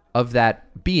decay of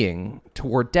that being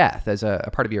toward death as a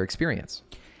part of your experience.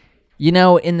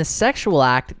 In the sexual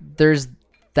act, there's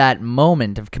that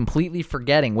moment of completely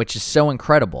forgetting, which is so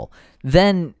incredible.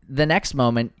 Then the next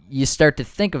moment, you start to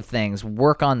think of things,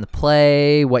 work on the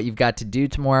play, what you've got to do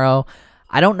tomorrow.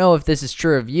 I don't know if this is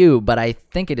true of you, but I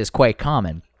think it is quite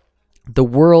common. The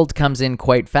world comes in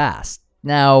quite fast.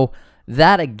 Now,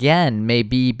 that again may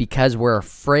be because we're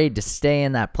afraid to stay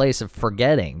in that place of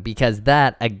forgetting, because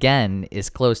that again is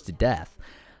close to death.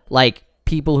 Like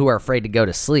people who are afraid to go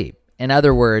to sleep. In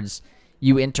other words,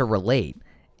 you interrelate,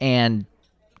 and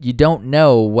you don't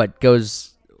know what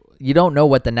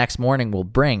the next morning will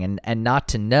bring, and not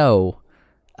to know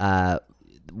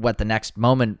what the next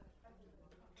moment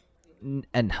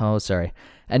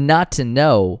and not to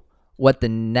know what the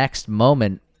next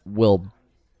moment will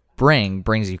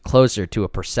brings you closer to a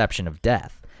perception of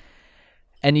death.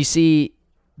 And you see,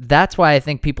 that's why I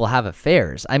think people have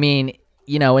affairs. I mean,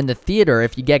 in the theater,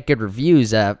 if you get good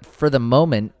reviews, for the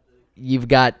moment, you've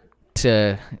got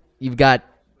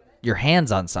your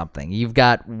hands on something. You've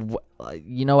got,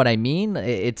 you know what I mean?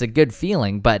 It's a good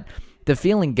feeling, but the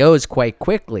feeling goes quite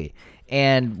quickly.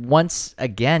 And once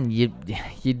again,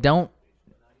 you don't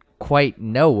quite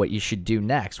know what you should do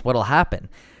next. What'll happen?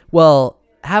 Well,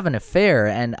 have an affair,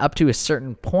 and up to a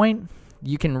certain point,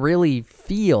 you can really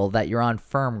feel that you're on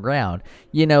firm ground.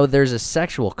 There's a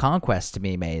sexual conquest to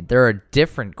be made. There are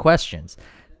different questions.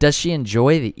 Does she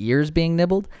enjoy the ears being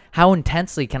nibbled? How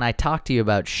intensely can I talk to you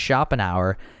about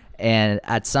Schopenhauer and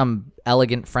at some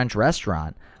elegant French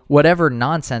restaurant? Whatever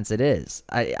nonsense it is,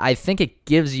 I think it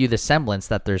gives you the semblance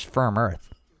that there's firm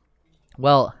earth.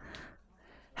 Well,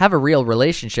 have a real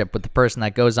relationship with the person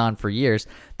that goes on for years.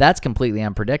 That's completely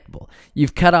unpredictable.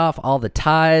 You've cut off all the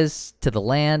ties to the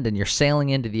land, and you're sailing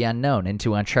into the unknown,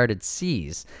 into uncharted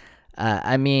seas.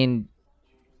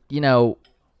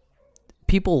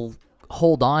 People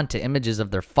hold on to images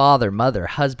of their father, mother,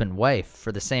 husband, wife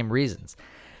for the same reasons,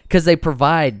 because they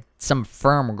provide some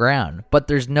firm ground, but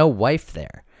there's no wife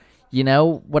there. You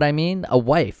know what I mean? A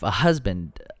wife, a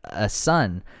husband, a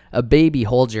son, a baby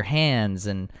holds your hands,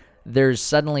 and there's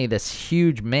suddenly this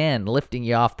huge man lifting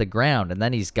you off the ground, and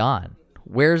then he's gone.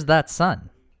 Where's that son?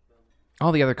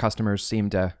 All the other customers seem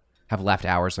to have left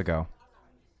hours ago.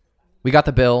 We got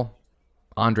the bill.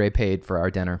 Andre paid for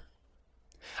our dinner.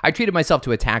 I treated myself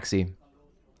to a taxi.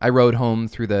 I rode home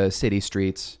through the city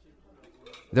streets.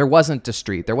 There wasn't a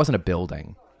street, there wasn't a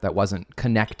building that wasn't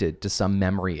connected to some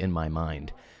memory in my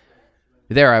mind.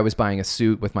 There I was buying a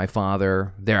suit with my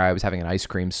father. There I was having an ice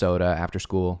cream soda after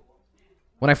school.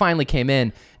 When I finally came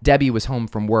in, Debbie was home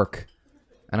from work,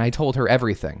 and I told her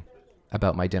everything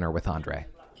about my dinner with Andre.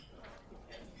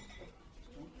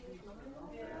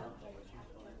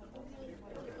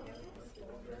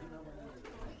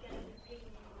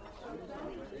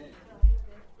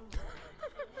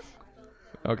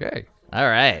 Okay. All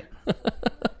right.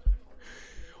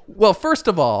 Well, first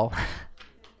of all,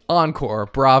 encore,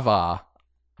 brava.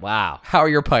 Wow. How are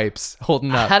your pipes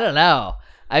holding up? I don't know.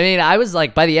 I mean, I was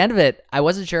like, by the end of it, I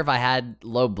wasn't sure if I had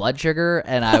low blood sugar,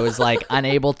 and I was like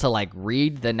unable to like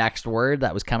read the next word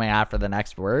that was coming after the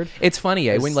next word. It's funny,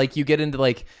 when like you get into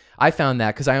like, I found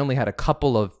that because I only had a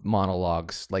couple of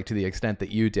monologues, like to the extent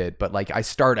that you did, but like I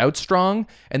start out strong,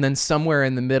 and then somewhere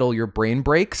in the middle, your brain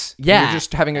breaks. And Yeah. you're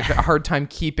just having a hard time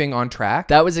keeping on track.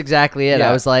 That was exactly it. Yeah.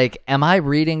 I was like, am I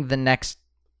reading the next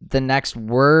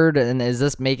word, and is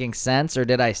this making sense, or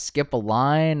did I skip a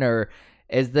line, or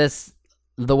is this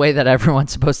the way that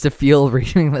everyone's supposed to feel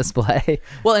reading this play?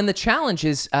 Well, and the challenge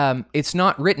is it's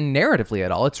not written narratively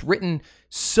at all. It's written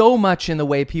so much in the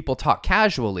way people talk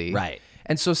casually. Right.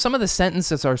 And so some of the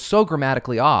sentences are so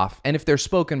grammatically off, and if they're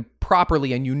spoken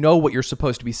properly and you know what you're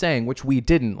supposed to be saying, which we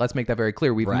didn't, let's make that very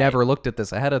clear. We've Right. never looked at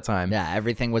this ahead of time. Yeah,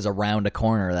 everything was around a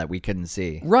corner that we couldn't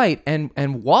see. Right.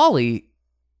 And Wally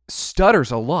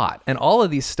stutters a lot, and all of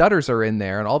these stutters are in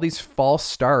there and all these false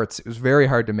starts. It was very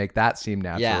hard to make that seem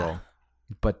natural. Yeah.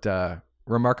 But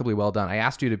remarkably well done. I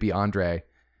asked you to be Andre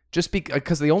just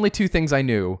because the only two things I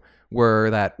knew were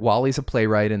that Wally's a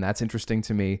playwright, and that's interesting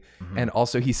to me, and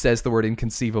also he says the word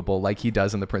inconceivable like he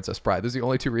does in The Princess Bride. Those are the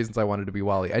only two reasons I wanted to be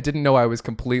Wally. I didn't know I was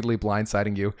completely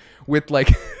blindsiding you with like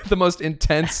the most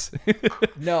intense.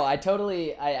 No, I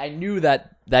totally, I knew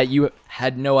that you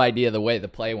had no idea the way the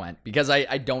play went, because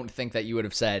I don't think that you would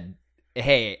have said,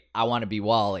 hey, I want to be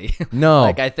Wally. No.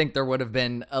 Like, I think there would have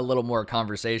been a little more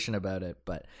conversation about it,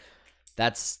 but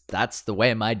that's the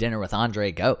way my dinner with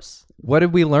Andre goes. What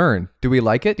did we learn? Do we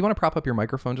like it? Do you want to prop up your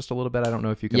microphone just a little bit? I don't know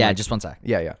if you can. Yeah, like- just one sec.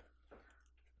 Yeah.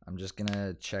 I'm just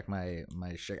gonna check my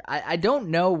sugar. I don't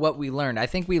know what we learned. I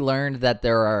think we learned that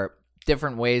there are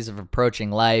different ways of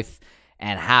approaching life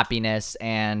and happiness,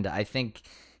 and I think,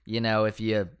 you know, if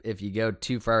you go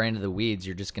too far into the weeds,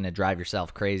 you're just gonna drive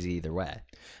yourself crazy either way.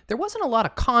 There wasn't a lot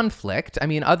of conflict. I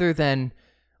mean, other than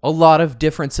a lot of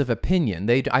difference of opinion.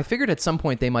 I figured at some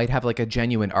point they might have like a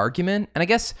genuine argument, and I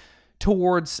guess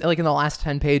towards like in the last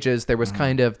 10 pages there was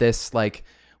kind of this like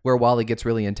where Wally gets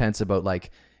really intense about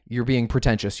like, you're being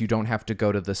pretentious. You don't have to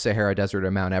go to the Sahara Desert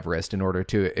or Mount Everest in order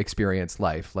to experience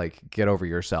life. Like, get over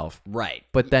yourself. Right.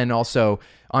 But then also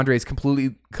Andre's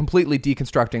completely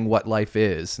deconstructing what life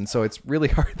is, and so it's really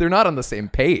hard. They're not on the same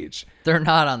page. They're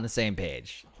not on the same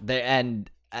page.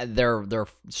 They're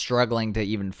struggling to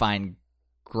even find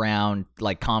ground,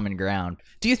 like common ground.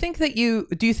 Do you think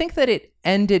that it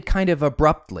ended kind of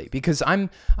abruptly? Because I'm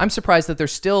surprised that they're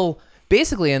still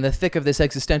basically in the thick of this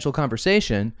existential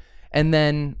conversation, and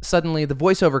then suddenly the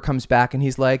voiceover comes back and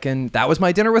he's like, and that was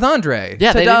my dinner with Andre.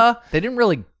 Yeah, Ta-da! they didn't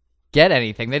really get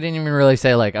anything. They didn't even really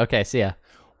say like, okay, see ya.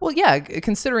 Well, yeah,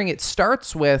 considering it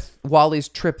starts with Wally's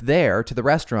trip there to the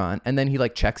restaurant, and then he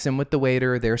like checks in with the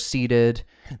waiter, they're seated,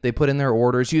 they put in their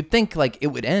orders. You'd think like it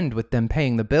would end with them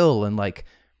paying the bill and like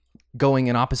going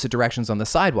in opposite directions on the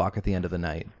sidewalk at the end of the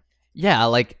night. Yeah,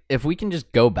 like if we can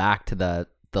just go back to the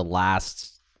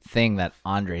last thing that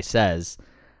Andre says,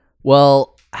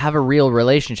 well, have a real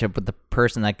relationship with the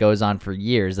person that goes on for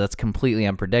years. That's completely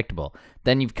unpredictable.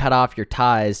 Then you've cut off your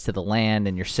ties to the land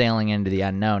and you're sailing into the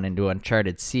unknown, into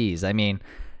uncharted seas. I mean,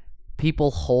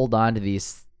 people hold on to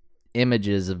these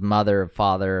images of mother, of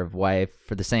father, of wife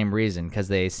for the same reason, because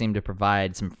they seem to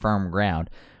provide some firm ground.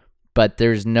 But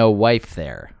there's no wife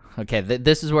there. Okay,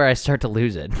 this is where I start to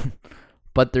lose it.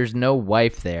 But there's no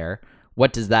wife there.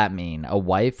 What does that mean? A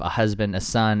wife, a husband, a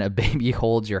son, a baby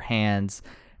holds your hands,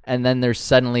 and then there's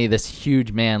suddenly this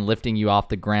huge man lifting you off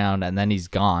the ground, and then he's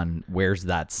gone. Where's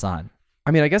that son?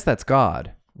 I mean, I guess that's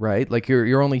God, right? Like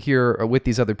you're only here with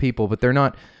these other people, but they're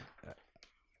not.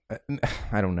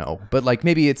 I don't know, but like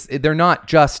maybe they're not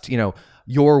just, you know,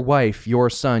 your wife, your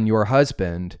son, your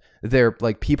husband. They're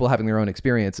like people having their own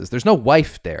experiences. There's no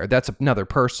wife there. That's another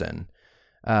person.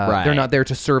 Right. They're not there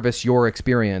to service your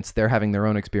experience. They're having their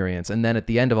own experience. And then at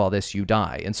the end of all this, you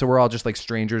die. And so we're all just like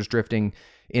strangers drifting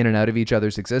in and out of each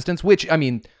other's existence, which, I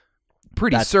mean,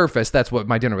 pretty surface. That's what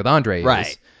my dinner with Andre is.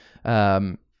 Right.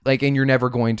 Like, and you're never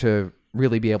going to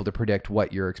really be able to predict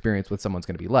what your experience with someone's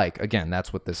going to be like. Again,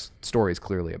 that's what this story is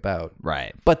clearly about.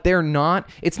 Right. But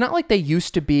it's not like they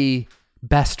used to be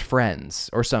best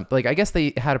friends or something. Like, I guess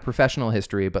they had a professional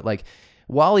history, but like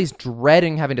Wally's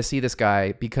dreading having to see this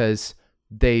guy because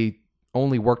they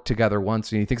only worked together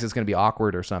once and he thinks it's going to be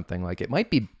awkward or something. Like, it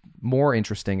might be more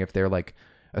interesting if they're like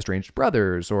estranged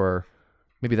brothers, or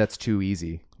maybe that's too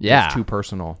easy. Yeah. It's too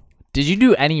personal. Did you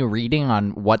do any reading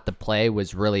on what the play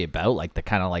was really about? Like the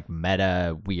kind of like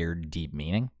meta, weird, deep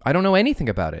meaning? I don't know anything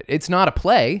about it. It's not a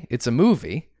play. It's a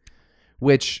movie,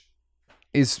 which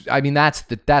that's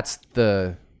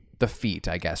the feat,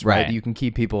 I guess, right? Right. You can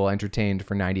keep people entertained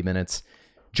for 90 minutes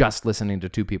just listening to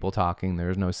two people talking.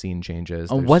 There's no scene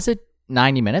changes. Was it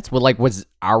 90 minutes? Well, like, was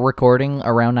our recording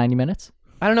around 90 minutes?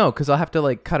 I don't know, because I'll have to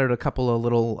like cut out a couple of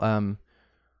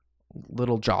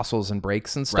little jostles and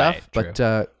breaks and stuff. Right,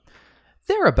 but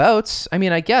thereabouts. I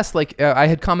mean, I guess like I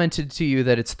had commented to you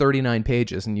that it's 39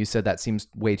 pages, and you said that seems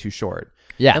way too short.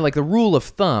 Yeah. And like the rule of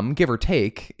thumb, give or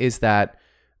take, is that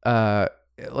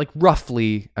like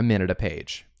roughly a minute a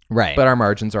page. Right. But our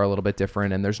margins are a little bit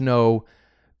different, and there's no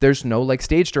like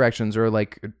stage directions or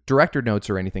like director notes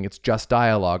or anything. It's just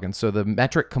dialogue, and so the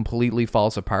metric completely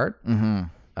falls apart.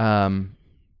 Mm-hmm.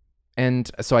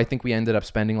 And so I think we ended up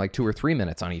spending like 2 or 3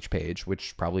 minutes on each page,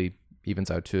 which probably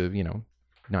evens out to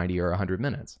 90 or 100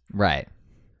 minutes. Right.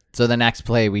 So the next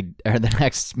the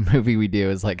next movie we do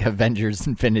is like Avengers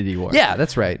Infinity War. Yeah,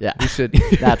 that's right. Yeah. We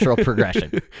should Natural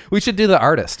progression. We should do The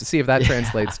Artist to see if that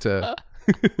translates to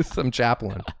some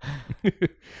Chaplin.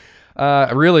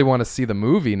 I really want to see the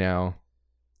movie now.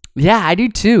 Yeah, I do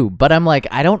too. But I'm like,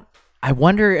 I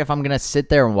wonder if I'm going to sit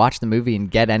there and watch the movie and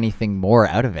get anything more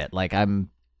out of it. Like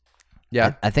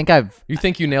Yeah. I think You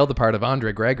think you nailed the part of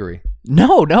Andre Gregory?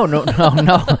 No.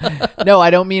 No, I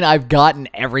don't mean I've gotten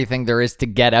everything there is to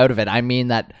get out of it. I mean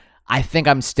that I think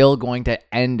I'm still going to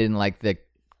end in like the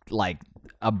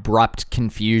abrupt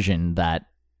confusion that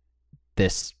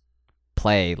this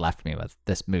movie left me with.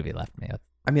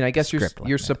 I mean, I guess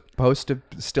you're supposed to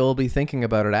still be thinking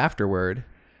about it afterward.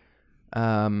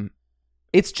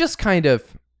 It's just kind of,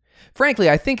 frankly,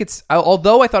 I think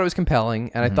although I thought it was compelling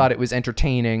and I thought it was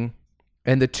entertaining,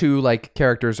 and the two like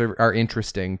characters are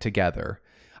interesting together,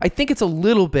 I think it's a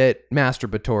little bit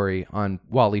masturbatory on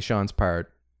Wally Shawn's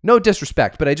part. No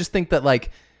disrespect, but I just think that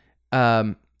like,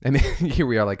 I mean, here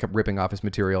we are like ripping off his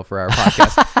material for our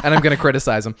podcast, and I'm going to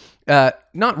criticize him.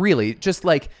 Not really, just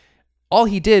like all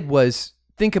he did was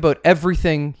think about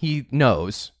everything he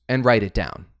knows and write it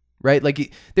down, right?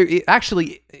 Like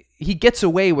he gets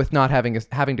away with not having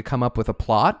to come up with a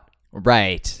plot.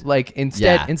 Right. Like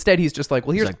instead he's just like,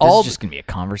 well, here's like, all this is just gonna be a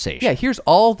conversation. Yeah, here's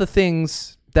all the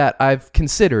things that I've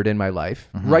considered in my life.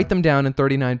 Write them down in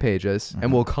 39 pages,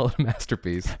 and we'll call it a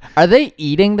masterpiece. Are they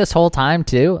eating this whole time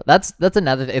too? That's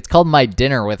another. It's called My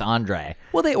Dinner with Andre.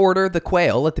 Well, they order the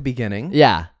quail at the beginning.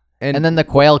 Yeah. And then the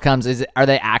quail comes. Are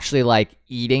they actually like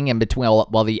eating in between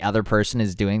while the other person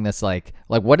is doing this? Like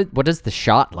what does the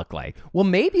shot look like? Well,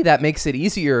 maybe that makes it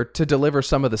easier to deliver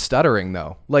some of the stuttering,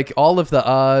 though. Like all of the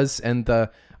uhs and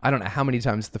I don't know how many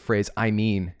times the phrase "I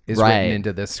mean" is written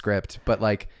into this script, but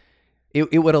like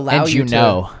it would allow you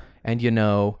to and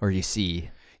or you see.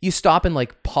 You stop and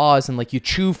like pause and like you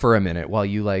chew for a minute while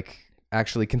you like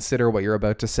actually consider what you're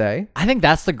about to say. I think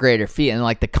that's the greater feat, and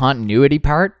like the continuity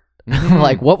part.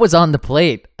 Like what was on the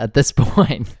plate at this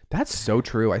point? That's so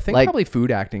true. I think like, probably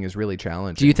food acting is really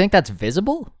challenging. Do you think that's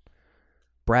visible?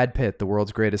 Brad Pitt, the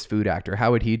world's greatest food actor,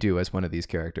 how would he do as one of these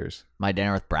characters? My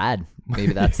Dinner with Brad.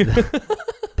 Maybe that's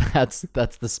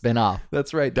that's the spin-off.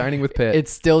 That's right, Dining with Pitt.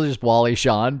 It's still just Wally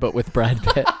Shawn, but with Brad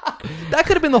Pitt. That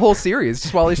could have been the whole series.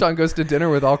 Just Wally Shawn goes to dinner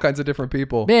with all kinds of different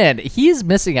people. Man, he's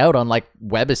missing out on like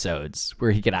webisodes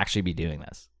where he could actually be doing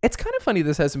this. It's kind of funny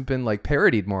this hasn't been like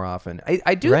parodied more often.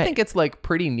 I do think it's like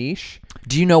pretty niche.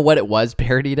 Do you know what it was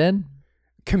parodied in?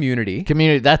 Community.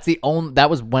 That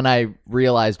was when I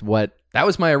realized what. That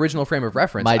was my original frame of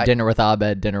reference. My Dinner with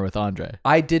Abed, Dinner with Andre.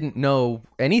 I didn't know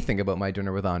anything about My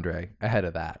Dinner with Andre ahead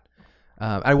of that.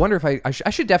 I wonder if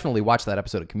I should definitely watch that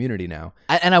episode of Community now.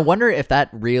 And I wonder if that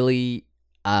really,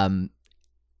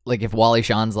 like if Wally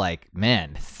Shawn's like,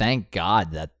 man, thank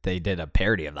God that they did a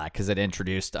parody of that because it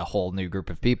introduced a whole new group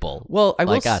of people. Well, I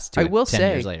will 10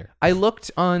 say, years later. I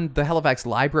looked on the Halifax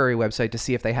Library website to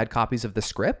see if they had copies of the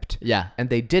script. Yeah. And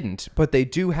they didn't, but they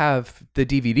do have the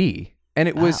DVD, and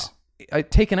it was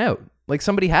taken out. Like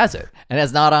somebody has it. And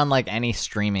it's not on like any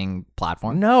streaming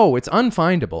platform? No, it's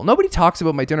unfindable. Nobody talks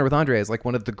about My Dinner with Andre as like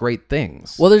one of the great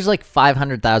things. Well, there's like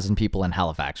 500,000 people in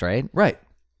Halifax, right? Right.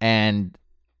 And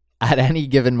at any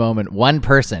given moment, one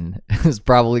person is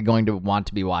probably going to want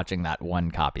to be watching that one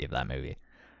copy of that movie.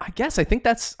 I guess. I think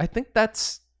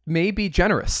that's maybe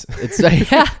generous. It's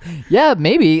yeah,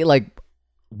 maybe like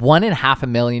 1.5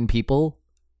 million people.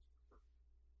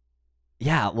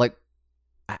 Yeah, like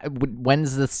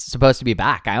when's this supposed to be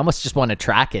back? I almost just want to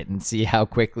track it and see how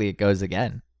quickly it goes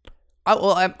again.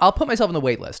 I'll put myself on the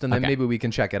wait list, and then Okay. maybe we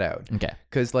can check it out. Okay.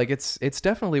 Because like it's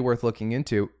definitely worth looking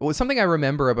into. Well, something I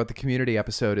remember about the Community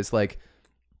episode is like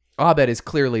Abed is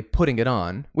clearly putting it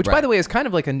on, which by Right. the way is kind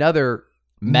of like another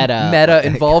Meta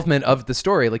involvement of the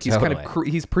story. Like he's kind Totally.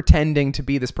 of he's pretending to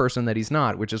be this person that he's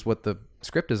not, which is what the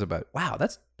script is about. Wow,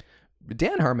 that's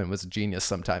Dan Harmon was a genius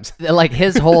sometimes. Like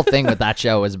his whole thing with that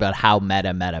show was about how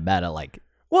meta. Like,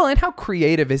 Well, and how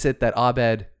creative is it that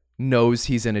Abed knows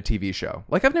he's in a TV show?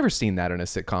 Like, I've never seen that in a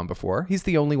sitcom before. He's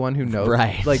the only one who knows.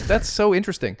 Right. Like, that's so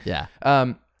interesting. yeah.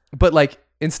 But like,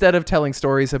 instead of telling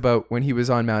stories about when he was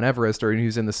on Mount Everest or when he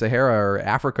was in the Sahara or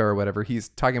Africa or whatever, he's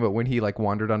talking about when he like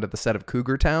wandered onto the set of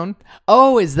Cougar Town.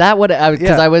 Oh, is that what? Because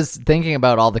Yeah. I was thinking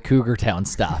about all the Cougar Town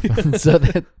stuff. So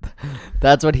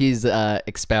that's what he's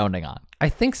expounding on. I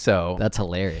think so. That's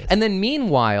hilarious. And then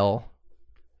meanwhile,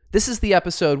 this is the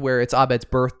episode where it's Abed's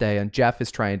birthday and Jeff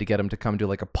is trying to get him to come to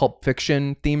like a Pulp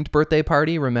Fiction themed birthday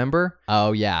party, remember?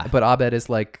 Oh yeah. But Abed is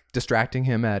like distracting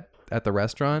him at the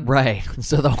restaurant. Right.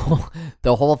 So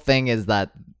the whole thing is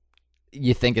that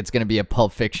you think it's going to be a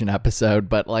Pulp Fiction episode,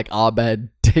 but like Abed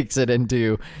takes it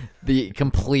into the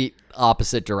complete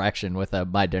opposite direction with a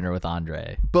My Dinner with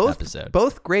Andre episode.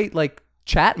 Both great like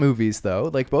chat movies though.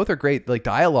 Like both are great like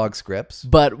dialogue scripts.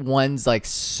 But one's like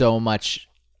so much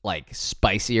like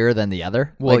spicier than the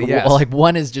other. Well, like, yes. like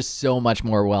one is just so much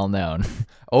more well known.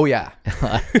 Oh yeah.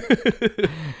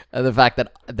 And the fact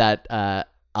that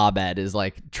Abed is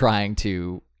like trying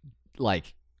to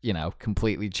like, you know,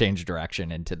 completely change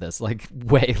direction into this like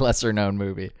way lesser known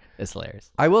movie is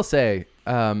hilarious. I will say,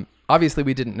 obviously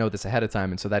we didn't know this ahead of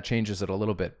time, and so that changes it a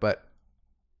little bit. But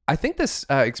I think this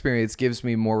experience gives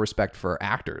me more respect for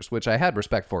actors, which I had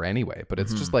respect for anyway. But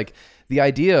it's just like the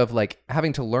idea of like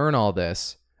having to learn all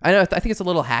this. I know I think it's a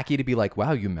little hacky to be like,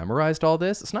 wow, you memorized all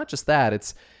this. It's not just that.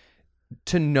 It's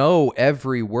to know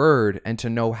every word and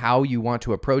to know how you want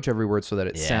to approach every word so that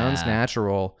it sounds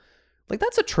natural. Like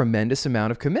that's a tremendous amount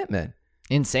of commitment.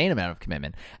 Insane amount of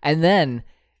commitment. And then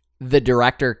the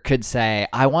director could say,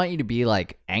 I want you to be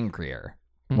like angrier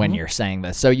when you're saying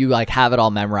this. So you like have it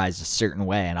all memorized a certain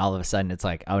way. And all of a sudden it's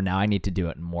like, oh, now I need to do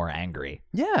it more angry.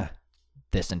 Yeah.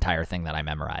 This entire thing that I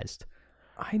memorized.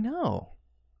 I know.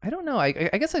 I don't know. I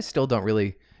guess I still don't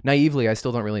really, naively, I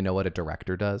still don't really know what a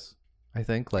director does. I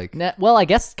think like, Well, I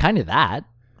guess kind of that,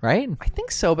 right? I think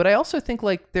so, but I also think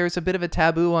like there's a bit of a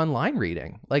taboo on line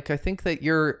reading. Like I think that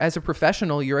as a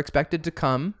professional, you're expected to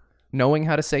come knowing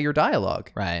how to say your dialogue.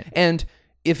 Right. And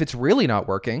if it's really not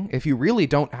working, if you really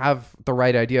don't have the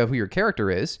right idea of who your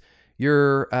character is,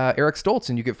 you're Eric Stoltz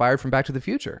and you get fired from Back to the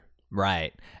Future.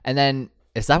 Right. And then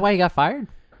is that why he got fired?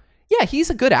 Yeah, he's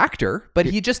a good actor, but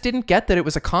he just didn't get that it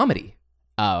was a comedy.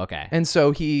 Oh, okay. And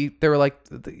so they were like,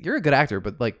 you're a good actor,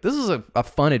 but like this is a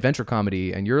fun adventure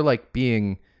comedy and you're like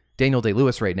being Daniel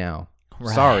Day-Lewis right now.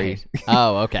 Right. Sorry.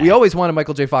 Oh, okay. We always wanted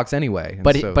Michael J. Fox anyway. And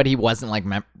But he wasn't like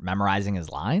memorizing his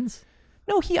lines?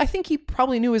 No, I think he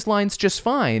probably knew his lines just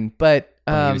fine, but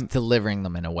He was delivering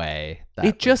them in a way that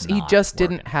he was not just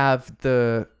working. didn't have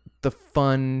the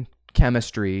fun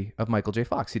chemistry of Michael J.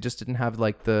 Fox. He just didn't have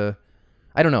like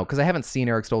I don't know, because I haven't seen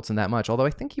Eric Stoltz in that much, although I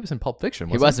think he was in Pulp Fiction.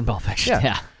 He was in Pulp Fiction,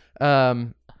 yeah.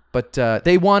 But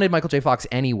they wanted Michael J. Fox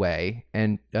anyway,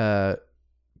 and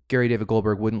Gary David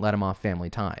Goldberg wouldn't let him off Family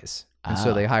Ties. And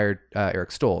so they hired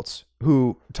Eric Stoltz,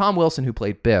 who Tom Wilson, who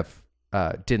played Biff,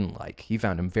 didn't like. He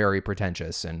found him very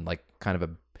pretentious and like kind of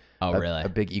a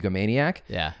big egomaniac.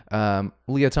 Yeah.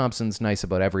 Leah Thompson's nice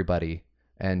about everybody.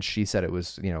 And she said it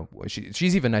was, you know,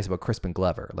 she's even nice about Crispin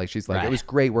Glover. Like, she's like, It was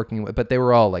great working with, but they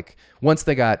were all like, once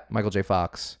they got Michael J.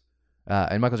 Fox,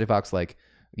 and Michael J. Fox, like,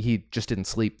 he just didn't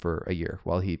sleep for a year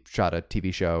while he shot a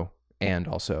TV show and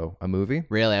also a movie.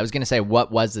 Really? I was going to say,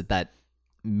 what was it that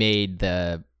made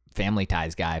the Family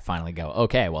Ties guy finally go,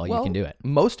 okay, well, you can do it?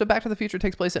 Most of Back to the Future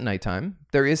takes place at nighttime.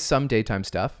 There is some daytime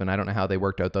stuff, and I don't know how they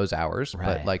worked out those hours,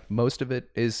 but like most of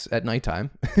it is at nighttime.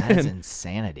 That is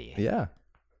insanity. Yeah.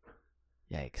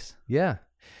 Yikes. Yeah.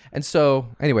 And so,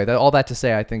 anyway, all that to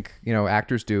say, I think, you know,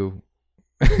 actors do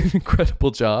an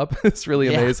incredible job. It's really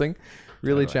amazing,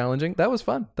 really challenging. That was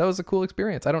fun. That was a cool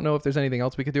experience. I don't know if there's anything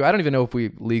else we could do. I don't even know if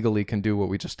we legally can do what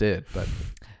we just did, but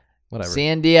whatever.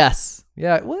 CNDS.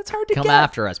 Yeah, well, it's hard to come get.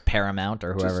 After us, Paramount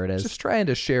or whoever it is. Just trying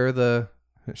to share the.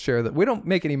 We don't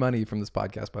make any money from this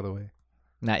podcast, by the way.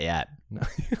 Not yet. No.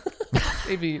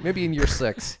 maybe in year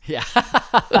 6. Yeah.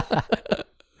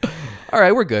 All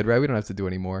right, we're good, right? We don't have to do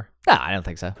any more. No, I don't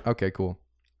think so. Okay, cool.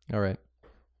 All right.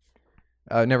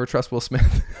 Never trust Will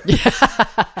Smith.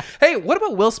 Hey, what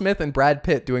about Will Smith and Brad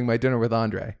Pitt doing My Dinner with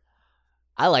Andre?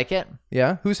 I like it.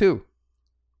 Yeah? Who's who?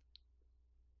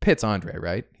 Pitt's Andre,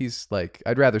 right? He's like,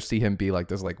 I'd rather see him be like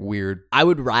this like weird. I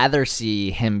would rather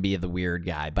see him be the weird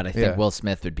guy, but I think Yeah. Will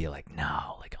Smith would be like,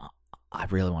 no, like I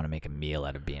really want to make a meal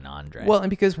out of being Andre. Well, and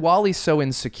because Wally's so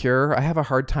insecure, I have a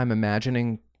hard time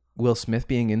imagining Will Smith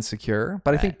being insecure,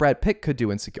 but I think Brad Pitt could do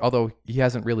insecure, although he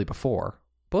hasn't really before.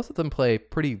 Both of them play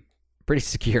pretty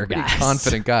secure guys.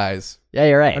 confident guys. Yeah,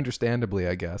 you're right. Understandably,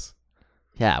 I guess.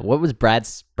 Yeah. What was Brad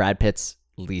Pitt's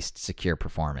least secure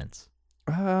performance?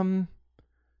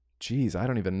 Geez, I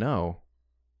don't even know.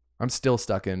 I'm still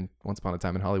stuck in Once Upon a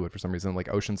Time in Hollywood for some reason, like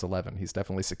Ocean's 11. He's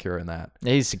definitely secure in that.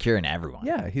 Yeah, he's secure in everyone.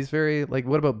 Yeah, he's very, like,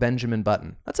 what about Benjamin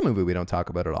Button? That's a movie we don't talk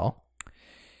about at all.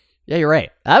 Yeah, you're right.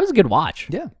 That was a good watch.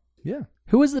 Yeah, yeah.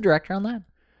 Who was the director on that?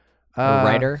 Or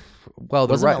writer? Well,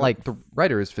 Wasn't it like the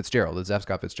writer is Fitzgerald. It's F.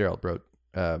 Scott Fitzgerald wrote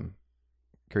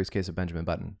Curious Case of Benjamin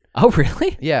Button. Oh,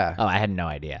 really? Yeah. Oh, I had no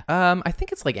idea. I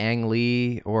think it's like Ang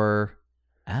Lee or...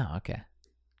 Oh, okay.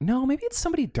 No, maybe it's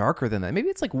somebody darker than that. Maybe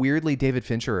it's like weirdly David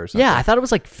Fincher or something. Yeah, I thought it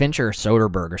was like Fincher or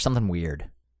Soderbergh or something weird.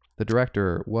 The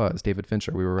director was David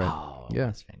Fincher. We were right. Oh, yeah.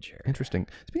 it's Fincher. Interesting.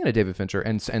 Speaking of David Fincher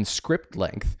and script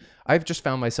length, I've just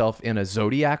found myself in a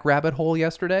Zodiac rabbit hole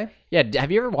yesterday. Yeah, have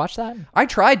you ever watched that? I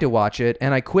tried to watch it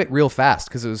and I quit real fast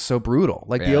because it was so brutal.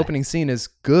 Like Really? the opening scene is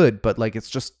good, but like it's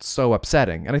just so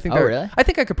upsetting. And I think really? I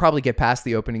think I could probably get past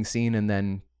the opening scene and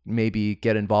then maybe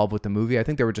get involved with the movie. I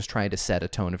think they were just trying to set a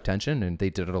tone of tension and they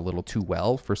did it a little too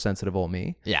well for sensitive old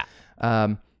me. Yeah.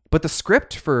 But the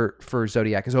script for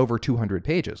Zodiac is over 200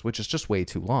 pages, which is just way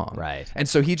too long. Right. And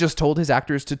so he just told his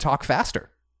actors to talk faster.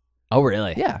 Oh,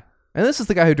 really? Yeah. And this is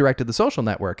the guy who directed The Social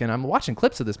Network. And I'm watching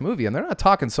clips of this movie and they're not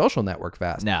talking Social Network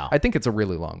fast. No. I think it's a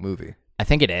really long movie. I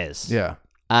think it is. Yeah.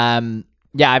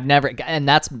 Yeah, I've never, and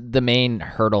that's the main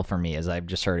hurdle for me is I've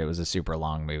just heard it was a super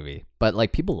long movie, but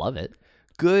like people love it.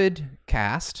 Good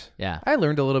cast. Yeah. I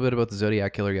learned a little bit about the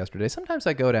Zodiac Killer yesterday. Sometimes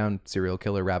I go down serial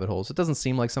killer rabbit holes. It doesn't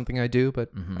seem like something I do, but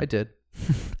I did.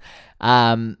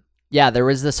 Yeah, there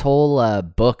was this whole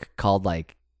book called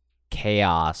like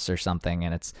Chaos or something,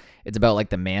 and it's about like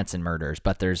the Manson murders,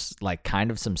 but there's like kind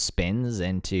of some spins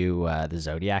into the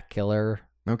Zodiac Killer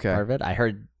Okay. part of it. I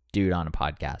heard dude on a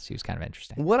podcast. He was kind of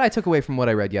interesting. What I took away from what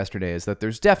I read yesterday is that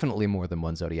there's definitely more than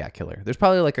one Zodiac Killer. There's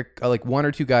probably like one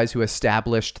or two guys who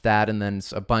established that and then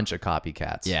a bunch of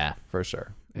copycats. Yeah. For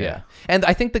sure. Yeah. Yeah. And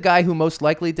I think the guy who most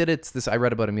likely did it's this, I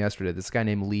read about him yesterday, this guy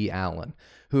named Lee Allen,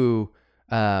 who,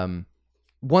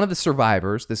 one of the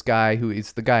survivors, this guy who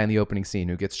is the guy in the opening scene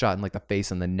who gets shot in like the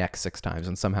face and the neck 6 times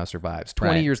and somehow survives.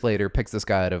 20 Right. years later, picks this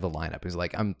guy out of the lineup. He's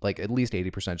like, I'm like at least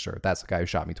 80% sure that's the guy who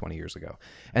shot me 20 years ago.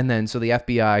 And then so the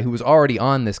FBI, who was already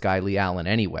on this guy, Lee Allen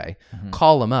anyway,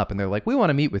 call him up and they're like, we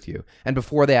want to meet with you. And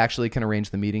before they actually can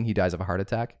arrange the meeting, he dies of a heart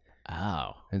attack.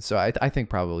 Oh, And so I think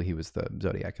probably he was the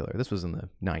Zodiac Killer. This was in the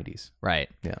 90s. right.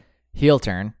 Yeah. Heel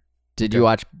turn. Did you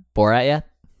watch Borat yet?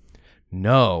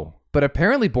 No. But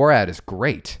apparently Borat is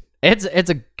great. It's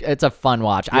a fun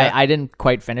watch. Yeah. I didn't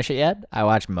quite finish it yet. I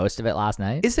watched most of it last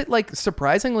night. Is it like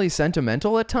surprisingly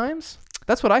sentimental at times?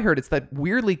 That's what I heard. It's that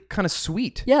weirdly kind of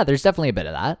sweet. Yeah, there's definitely a bit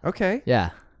of that. Okay.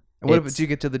 Yeah. And what It's- did you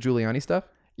get to the Giuliani stuff?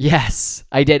 Yes,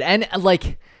 I did. And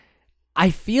like I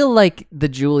feel like the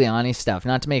Giuliani stuff,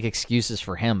 not to make excuses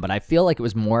for him, but I feel like it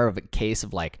was more of a case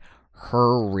of like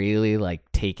her really like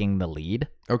taking the lead.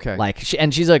 Okay. Like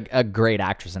she's a great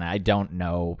actress, and I don't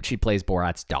know. She plays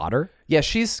Borat's daughter. Yeah,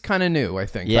 she's kind of new, I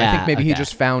think. I Yeah, think maybe he okay.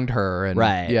 just found her. And,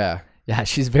 Right. Yeah. Yeah,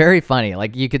 she's very funny.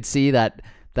 Like you could see that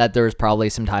there was probably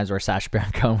some times where Sacha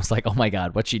Baron Cohen was like, "Oh my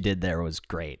god, what she did there was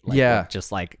great." Like, Yeah.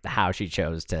 just like how she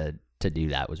chose to do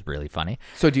that was really funny.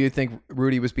 So do you think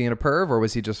Rudy was being a perv or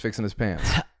was he just fixing his pants?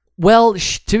 Well,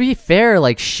 to be fair,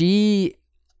 like she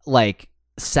like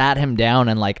sat him down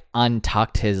and like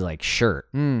untucked his like shirt,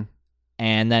 and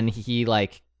then he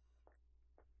like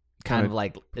kind of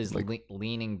like is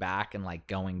leaning back and like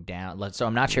going down. So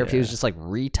I'm not sure if he was just like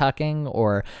retucking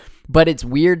or, but it's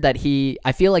weird that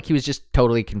I feel like he was just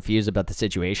totally confused about the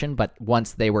situation. But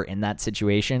once they were in that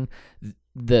situation,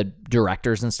 the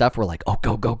directors and stuff were like, "Oh,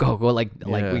 go, like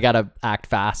we gotta act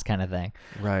fast," kind of thing.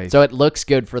 Right. So it looks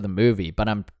good for the movie, but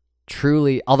I'm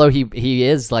truly, although he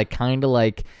is like kind of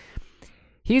like.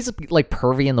 He's like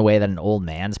pervy in the way that an old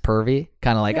man's pervy,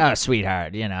 kind of like, "Oh,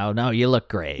 sweetheart, no, you look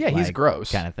great." Yeah, he's like,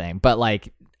 gross. kind of thing. But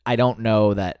like, I don't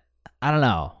know.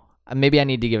 Maybe I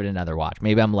need to give it another watch.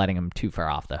 Maybe I'm letting him too far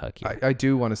off the hook here. I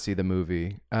do want to see the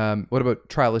movie. What about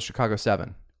Trial of Chicago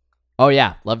 7? Oh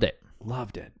yeah, loved it.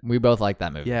 Loved it. We both like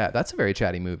that movie. Yeah, that's a very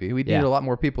chatty movie. We'd Yeah. need a lot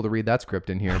more people to read that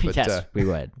script in here. But, yes, we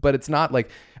would. but it's not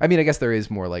like, I mean, I guess there is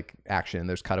more like action.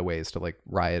 There's cutaways to like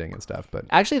rioting and stuff. But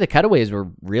Actually, the cutaways were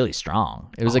really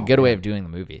strong. It was a good way of doing the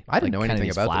movie. I didn't know Like, kind of anything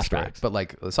these about this story. flashbacks. But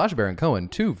like Sacha Baron Cohen,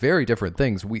 2 very different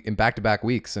things in back-to-back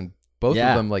weeks. And both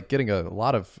Yeah. of them like getting a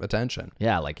lot of attention.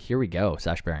 Yeah, like here we go,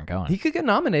 Sacha Baron Cohen. He could get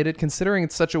nominated considering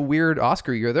it's such a weird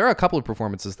Oscar year. There are a couple of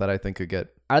performances that I think could get.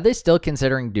 Are they still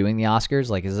considering doing the Oscars?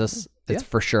 Like, is this? It's Yeah.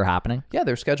 for sure happening. Yeah,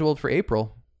 they're scheduled for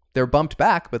April. They're bumped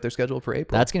back, but they're scheduled for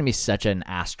April. That's gonna be such an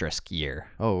asterisk year.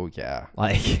 Oh, yeah.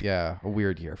 Like, Yeah, a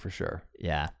weird year for sure.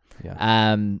 yeah.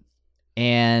 Yeah.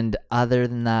 And other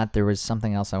than that, there was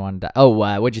something else I wanted to. Oh,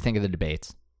 what'd you think of the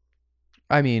debates?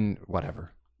 I mean,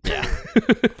 whatever. Yeah.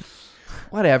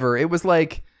 Whatever. It was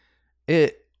like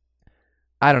it.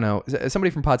 I don't know. Somebody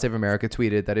from Pod Save America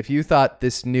tweeted that if you thought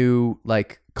this new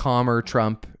like calmer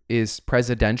Trump is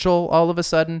presidential all of a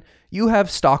sudden, you have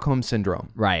Stockholm syndrome.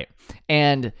 Right.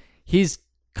 And he's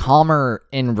calmer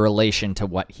in relation to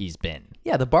what he's been.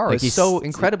 Yeah, the bar Like, is so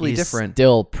incredibly different.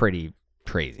 Still pretty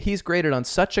crazy. He's graded on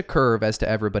such a curve as to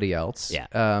everybody else. Yeah.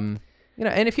 You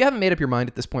know, and if you haven't made up your mind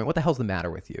at this point, what the hell's the matter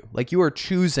with you? Like, you are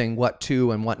choosing what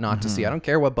to and what not to see. I don't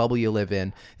care what bubble you live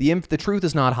in. The truth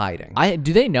is not hiding.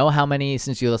 Do they know how many,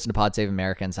 since you listen to Pod Save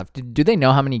America and stuff, do they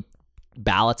know how many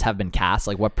ballots have been cast?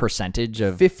 Like what percentage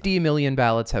of 50 million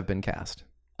ballots have been cast.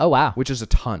 Oh, wow. Which is a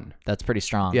ton. That's pretty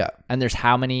strong. Yeah. And there's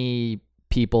how many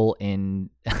people in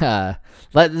this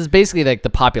is basically like the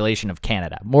population of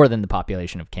Canada. More than the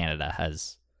population of Canada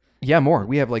has. Yeah, more.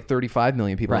 We have like 35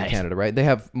 million people in Right. Canada, right? They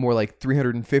have more like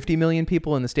 350 million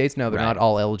people in the States. Now they're Right. not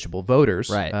all eligible voters.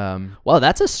 Right. Um, Well,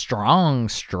 that's a strong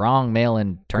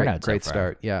mail-in turnout. great so far.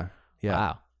 start. Yeah. Yeah.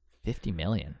 Wow. 50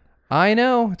 million. I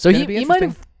know. It's So gonna be he might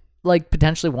interesting. have like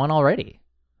potentially won already.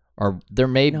 Or there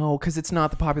may No, because it's not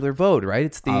the popular vote, right?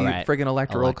 It's the Oh, right. friggin'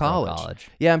 electoral Electoral college.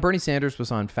 college. Yeah, and Bernie Sanders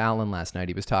was on Fallon last night.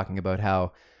 He was talking about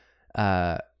how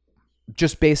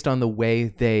just based on the way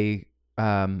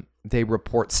they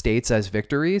report states as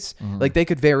victories, like they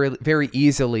could very, very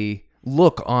easily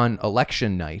look on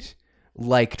election night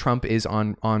like Trump is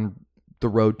on the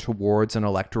road towards an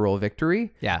electoral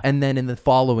victory. Yeah. And then in the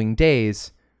following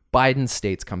days, Biden's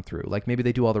states come through. Like maybe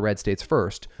they do all the red states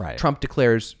first. Right. Trump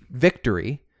declares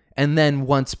victory. And then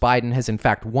once Biden has in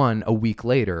fact won a week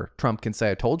later, Trump can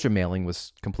say, I told you mailing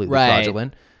was completely Right.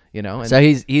 fraudulent. You know, and So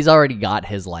he's already got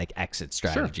his like exit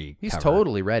strategy. he's covered.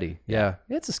 totally ready. Yeah.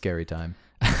 It's a scary time.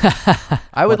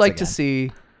 I would Once like to again.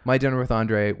 see My Dinner with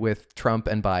Andre with Trump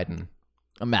and Biden.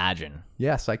 Imagine.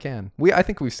 Yes, I can. I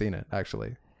think we've seen it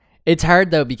actually. It's hard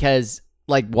though because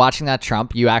like watching that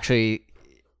Trump, you actually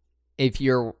if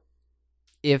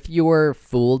you're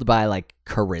fooled by like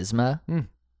charisma,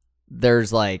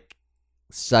 there's like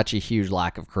such a huge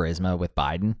lack of charisma with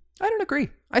Biden. I don't agree.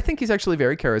 I think he's actually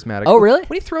very charismatic. Oh, really?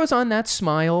 When he throws on that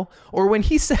smile, or when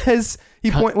he says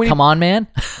Come on, man.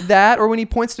 that, or when he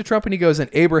points to Trump and he goes, "An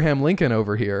Abraham Lincoln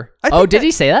over here." Did he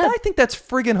say that? I think that's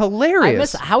friggin'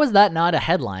 hilarious. How is that not a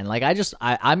headline? Like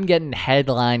I'm getting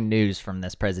headline news from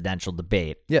this presidential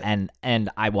debate. Yeah. And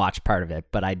I watched part of it,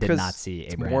 but I did 'Cause not see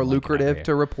it's Abraham more Lincoln over lucrative here.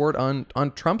 to report on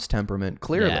Trump's temperament.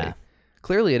 Clearly, Yeah.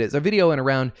 Clearly it is. A video went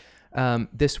around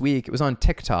this week. It was on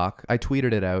TikTok. I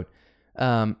tweeted it out,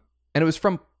 and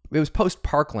it was post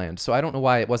Parkland, so I don't know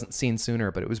why it wasn't seen sooner.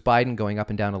 But it was Biden going up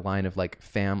and down a line of like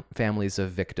families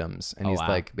of victims, and he's wow.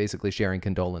 like basically sharing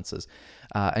condolences,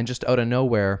 and just out of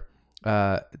nowhere,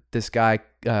 this guy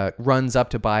runs up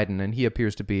to Biden, and he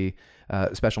appears to be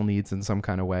special needs in some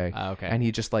kind of way. Okay. And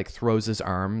he just like throws his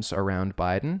arms around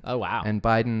Biden. Oh, wow. And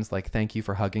Biden's like, "Thank you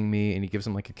for hugging me," and he gives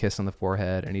him like a kiss on the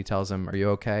forehead, and he tells him, "Are you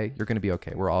okay? You're gonna be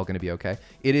okay. We're all gonna be okay."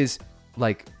 It is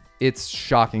like, it's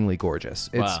shockingly gorgeous.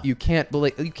 It's Wow. you can't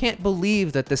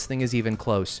believe that this thing is even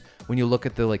close when you look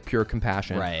at the like pure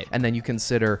compassion, Right. and then you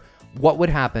consider what would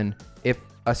happen if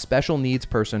a special needs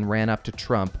person ran up to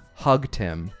Trump, hugged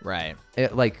him. Right.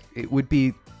 It would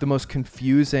be the most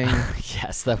confusing.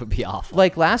 Yes, that would be awful.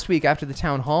 Like last week after the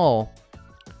town hall,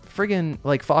 friggin'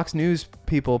 like Fox News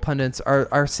people, pundits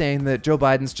are saying that Joe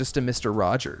Biden's just a Mr.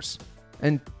 Rogers.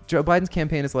 And Joe Biden's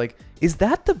campaign is like, is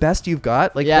that the best you've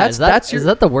got? Like, Yeah, is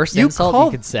that the worst insult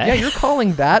you could say? Yeah, you're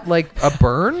calling that like a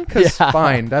burn? Because Yeah.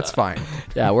 fine, that's fine.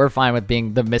 Yeah, we're fine with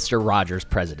being the Mr. Rogers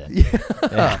president.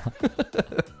 Yeah.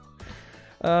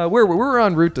 We're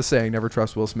en route to saying never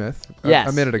trust Will Smith Yes,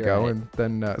 a minute you're ago, right. and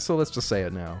then so let's just say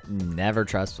it now. Never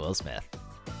trust Will Smith.